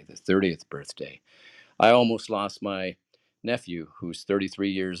birthday, their 30th birthday. I almost lost my nephew, who's 33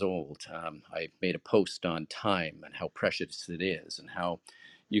 years old. I made a post on time and how precious it is, and how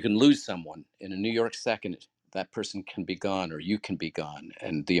you can lose someone in a New York second. That person can be gone, or you can be gone,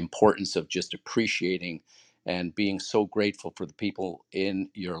 and the importance of just appreciating and being so grateful for the people in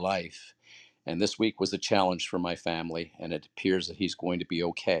your life. And this week was a challenge for my family, and it appears that he's going to be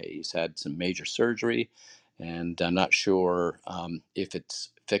okay. He's had some major surgery, And I'm not sure if it's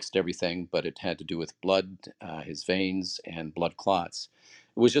fixed everything, but it had to do with blood, his veins, and blood clots.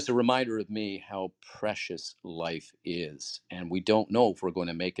 It was just a reminder of me how precious life is. And we don't know if we're going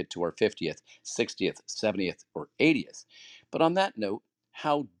to make it to our 50th, 60th, 70th, or 80th. But on that note,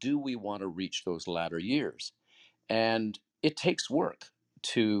 how do we want to reach those latter years? And it takes work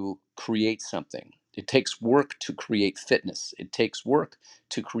to create something. It takes work to create fitness. It takes work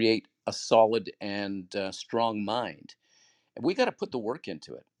to create a solid and strong mind. And we got to put the work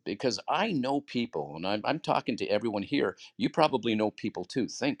into it because I know people, and I'm talking to everyone here. You probably know people too.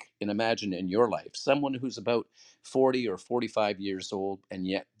 Think and imagine in your life someone who's about 40 or 45 years old, and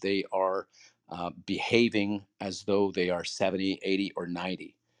yet they are behaving as though they are 70, 80, or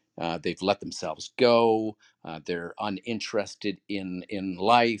 90. They've let themselves go. They're uninterested in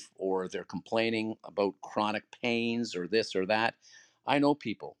life, or they're complaining about chronic pains or this or that. I know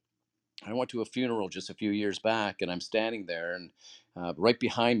people. I went to a funeral just a few years back, and I'm standing there, and right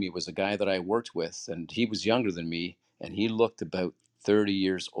behind me was a guy that I worked with, and he was younger than me, and he looked about 30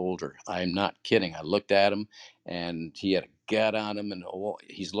 years older. I'm not kidding. I looked at him, and he had a gut on him, and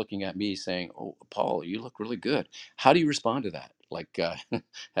he's looking at me saying, "Oh, Paul, you look really good." How do you respond to that? Like,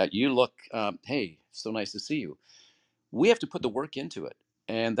 you look, hey, so nice to see you. We have to put the work into it.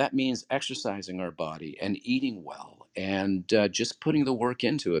 And that means exercising our body and eating well and just putting the work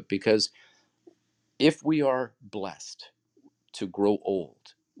into it because if we are blessed to grow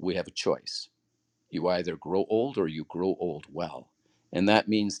old, we have a choice. You either grow old or you grow old well. And that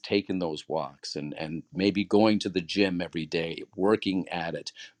means taking those walks and maybe going to the gym every day, working at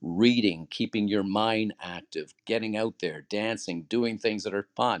it, reading, keeping your mind active, getting out there, dancing, doing things that are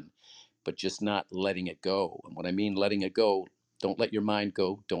fun, but just not letting it go. And when I mean letting it go, don't let your mind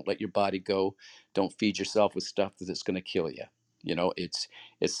go, don't let your body go, don't feed yourself with stuff that's going to kill you. You know, it's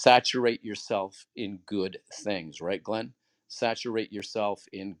saturate yourself in good things, right, Glenn? Saturate yourself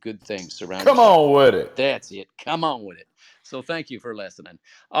in good things. Surround Come yourself. on with it. That's it. Come on with it. So thank you for listening.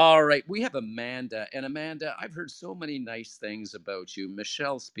 All right, we have Amanda. And Amanda, I've heard so many nice things about you.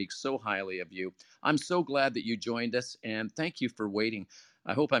 Michelle speaks so highly of you. I'm so glad that you joined us, and thank you for waiting.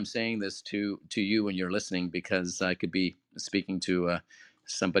 I hope I'm saying this to you when you're listening because I could be speaking to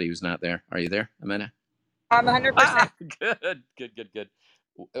somebody who's not there. Are you there, Amanda? I'm 100%. Good, good, good, good.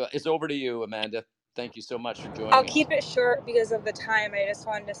 It's over to you, Amanda. Thank you so much for I'll joining us. keep it short because of the time. I just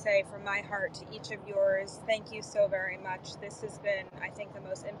wanted to say from my heart to each of yours, thank you so very much. This has been, I think, the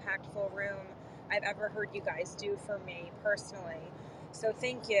most impactful room I've ever heard you guys do for me personally. So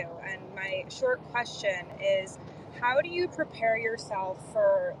thank you. And my short question is, how do you prepare yourself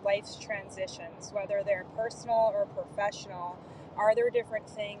for life's transitions, whether they're personal or professional? Are there different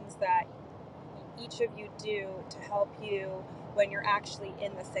things that each of you do to help you when you're actually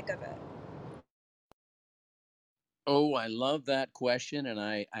in the thick of it? Oh, I love that question, and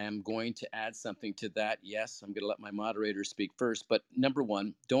I am going to add something to that. Yes, I'm going to let my moderator speak first, but number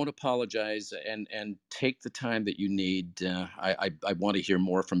one, don't apologize and take the time that you need. I want to hear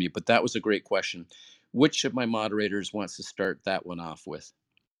more from you, but that was a great question. Which of my moderators wants to start that one off with?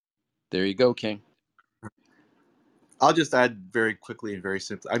 There you go, King. I'll just add very quickly and very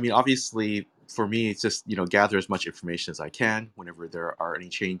simply. I mean, obviously, for me, it's just, gather as much information as I can whenever there are any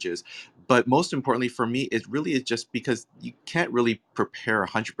changes. But most importantly for me, it really is just because you can't really prepare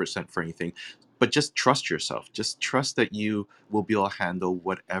 100% for anything, but just trust yourself. Just trust that you will be able to handle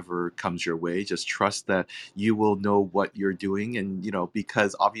whatever comes your way. Just trust that you will know what you're doing. And,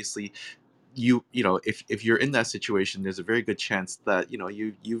 because obviously if you're in that situation, there's a very good chance that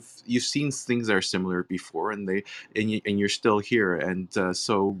you've seen things that are similar before, and you're still here. And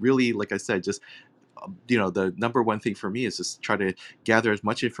so really, like I said, just the number one thing for me is just try to gather as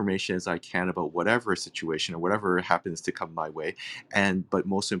much information as I can about whatever situation or whatever happens to come my way, but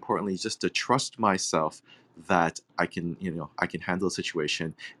most importantly, just to trust myself that I can handle the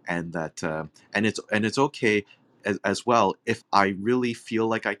situation, and that and it's okay as well if I really feel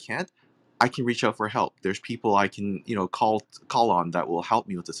like I can't. I can reach out for help. There's people I can, call on that will help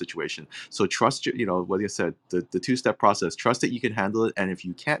me with the situation. So trust, what I said, the two-step process. Trust that you can handle it, and if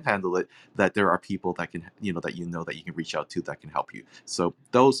you can't handle it, that there are people that can, that you can reach out to that can help you. So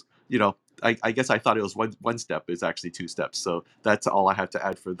those, I guess I thought it was one step. It's actually two steps. So that's all I have to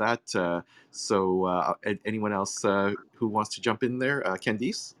add for that. Anyone else who wants to jump in there?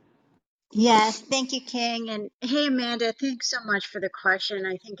 Candice? Yes, thank you, King. And hey, Amanda, thanks so much for the question.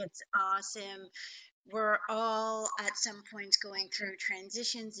 I think it's awesome. We're all at some points going through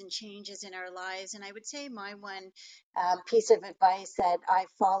transitions and changes in our lives. And I would say my one piece of advice that I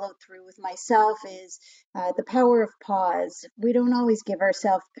followed through with myself is the power of pause. We don't always give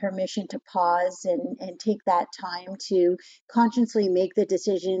ourselves permission to pause and take that time to consciously make the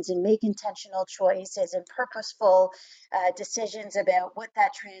decisions and make intentional choices and purposeful decisions about what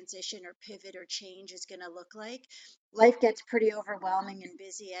that transition or pivot or change is going to look like. Life gets pretty overwhelming and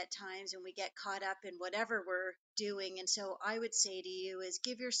busy at times, and we get caught up in whatever we're doing. And so I would say to you is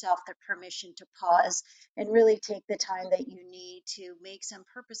give yourself the permission to pause and really take the time that you need to make some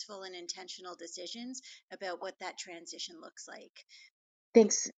purposeful and intentional decisions about what that transition looks like.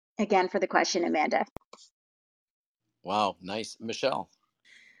 Thanks again for the question, Amanda. Wow, nice. Michelle.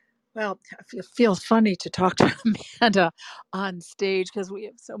 Well, it feels funny to talk to Amanda on stage because we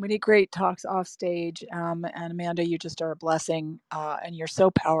have so many great talks off stage. And Amanda, you just are a blessing, and you're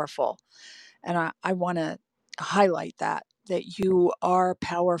so powerful. And I want to highlight that you are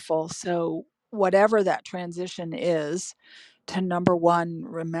powerful. So whatever that transition is, to number one,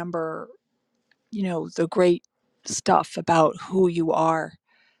 remember, the great stuff about who you are,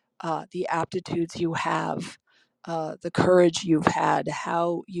 the aptitudes you have, the courage you've had,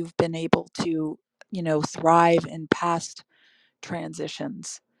 how you've been able to, thrive in past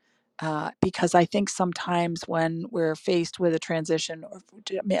transitions. Because I think sometimes when we're faced with a transition or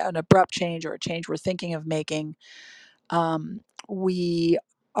an abrupt change or a change we're thinking of making, we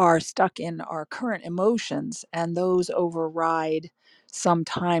are stuck in our current emotions, and those override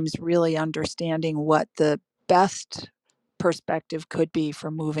sometimes really understanding what the best perspective could be for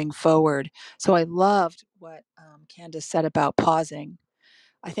moving forward. So I loved what Candace said about pausing.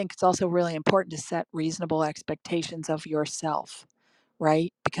 I think it's also really important to set reasonable expectations of yourself,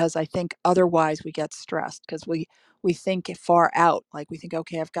 right? Because I think otherwise we get stressed because we think far out. Like we think,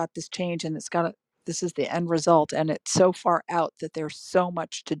 okay, I've got this change and this is the end result, and it's so far out that there's so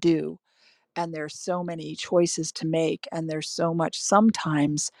much to do, and there's so many choices to make, and there's so much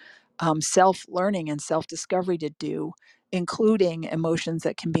sometimes self learning and self discovery to do, including emotions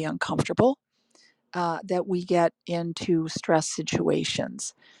that can be uncomfortable, that we get into stress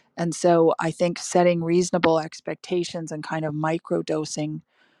situations. And so I think setting reasonable expectations and kind of micro dosing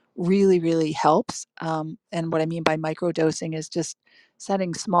really, really helps. And what I mean by micro dosing is just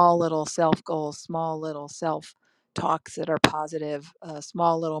setting small little self goals, small little self talks that are positive,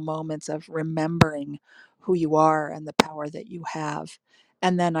 small little moments of remembering who you are and the power that you have.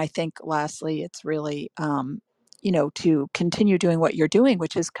 And then I think lastly, it's really, to continue doing what you're doing,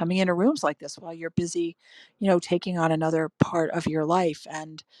 which is coming into rooms like this while you're busy, taking on another part of your life,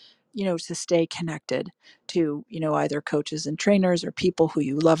 and, to stay connected to, either coaches and trainers or people who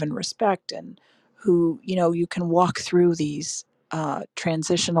you love and respect, and who, you can walk through these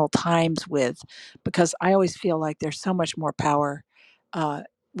transitional times with, because I always feel like there's so much more power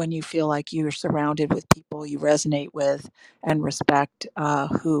when you feel like you're surrounded with people you resonate with and respect,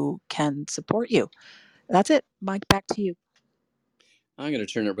 who can support you. That's it. Mike, back to you. I'm going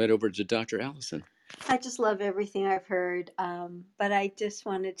to turn it right over to Dr. Allison. I just love everything I've heard. But I just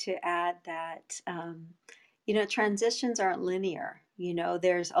wanted to add that, transitions aren't linear.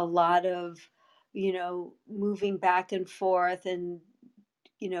 There's a lot of, moving back and forth and,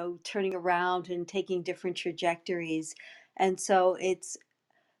 turning around and taking different trajectories. And so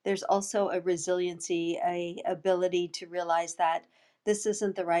there's also a resiliency, a ability to realize that this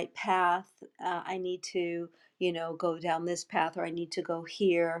isn't the right path. I need to, go down this path, or I need to go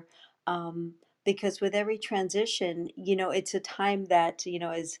here. Because with every transition, it's a time that,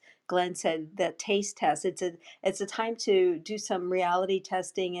 as Glenn said, that taste test. It's a time to do some reality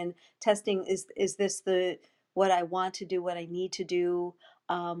testing and testing. Is this what I want to do, what I need to do,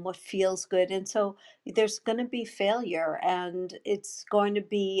 what feels good? And so there's going to be failure, and it's going to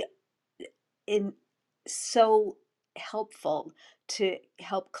be in so helpful to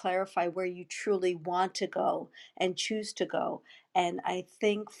help clarify where you truly want to go and choose to go. And I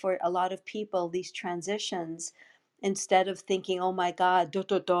think for a lot of people, these transitions, instead of thinking, oh my God,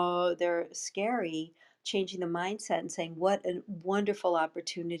 they're scary, changing the mindset and saying, what a wonderful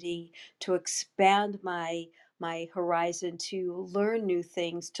opportunity to expand my horizon, to learn new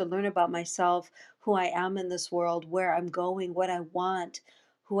things, to learn about myself, who I am in this world, where I'm going, what I want,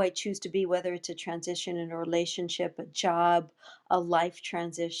 who I choose to be, whether it's a transition in a relationship, a job, a life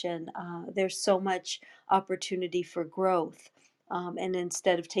transition. There's so much opportunity for growth. And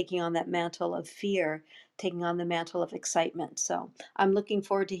instead of taking on that mantle of fear, taking on the mantle of excitement. So I'm looking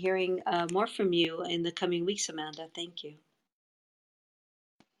forward to hearing more from you in the coming weeks, Amanda. Thank you.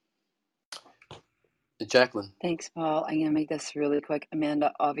 Jacqueline. Thanks, Paul. I'm going to make this really quick.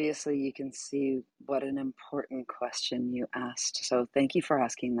 Amanda, obviously, you can see what an important question you asked. So thank you for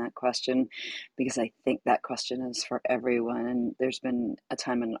asking that question, because I think that question is for everyone. And there's been a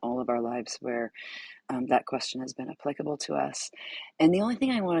time in all of our lives where that question has been applicable to us. And the only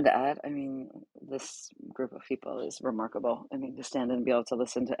thing I wanted to add, I mean, this group of people is remarkable. I mean, to stand and be able to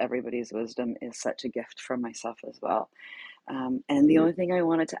listen to everybody's wisdom is such a gift for myself as well. And the only thing I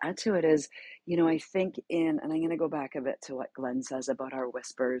wanted to add to it is, I think and I'm going to go back a bit to what Glenn says about our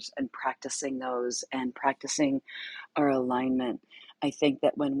whispers and practicing those and practicing our alignment. I think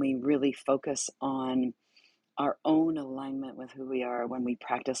that when we really focus on our own alignment with who we are, when we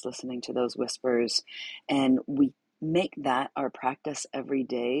practice listening to those whispers and we make that our practice every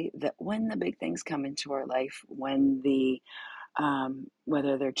day, that when the big things come into our life, when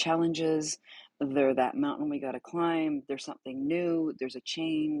whether they're challenges, they're that mountain we got to climb, there's something new, there's a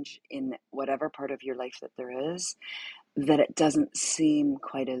change in whatever part of your life that there is, that it doesn't seem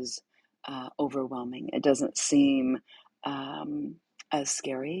quite as overwhelming. It doesn't seem as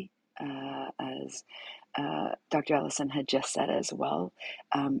scary as Dr. Ellison had just said as well.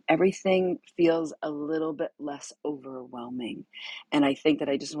 Everything feels a little bit less overwhelming. And I think that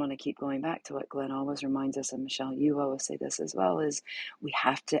I just want to keep going back to what Glenn always reminds us, and Michelle, you always say this as well, is we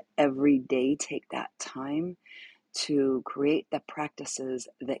have to every day take that time to create the practices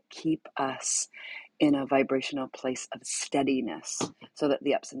that keep us in a vibrational place of steadiness so that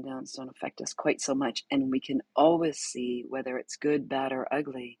the ups and downs don't affect us quite so much. And we can always see whether it's good, bad, or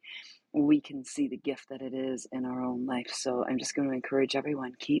ugly, we can see the gift that it is in our own life. So I'm just going to encourage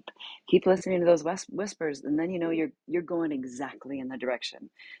everyone, keep listening to those whispers, and then you're going exactly in the direction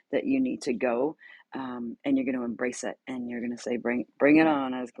that you need to go, and you're going to embrace it, and you're going to say, bring it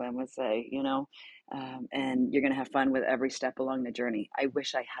on, as Glenn would say, and you're going to have fun with every step along the journey. I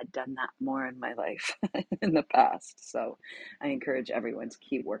wish I had done that more in my life in the past. So I encourage everyone to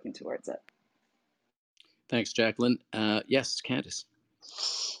keep working towards it. Thanks, Jacqueline. Yes, Candace.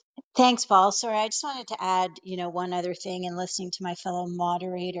 Thanks, Paul. Sorry, I just wanted to add, one other thing in listening to my fellow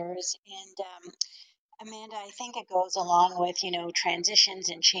moderators. And Amanda, I think it goes along with, transitions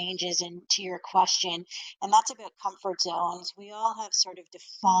and changes, and to your question, and that's about comfort zones. We all have sort of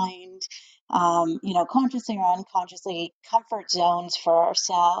defined, consciously or unconsciously, comfort zones for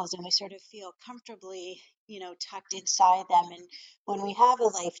ourselves, and we sort of feel comfortably, tucked inside them. And when we have a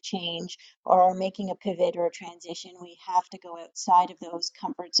life change or are making a pivot or a transition, we have to go outside of those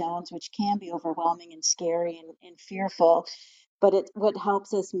comfort zones, which can be overwhelming and scary and fearful, but it's what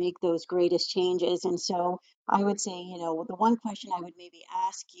helps us make those greatest changes. And so I would say, the one question I would maybe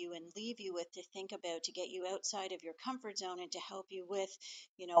ask you and leave you with to think about to get you outside of your comfort zone and to help you with,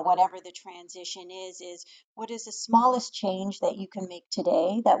 whatever the transition is what is the smallest change that you can make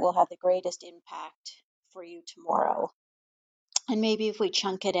today that will have the greatest impact for you tomorrow? And maybe if we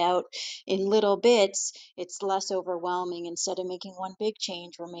chunk it out in little bits, it's less overwhelming. Instead of making one big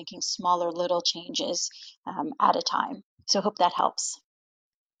change, we're making smaller little changes at a time. So I hope that helps.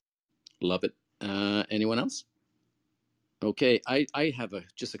 Love it. Anyone else? Okay, I have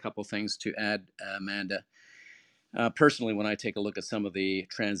just a couple things to add, Amanda. Personally, when I take a look at some of the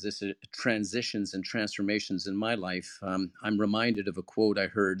transitions and transformations in my life, I'm reminded of a quote I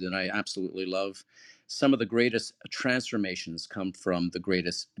heard that I absolutely love. Some of the greatest transformations come from the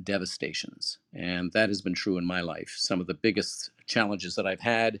greatest devastations. And that has been true in my life. Some of the biggest challenges that I've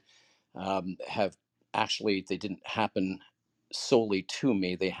had have actually, they didn't happen solely to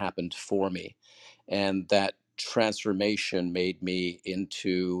me, they happened for me. And that transformation made me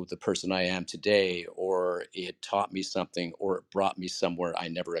into the person I am today, or it taught me something, or it brought me somewhere I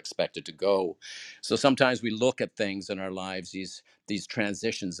never expected to go. So sometimes we look at things in our lives, these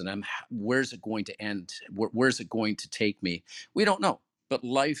transitions, and where's it going to end? Where's it going to take me? We don't know. But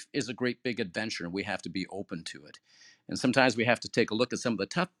life is a great big adventure, and we have to be open to it. And sometimes we have to take a look at some of the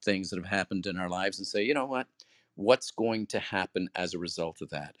tough things that have happened in our lives and say, you know what? What's going to happen as a result of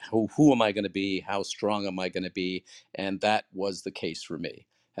that? Who am I going to be? How strong am I going to be? And that was the case for me.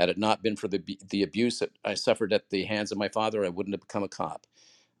 Had it not been for the abuse that I suffered at the hands of my father, I wouldn't have become a cop.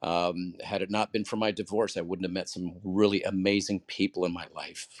 Had it not been for my divorce, I wouldn't have met some really amazing people in my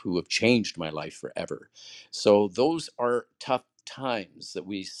life who have changed my life forever. So those are tough times that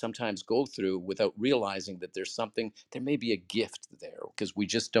we sometimes go through without realizing that there may be a gift there because we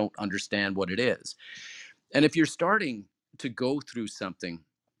just don't understand what it is. And if you're starting to go through something,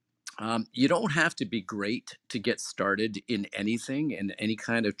 you don't have to be great to get started in anything, in any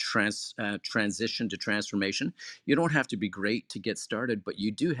kind of transition to transformation. You don't have to be great to get started, but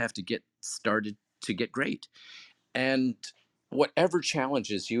you do have to get started to get great. And whatever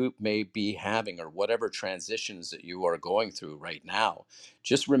challenges you may be having or whatever transitions that you are going through right now,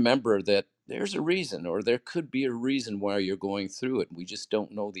 just remember that there's a reason, or there could be a reason why you're going through it. We just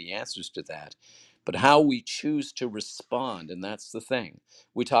don't know the answers to that. But how we choose to respond, and that's the thing.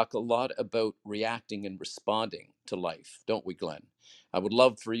 We talk a lot about reacting and responding to life, don't we, Glenn? I would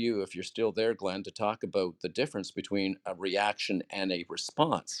love for you, if you're still there, Glenn, to talk about the difference between a reaction and a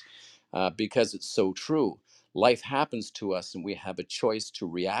response, because it's so true. Life happens to us, and we have a choice to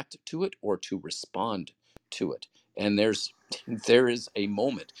react to it or to respond to it. And there is a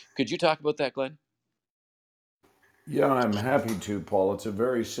moment. Could you talk about that, Glenn? Yeah, I'm happy to, Paul. It's a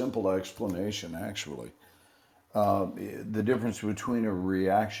very simple explanation, actually. The difference between a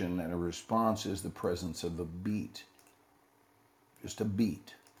reaction and a response is the presence of a beat, just a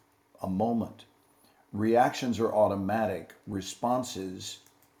beat, a moment. Reactions are automatic, responses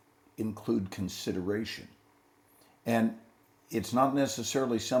include consideration. And it's not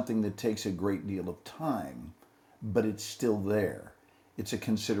necessarily something that takes a great deal of time, but it's still there. It's a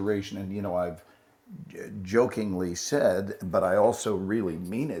consideration. And, I've jokingly said, but I also really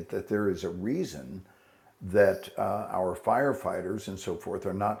mean it, that there is a reason that our firefighters and so forth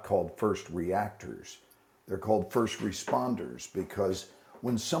are not called first reactors. They're called first responders, because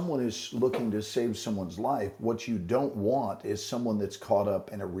when someone is looking to save someone's life, what you don't want is someone that's caught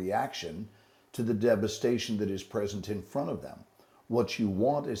up in a reaction to the devastation that is present in front of them. What you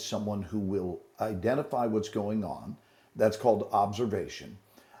want is someone who will identify what's going on. That's called observation.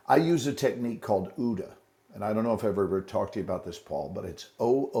 I use a technique called OODA. And I don't know if I've ever talked to you about this, Paul, but it's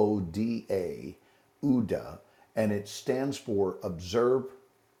OODA, OODA, and it stands for observe,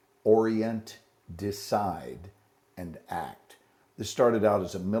 orient, decide, and act. This started out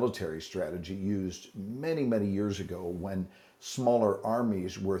as a military strategy used many, many years ago when smaller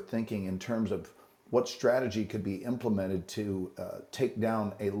armies were thinking in terms of what strategy could be implemented to take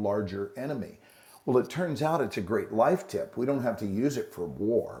down a larger enemy. Well, it turns out it's a great life tip. We don't have to use it for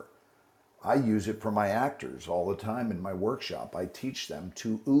war. I use it for my actors all the time in my workshop. I teach them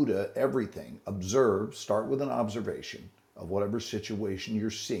to OODA everything. Observe, start with an observation of whatever situation you're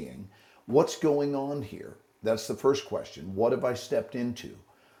seeing. What's going on here? That's the first question. What have I stepped into?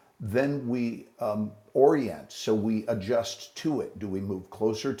 Then we orient, so we adjust to it. Do we move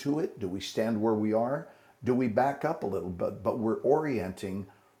closer to it? Do we stand where we are? Do we back up a little bit? But we're orienting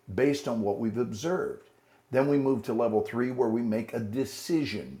based on what we've observed. Then we move to level 3, where we make a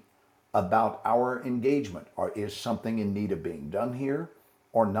decision about our engagement. Is something in need of being done here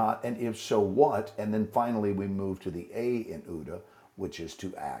or not? And if so, what? And then finally, we move to the A in OODA, which is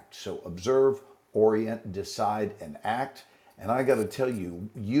to act. So observe, orient, decide, and act. And I got to tell you,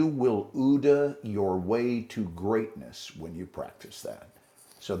 you will OODA your way to greatness when you practice that.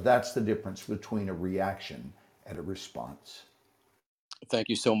 So that's the difference between a reaction and a response. Thank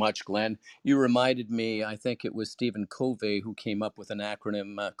you so much, Glenn. You reminded me, I think it was Stephen Covey who came up with an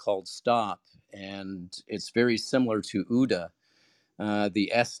acronym called STOP, and it's very similar to OODA.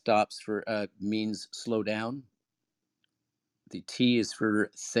 The S stops for means slow down. The T is for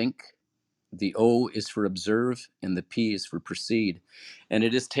think. The O is for observe, and the P is for proceed. And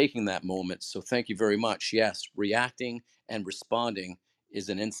it is taking that moment. So thank you very much. Yes, reacting and responding is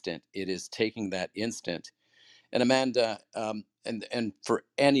an instant. It is taking that instant. And Amanda, and for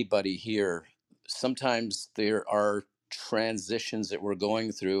anybody here, sometimes there are transitions that we're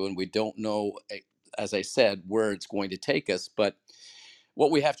going through, and we don't know, as I said, where it's going to take us. But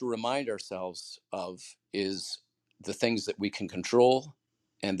what we have to remind ourselves of is the things that we can control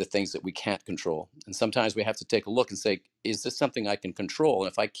and the things that we can't control. And sometimes we have to take a look and say, is this something I can control?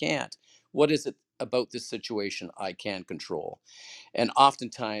 And if I can't, what is it about this situation I can control? And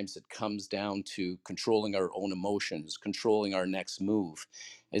oftentimes it comes down to controlling our own emotions, controlling our next move.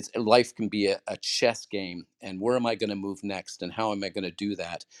 Life can be a chess game. And where am I going to move next? And how am I going to do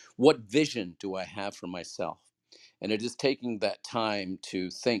that? What vision do I have for myself? And it is taking that time to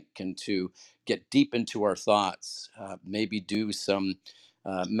think and to get deep into our thoughts, maybe do some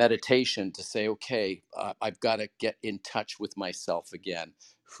meditation to say, okay, I've got to get in touch with myself again,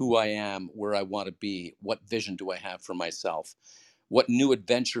 who I am, where I want to be, what vision do I have for myself, what new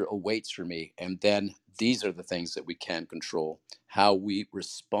adventure awaits for me. And then these are the things that we can control. How we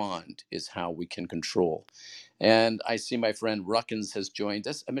respond is how we can control. And I see my friend Ruckins has joined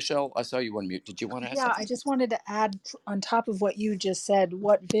us. Michelle, I saw you on mute. Did you want to add Yeah, I something? just wanted to add on top of what you just said,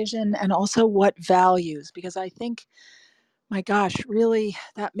 what vision and also what values, because I think, my gosh, really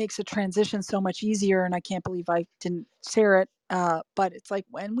that makes a transition so much easier. And I can't believe I didn't share it. But it's like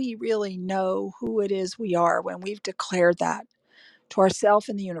when we really know who it is we are, when we've declared that, to ourself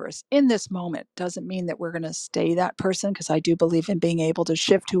and the universe in this moment. Doesn't mean that we're going to stay that person, because I do believe in being able to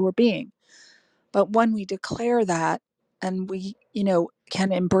shift who we're being. But when we declare that, and we,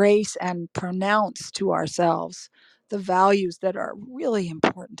 can embrace and pronounce to ourselves the values that are really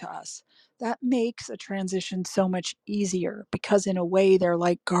important to us, that makes a transition so much easier, because in a way they're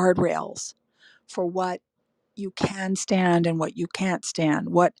like guardrails for what you can stand and what you can't stand,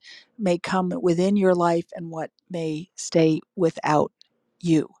 what may come within your life and what may stay without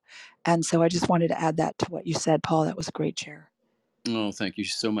you. And so I just wanted to add that to what you said, Paul. That was a great share. Oh, thank you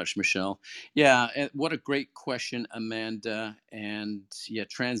so much, Michelle. Yeah, what a great question, Amanda. And yeah,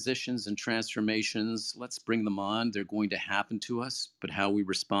 transitions and transformations, let's bring them on. They're going to happen to us, but how we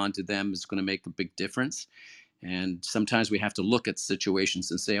respond to them is going to make a big difference. And sometimes we have to look at situations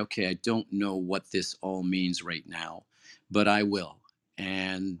and say, okay, I don't know what this all means right now, but I will.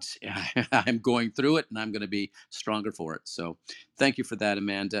 And I'm going through it, and I'm going to be stronger for it. So thank you for that,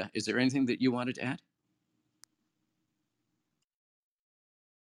 Amanda. Is there anything that you wanted to add?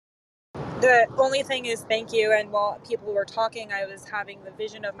 The only thing is thank you. And while people were talking, I was having the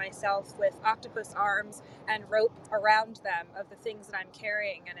vision of myself with octopus arms and rope around them of the things that I'm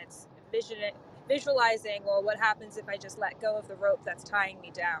carrying. And it's visualizing, well, what happens if I just let go of the rope that's tying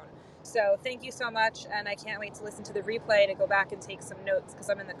me down? So thank you so much. And I can't wait to listen to the replay to go back and take some notes, because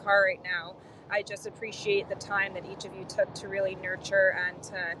I'm in the car right now. I just appreciate the time that each of you took to really nurture and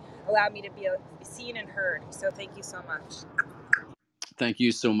to allow me to be seen and heard. So thank you so much. Thank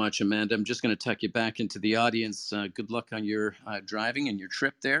you so much, Amanda. I'm just going to tuck you back into the audience. Good luck on your driving and your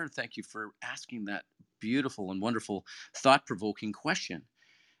trip there. Thank you for asking that beautiful and wonderful, thought-provoking question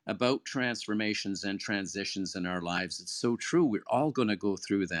about transformations and transitions in our lives. It's so true. We're all going to go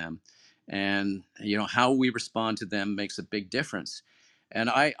through them. And, how we respond to them makes a big difference.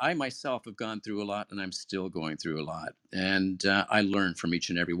 And I myself have gone through a lot, and I'm still going through a lot. And I learn from each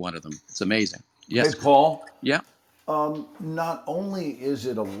and every one of them. It's amazing. Yes. Hey, Paul. Yeah. Not only is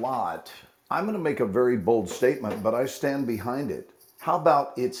it a lot, I'm going to make a very bold statement, but I stand behind it. How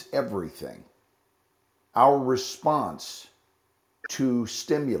about it's everything? Our response to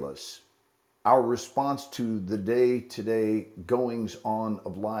stimulus, our response to the day-to-day goings on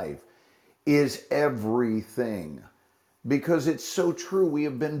of life is everything. Because it's so true. We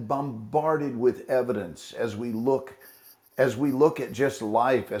have been bombarded with evidence as we look at just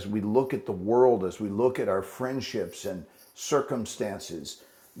life, as we look at the world, as we look at our friendships and circumstances,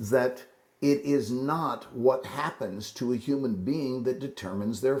 that it is not what happens to a human being that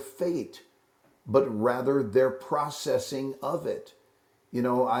determines their fate, but rather their processing of it.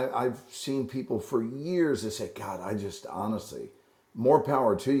 I've seen people for years that say, God, I just honestly, more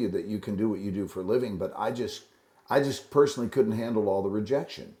power to you that you can do what you do for a living, but I just personally couldn't handle all the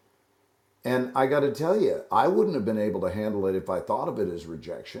rejection. And I got to tell you, I wouldn't have been able to handle it if I thought of it as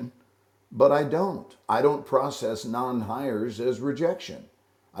rejection, but I don't. I don't process non-hires as rejection.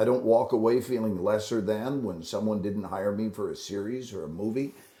 I don't walk away feeling lesser than when someone didn't hire me for a series or a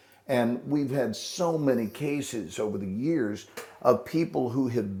movie. And we've had so many cases over the years of people who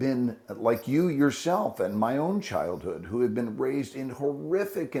have been, like you yourself and my own childhood, who have been raised in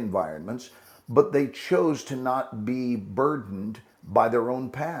horrific environments, but they chose to not be burdened by their own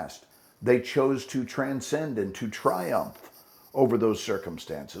past. They chose to transcend and to triumph over those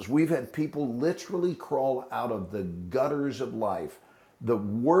circumstances. We've had people literally crawl out of the gutters of life, the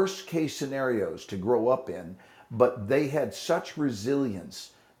worst case scenarios to grow up in, but they had such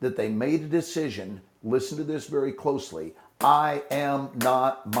resilience that they made a decision. Listen to this very closely. I am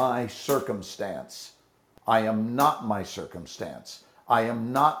not my circumstance. I am not my circumstance. I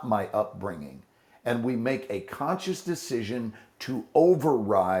am not my upbringing. And we make a conscious decision to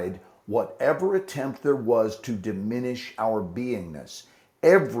override whatever attempt there was to diminish our beingness.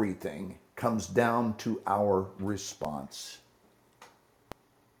 Everything comes down to our response.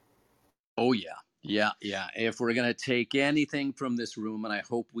 Oh, yeah. Yeah. If we're going to take anything from this room, and I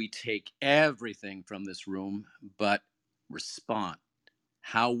hope we take everything from this room, but respond.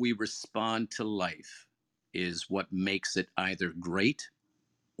 How we respond to life is what makes it either great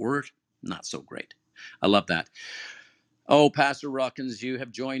or not so great. I love that. Oh, Pastor Rockins, you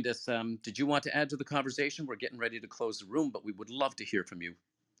have joined us. Did you want to add to the conversation? We're getting ready to close the room, but we would love to hear from you.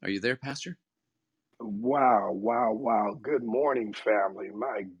 Are you there, Pastor? Wow, wow, wow. Good morning, family.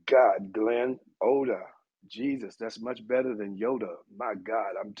 My God, Glenn, Oda, Jesus, that's much better than Yoda. My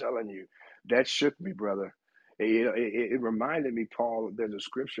God, I'm telling you, that shook me, brother. It reminded me, Paul, there's a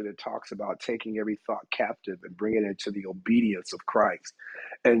scripture that talks about taking every thought captive and bringing it into the obedience of Christ.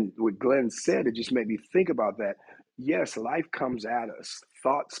 And what Glenn said, it just made me think about that. Yes, life comes at us,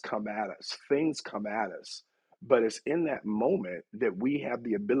 thoughts come at us, things come at us. But it's in that moment that we have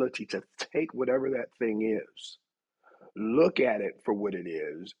the ability to take whatever that thing is, look at it for what it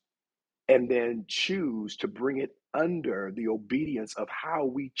is, and then choose to bring it under the obedience of how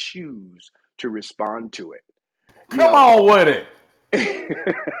we choose to respond to it. You Come know, on with it.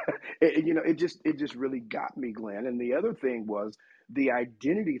 it just really got me, Glenn. And the other thing was the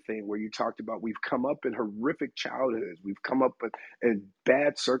identity thing where you talked about we've come up in horrific childhoods, we've come up in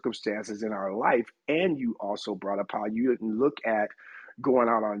bad circumstances in our life, and you also brought up how you didn't look at going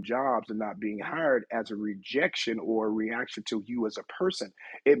out on jobs and not being hired as a rejection or a reaction to you as a person.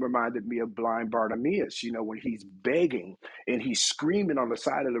 It reminded me of blind Bartimaeus, when he's begging and he's screaming on the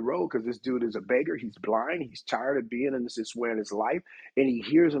side of the road because this dude is a beggar. He's blind. He's tired of being in this way in his life. And he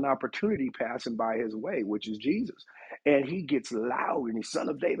hears an opportunity passing by his way, which is Jesus. And he gets loud and he's, Son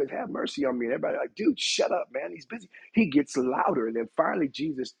of David, have mercy on me. And everybody like, dude, shut up, man. He's busy. He gets louder. And then finally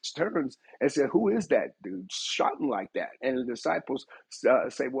Jesus turns and said, who is that dude shouting like that? And the disciples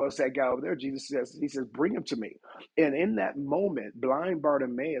say, well, it's that guy over there. He says, bring him to me. And in that moment, blind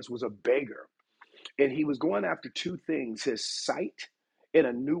Bartimaeus was a beggar. And he was going after two things, his sight and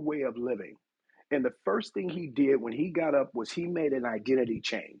a new way of living. And the first thing he did when he got up was he made an identity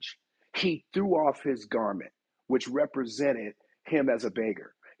change. He threw off his garment, which represented him as a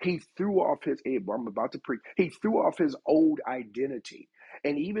beggar. He threw off I'm about to preach. He threw off his old identity.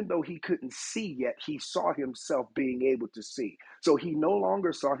 And even though he couldn't see yet, he saw himself being able to see. So he no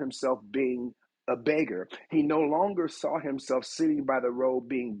longer saw himself being a beggar. He no longer saw himself sitting by the road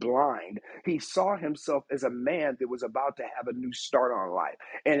being blind. He saw himself as a man that was about to have a new start on life.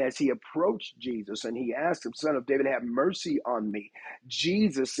 And as he approached Jesus and he asked him, Son of David, have mercy on me,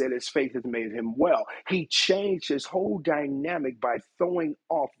 Jesus said his faith has made him well. He changed his whole dynamic by throwing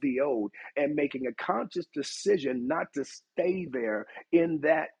off the old and making a conscious decision not to stay there in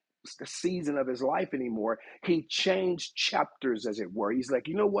that season of his life anymore. He changed chapters, as it were. He's like,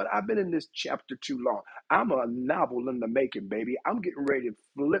 you know what? I've been in this chapter too long. I'm a novel in the making, baby. I'm getting ready to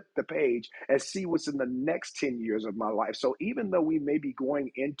flip the page and see what's in the next 10 years of my life. So even though we may be going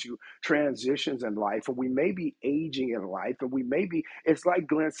into transitions in life, and we may be aging in life, and it's like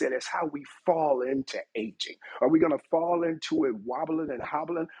Glenn said, it's how we fall into aging. Are we going to fall into it wobbling and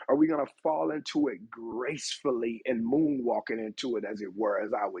hobbling? Are we going to fall into it gracefully and moonwalking into it, as it were,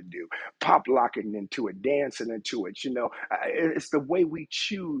 as I would do, pop locking into it, dancing into it? It's the way we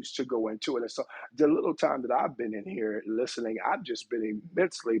choose to go into it. And so the little time that I've been in here listening, I've just been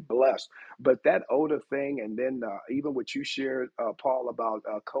immensely blessed. But that older thing, and then even what you shared, Paul, about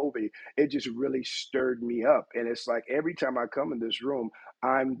COVID, it just really stirred me up. And it's like every time I come in this room,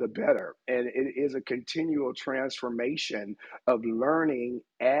 I'm the better. And it is a continual transformation of learning,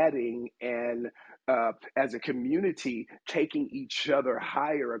 adding, and as a community, taking each other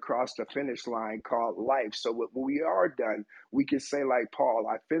higher across the finish line called life. So when we are done, we can say like Paul,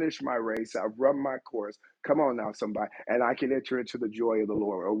 I finished my race, I've run my course. Come on now, somebody. And I can enter into the joy of the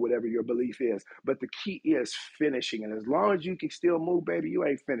Lord, or whatever your belief is. But the key is finishing. And as long as you can still move, baby, you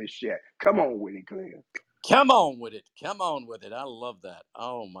ain't finished yet. Come on with it, Glenn. Come on with it. Come on with it. I love that.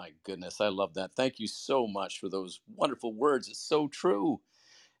 Oh my goodness. I love that. Thank you so much for those wonderful words. It's so true.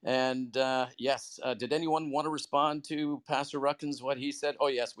 And yes, did anyone want to respond to Pastor Ruckins, what he said? Oh,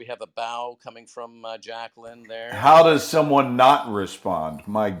 yes, we have a bow coming from Jacqueline there. How does someone not respond?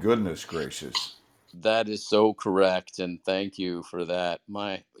 My goodness gracious. That is so correct. And thank you for that.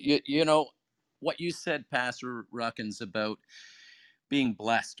 You know, what you said, Pastor Ruckins, about being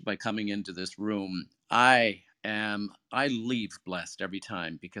blessed by coming into this room. I leave blessed every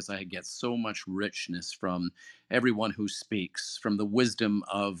time because I get so much richness from everyone who speaks, from the wisdom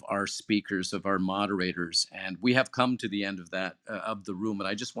of our speakers, of our moderators. And we have come to the end of that, of the room. And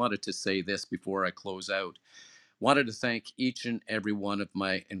I just wanted to say this before I close out. Wanted to thank each and every one of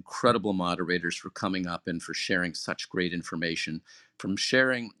my incredible moderators for coming up and for sharing such great information, from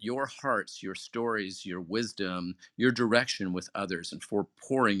sharing your hearts, your stories, your wisdom, your direction with others, and for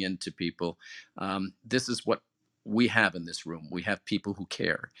pouring into people. This is what we have in this room. We have people who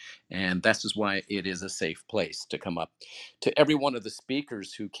care. And this is why it is a safe place to come up. To every one of the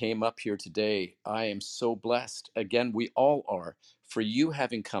speakers who came up here today, I am so blessed. Again, we all are, for you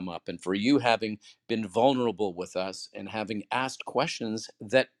having come up and for you having been vulnerable with us and having asked questions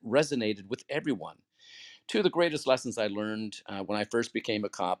that resonated with everyone. Two of the greatest lessons I learned when I first became a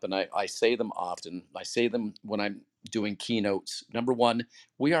cop, and I say them often, I say them when I'm doing keynotes. Number one,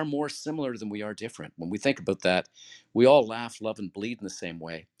 we are more similar than we are different. When we think about that, we all laugh, love, and bleed in the same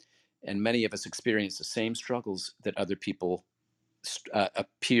way. And many of us experience the same struggles that other people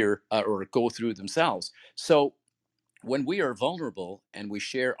appear or go through themselves. So when we are vulnerable and we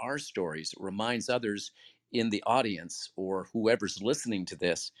share our stories, it reminds others in the audience or whoever's listening to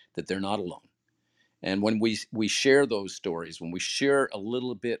this that they're not alone. And when we share those stories, when we share a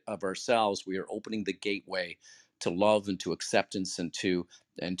little bit of ourselves, we are opening the gateway to love and to acceptance and to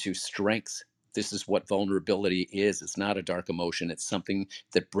strength. This is what vulnerability is. It's not a dark emotion. It's something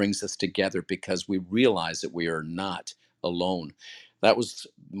that brings us together because we realize that we are not alone. That was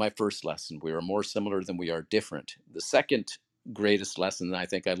my first lesson. We are more similar than we are different. The second greatest lesson that I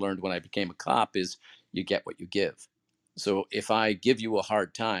think I learned when I became a cop is you get what you give. So if I give you a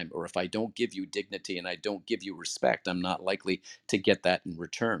hard time, or if I don't give you dignity and I don't give you respect, I'm not likely to get that in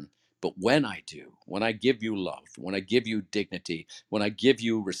return. But when I do, when I give you love, when I give you dignity, when I give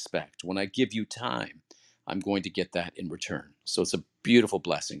you respect, when I give you time, I'm going to get that in return. So it's a beautiful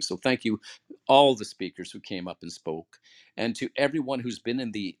blessing. So thank you, all the speakers who came up and spoke, and to everyone who's been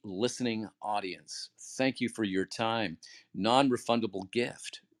in the listening audience. Thank you for your time. Non-refundable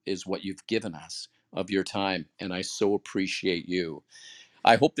gift is what you've given us of your time, and I so appreciate you.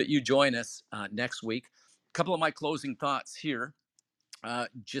 I hope that you join us next week. A couple of my closing thoughts here.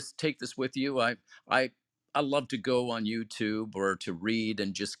 Just take this with you. I love to go on YouTube or to read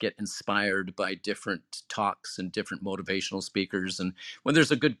and just get inspired by different talks and different motivational speakers. And when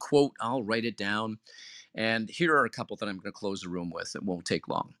there's a good quote, I'll write it down. And here are a couple that I'm going to close the room with. It won't take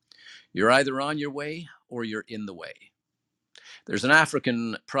long. You're either on your way or you're in the way. There's an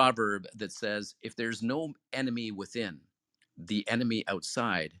African proverb that says, if there's no enemy within, the enemy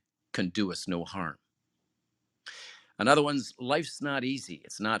outside can do us no harm. Another one's, life's not easy.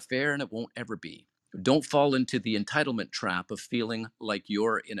 It's not fair and it won't ever be. Don't fall into the entitlement trap of feeling like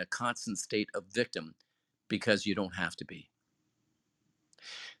you're in a constant state of victim because you don't have to be.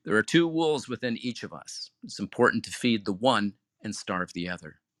 There are two wolves within each of us. It's important to feed the one and starve the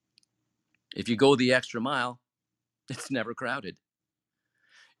other. If you go the extra mile, it's never crowded.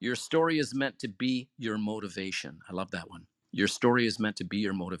 Your story is meant to be your motivation. I love that one. Your story is meant to be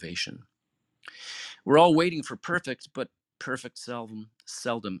your motivation. We're all waiting for perfect, but perfect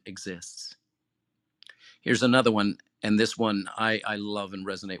seldom exists. Here's another one, and this one, I love and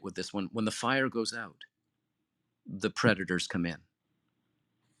resonate with this one. When the fire goes out, the predators come in.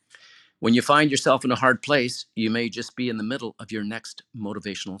 When you find yourself in a hard place, you may just be in the middle of your next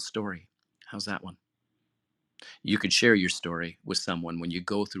motivational story. How's that one? You could share your story with someone when you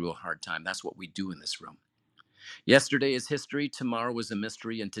go through a hard time. That's what we do in this room. Yesterday is history, tomorrow is a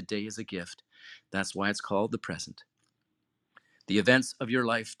mystery, and today is a gift. That's why it's called the present. The events of your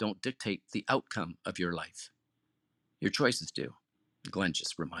life don't dictate the outcome of your life. Your choices do. Glenn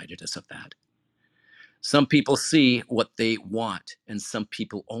just reminded us of that. Some people see what they want, and some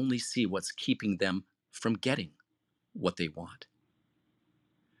people only see what's keeping them from getting what they want.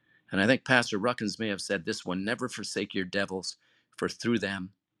 And I think Pastor Ruckins may have said this one, never forsake your devils, for through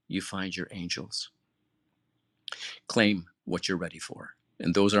them you find your angels. Claim what you're ready for.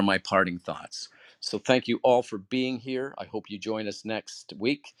 And those are my parting thoughts. So thank you all for being here. I hope you join us next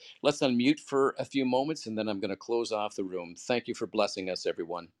week. Let's unmute for a few moments, and then I'm going to close off the room. Thank you for blessing us,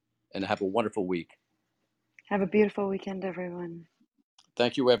 everyone, and have a wonderful week. Have a beautiful weekend, everyone.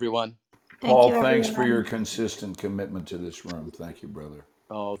 Thank you, everyone. Paul, thanks for your consistent commitment to this room. Thank you, brother.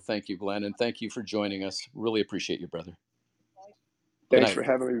 Oh, thank you, Glenn, and thank you for joining us. Really appreciate you, brother. Thanks for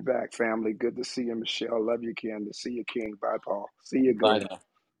having me back, family. Good to see you, Michelle. Love you, Ken. To see you, King. Bye, Paul. See you, Bye Glenn. now.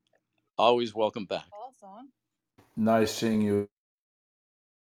 Always welcome back. Nice seeing you.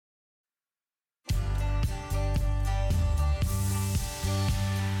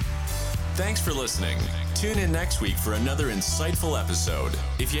 Thanks for listening. Tune in next week for another insightful episode.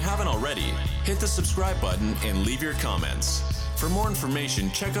 If you haven't already, hit the subscribe button and leave your comments. For more information,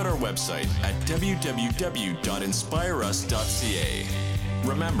 check out our website at www.inspireus.ca.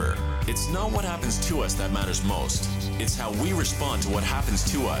 Remember, it's not what happens to us that matters most. It's how we respond to what happens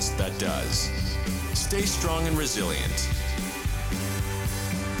to us that does. Stay strong and resilient.